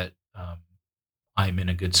sure that I'm in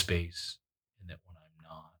a good space, and that when I'm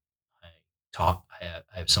not,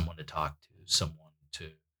 I have someone to talk to,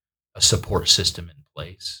 a support system in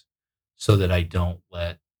place, so that I don't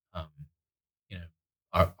let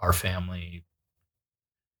our family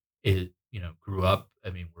grew up. I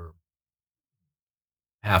mean, we're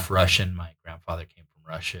half Russian. My grandfather came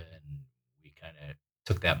from Russia, and we kind of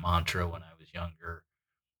took that mantra when I was younger,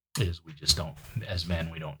 is we just don't, as men,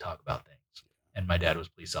 we don't talk about things. And my dad was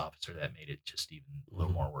a police officer. That made it just even a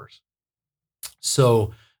little more worse.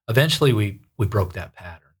 So eventually we broke that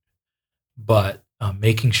pattern, but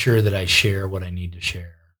making sure that I share what I need to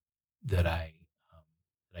share, that I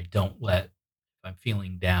don't let, if I'm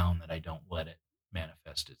feeling down, that I don't let it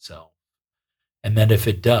manifest itself. And then if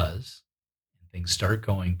it does, and things start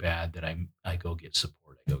going bad, that I go get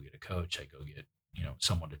support. I go get a coach. I go get,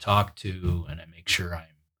 someone to talk to, and I make sure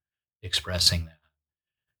I'm expressing that.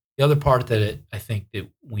 The other part that I think that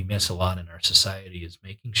we miss a lot in our society is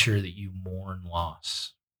making sure that you mourn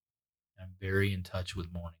loss. I'm very in touch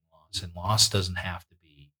with mourning loss, and loss doesn't have to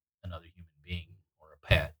be another human being or a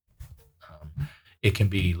pet. It can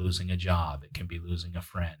be losing a job. It can be losing a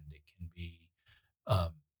friend. It can be,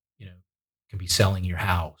 selling your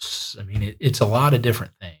house. I mean, it's a lot of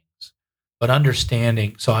different things. But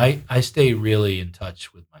understanding, so I stay really in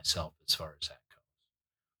touch with myself as far as that goes.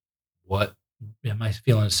 What am I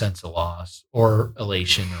feeling, a sense of loss or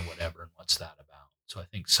elation or whatever, and what's that about? So I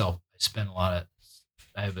think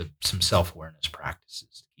I have some self-awareness practices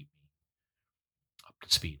to keep me up to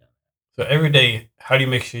speed on that. So every day, how do you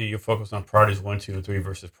make sure you're focused on priorities 1, 2, and 3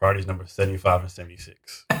 versus priorities number 75 and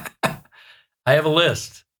 76? I have a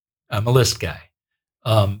list. I'm a list guy,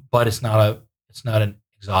 but it's not an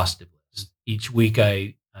exhaustive list. Each week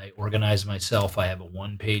I organize myself. I have a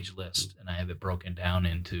 1-page list, and I have it broken down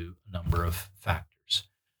into a number of factors.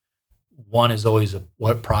 One is always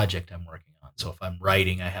what project I'm working on. So if I'm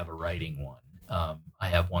writing, I have a writing one. I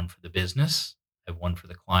have one for the business. I have one for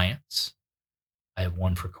the clients. I have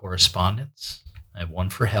one for correspondence. I have one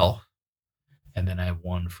for health. And then I have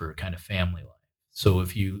one for kind of family life. So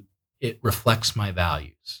it reflects my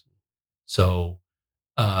values. So,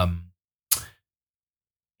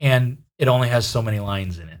 and it only has so many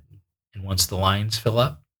lines in it. And once the lines fill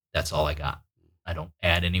up, that's all I got. I don't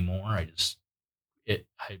add anymore.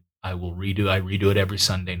 I will redo. I redo it every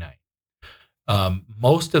Sunday night.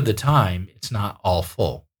 Most of the time, it's not all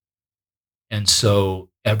full. And so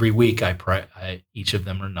every week, each of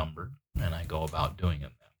them are numbered, and I go about doing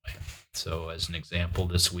them that way. So as an example,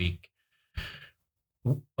 this week,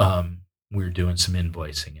 we're doing some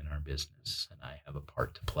invoicing in our business, and I have a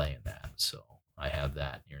part to play in that. So I have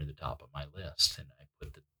that near the top of my list, and I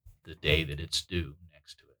put the day that it's due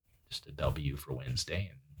next to it, just a W for Wednesday.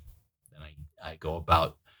 And then I go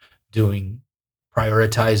about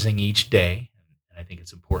prioritizing each day. And I think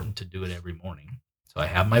it's important to do it every morning. So I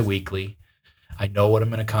have my weekly. I know what I'm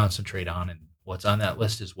going to concentrate on, and what's on that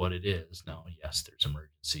list is what it is. Now, yes, there's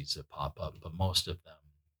emergencies that pop up, but most of them,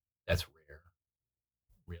 that's rare,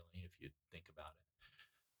 really, if you think about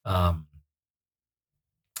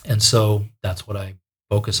it. And so that's what I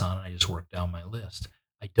focus on. I just work down my list.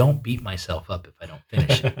 I don't beat myself up if I don't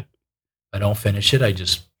finish it. If I don't finish it, I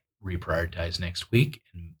just reprioritize next week,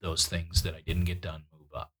 and those things that I didn't get done move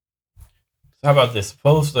up. So how about this?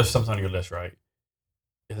 Suppose there's something on your list, right?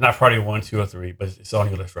 It's not priority 1, 2, or 3, but it's on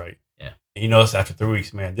your list, right? Yeah. And you notice after 3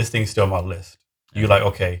 weeks, man, this thing's still on my list. You're like,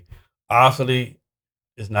 okay, obviously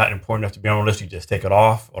it's not important enough to be on my list. You just take it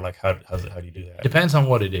off, or like how do you do that? Depends on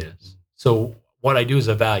what it is. So what I do is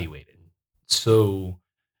evaluate it. So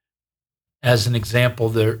as an example,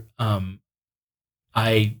 there,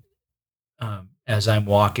 as I'm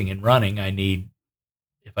walking and running, I need,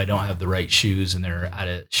 if I don't have the right shoes and they're out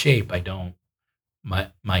of shape,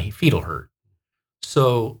 my feet will hurt.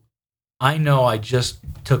 So I know I just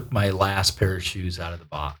took my last pair of shoes out of the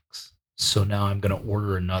box. So now I'm going to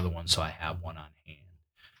order another one so I have one on hand.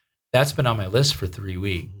 That's been on my list for 3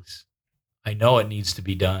 weeks. I know it needs to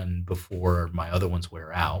be done before my other ones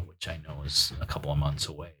wear out, which I know is a couple of months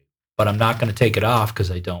away. But I'm not going to take it off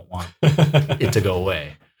because I don't want it to go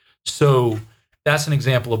away. So that's an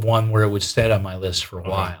example of one where it would stay on my list for a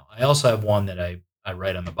while. I also have one that I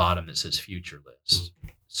write on the bottom that says future list.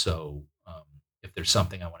 So if there's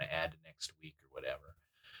something I want to add to next week or whatever.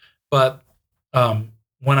 But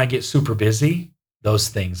when I get super busy, those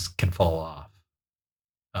things can fall off.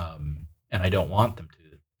 And I don't want them to.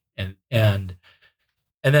 And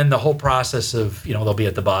then the whole process of, they'll be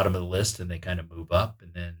at the bottom of the list and they kind of move up.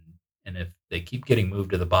 And if they keep getting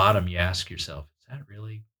moved to the bottom, you ask yourself,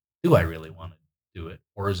 do I really want to do it?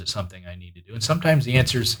 Or is it something I need to do? And sometimes the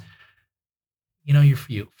answer is,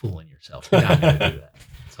 you're fooling yourself. You're not going to do that.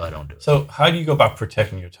 So I don't do it. So how do you go about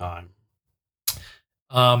protecting your time?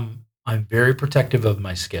 I'm very protective of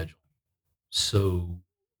my schedule. So,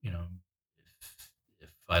 if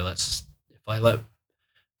I let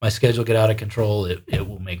my schedule get out of control, it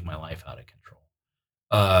will make my life out of control.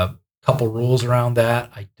 Couple rules around that.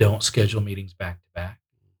 I don't schedule meetings back to back.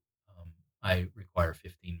 I require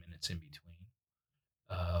 15 minutes in between.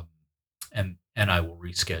 And I will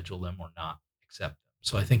reschedule them or not accept them.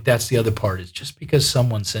 So I think that's the other part, is just because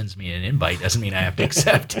someone sends me an invite doesn't mean I have to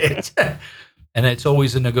accept it. And it's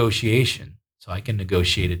always a negotiation. So I can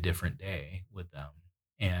negotiate a different day with them.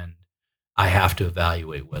 And I have to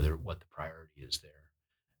evaluate what the priority is there.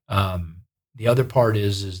 The other part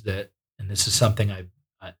is that, and this is something I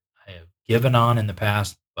have given on in the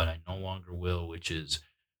past, but I no longer will, which is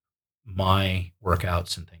my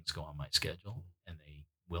workouts and things go on my schedule and they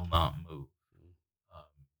will not move.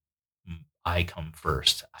 I come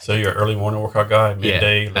first. So you're an early morning workout guy,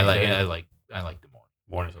 midday? Yeah, I like the morning.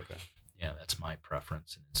 Morning's okay. Yeah, that's my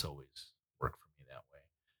preference, and it's always worked for me that way.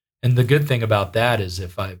 And the good thing about that is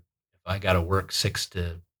if I got to work 6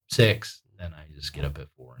 to 6, then I just get up at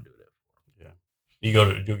 4 and do it at 4. Yeah. You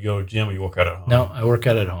go to gym or you work out at home? No, I work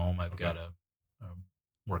out at home. I've got a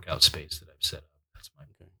workout space that I've set up. That's my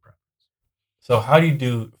preference. So how do you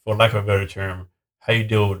do, for lack of a better term, how you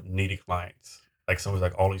deal with needy clients? Like someone's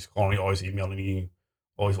like always calling you, always emailing you,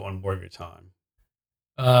 always wanting more of your time.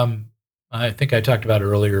 I think I talked about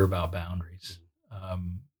earlier about boundaries.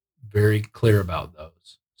 Very clear about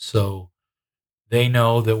those. So they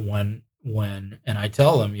know that when, and I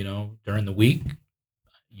tell them, during the week,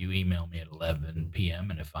 you email me at 11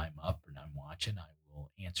 p.m. and if I'm up and I'm watching, I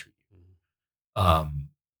will answer you.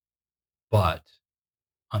 But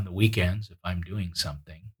on the weekends, if I'm doing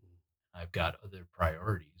something, I've got other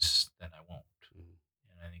priorities, then I won't.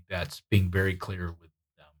 And I think that's being very clear with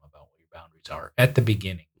them about what your boundaries are at the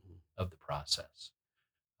beginning of the process.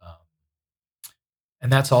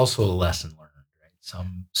 And that's also a lesson learned, right?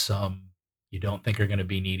 Some you don't think are going to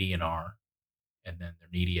be needy and are, and then they're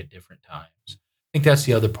needy at different times. I think that's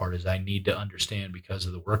the other part, is I need to understand, because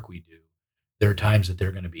of the work we do, there are times that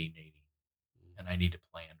they're going to be needy and I need to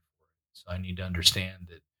plan for it. So I need to understand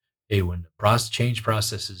that, hey, when the change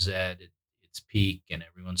process is at its peak and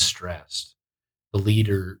everyone's stressed, the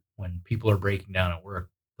leader, when people are breaking down at work,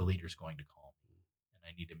 the leader's going to call me,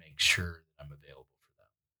 and I need to make sure that I'm available for them.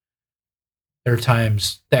 There are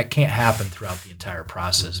times that can't happen throughout the entire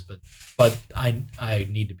process, but I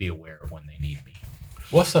need to be aware of when they need me.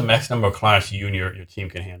 What's the max number of clients you and your team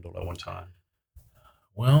can handle at one time?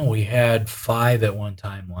 Well, we had 5 at one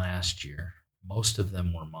time last year. Most of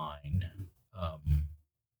them were mine.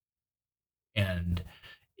 And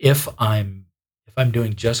if I'm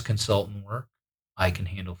doing just consultant work, I can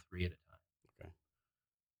handle 3 at a time. Okay.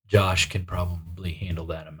 Josh can probably handle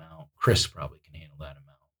that amount. Chris probably can handle that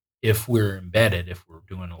amount. If we're embedded, if we're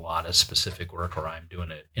doing a lot of specific work, or I'm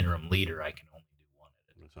doing an interim leader, I can only do 1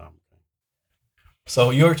 at a time. Okay.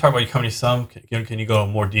 So you already talked about your company some. Can you go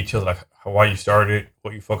into more detail, like why you started,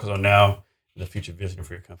 what you focus on now, and the future vision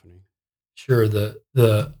for your company? Sure.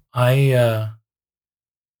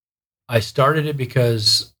 I started it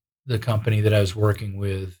because the company that I was working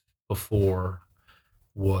with before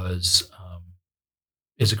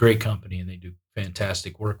is a great company, and they do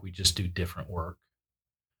fantastic work. We just do different work.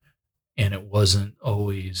 And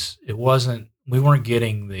we weren't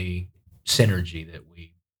getting the synergy that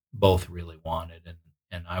we both really wanted.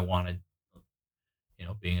 And I wanted,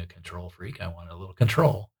 being a control freak, I wanted a little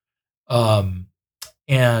control. Um,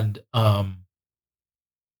 and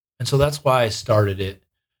so that's why I started it.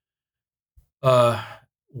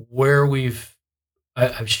 Where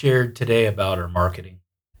I've shared today about our marketing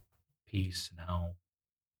piece and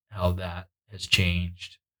how that has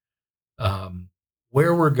changed.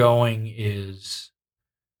 Where we're going is,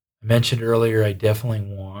 I mentioned earlier, I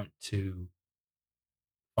definitely want to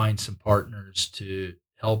find some partners to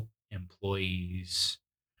help employees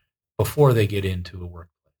before they get into a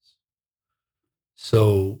workplace.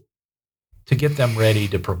 So to get them ready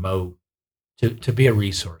to promote, to be a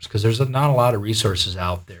resource, because there's not a lot of resources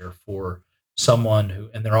out there for someone who,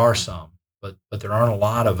 and there are some, but there aren't a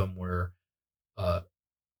lot of them where,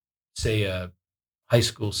 say, a high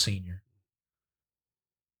school senior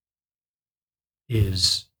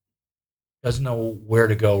doesn't know where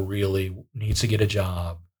to go, really needs to get a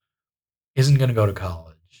job, isn't going to go to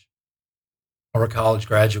college, or a college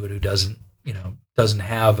graduate who doesn't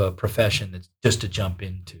have a profession that's just to jump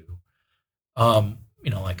into,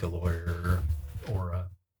 like a lawyer or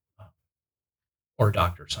a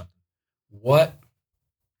doctor or something.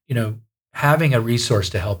 Having a resource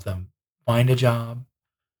to help them find a job,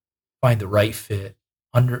 find the right fit,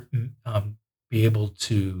 be able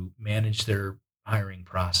to manage their hiring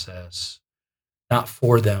process, not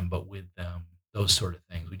for them but with them, those sort of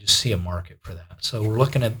things. We just see a market for that. So we're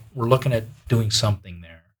looking at doing something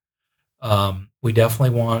there. We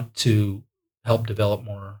definitely want to help develop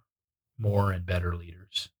more and better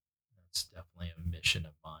leaders. That's definitely a mission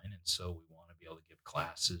of mine, and so we want to be able to give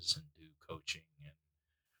classes and do coaching and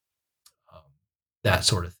that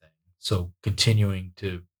sort of thing. So continuing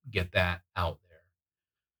to get that out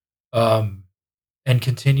there, and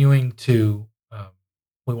continuing to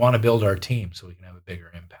we want to build our team so we can have a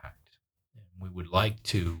bigger impact. And we would like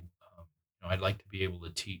to, I'd like to be able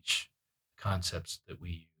to teach concepts that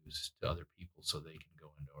we use to other people so they can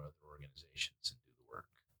go into other organizations and do the work.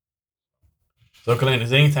 So, Glenn,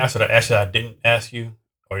 is there anything else that I asked that I didn't ask you,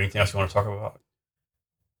 or anything else you want to talk about?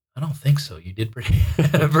 I don't think so. You did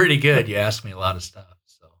pretty good. You asked me a lot of stuff,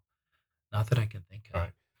 so not that I can think of. All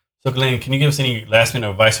right. So, Glenn, can you give us any last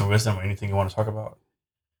minute advice or wisdom or anything you want to talk about?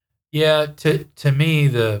 Yeah, to me,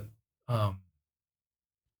 I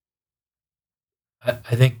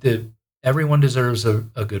think that everyone deserves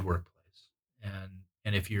a good workplace,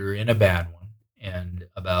 and if you're in a bad one, and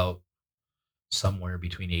about somewhere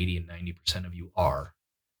between 80 and 90% of you are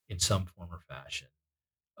in some form or fashion,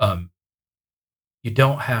 you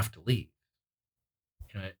don't have to leave.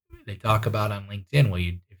 They talk about on LinkedIn, well,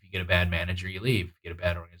 if you get a bad manager, you leave. If you get a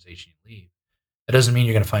bad organization, you leave. That doesn't mean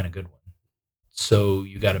you're going to find a good one. So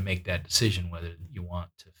you got to make that decision whether you want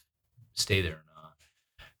to stay there or not.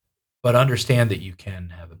 But understand that you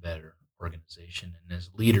can have a better organization. And as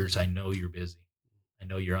leaders, I know you're busy. I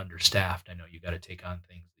know you're understaffed. I know you got to take on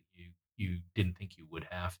things that you didn't think you would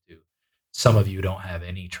have to. Some of you don't have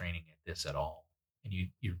any training at this at all, and you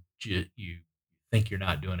think you're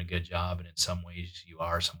not doing a good job, and in some ways you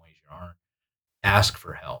are, some ways you aren't. Ask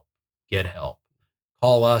for help. Get help.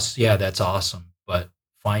 Call us. Yeah, that's awesome. But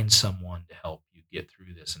find someone to help you get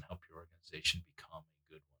through this and help your organization become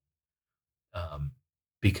a good one.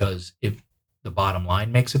 Because if the bottom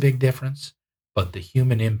line makes a big difference, but the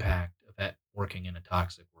human impact of that working in a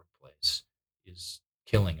toxic workplace is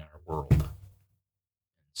killing our world. And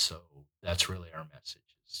so that's really our message.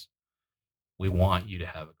 Is we want you to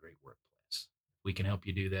have a great workplace. If we can help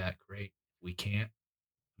you do that, great. If we can't,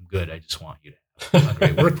 I'm good. I just want you to have a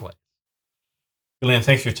great workplace. Glenn,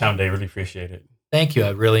 thanks for your time today. Really appreciate it. Thank you. I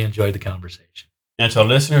really enjoyed the conversation. And to our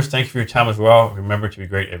listeners, thank you for your time as well. Remember to be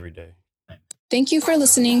great every day. Thank you for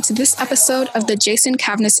listening to this episode of the Jason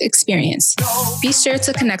Cavness Experience. Be sure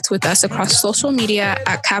to connect with us across social media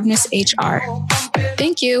at Cavness HR.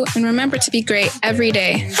 Thank you, and remember to be great every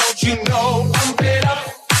day. Don't you know, pump it up.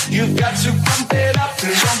 You've got to pump it up.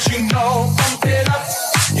 Don't you know, pump it up.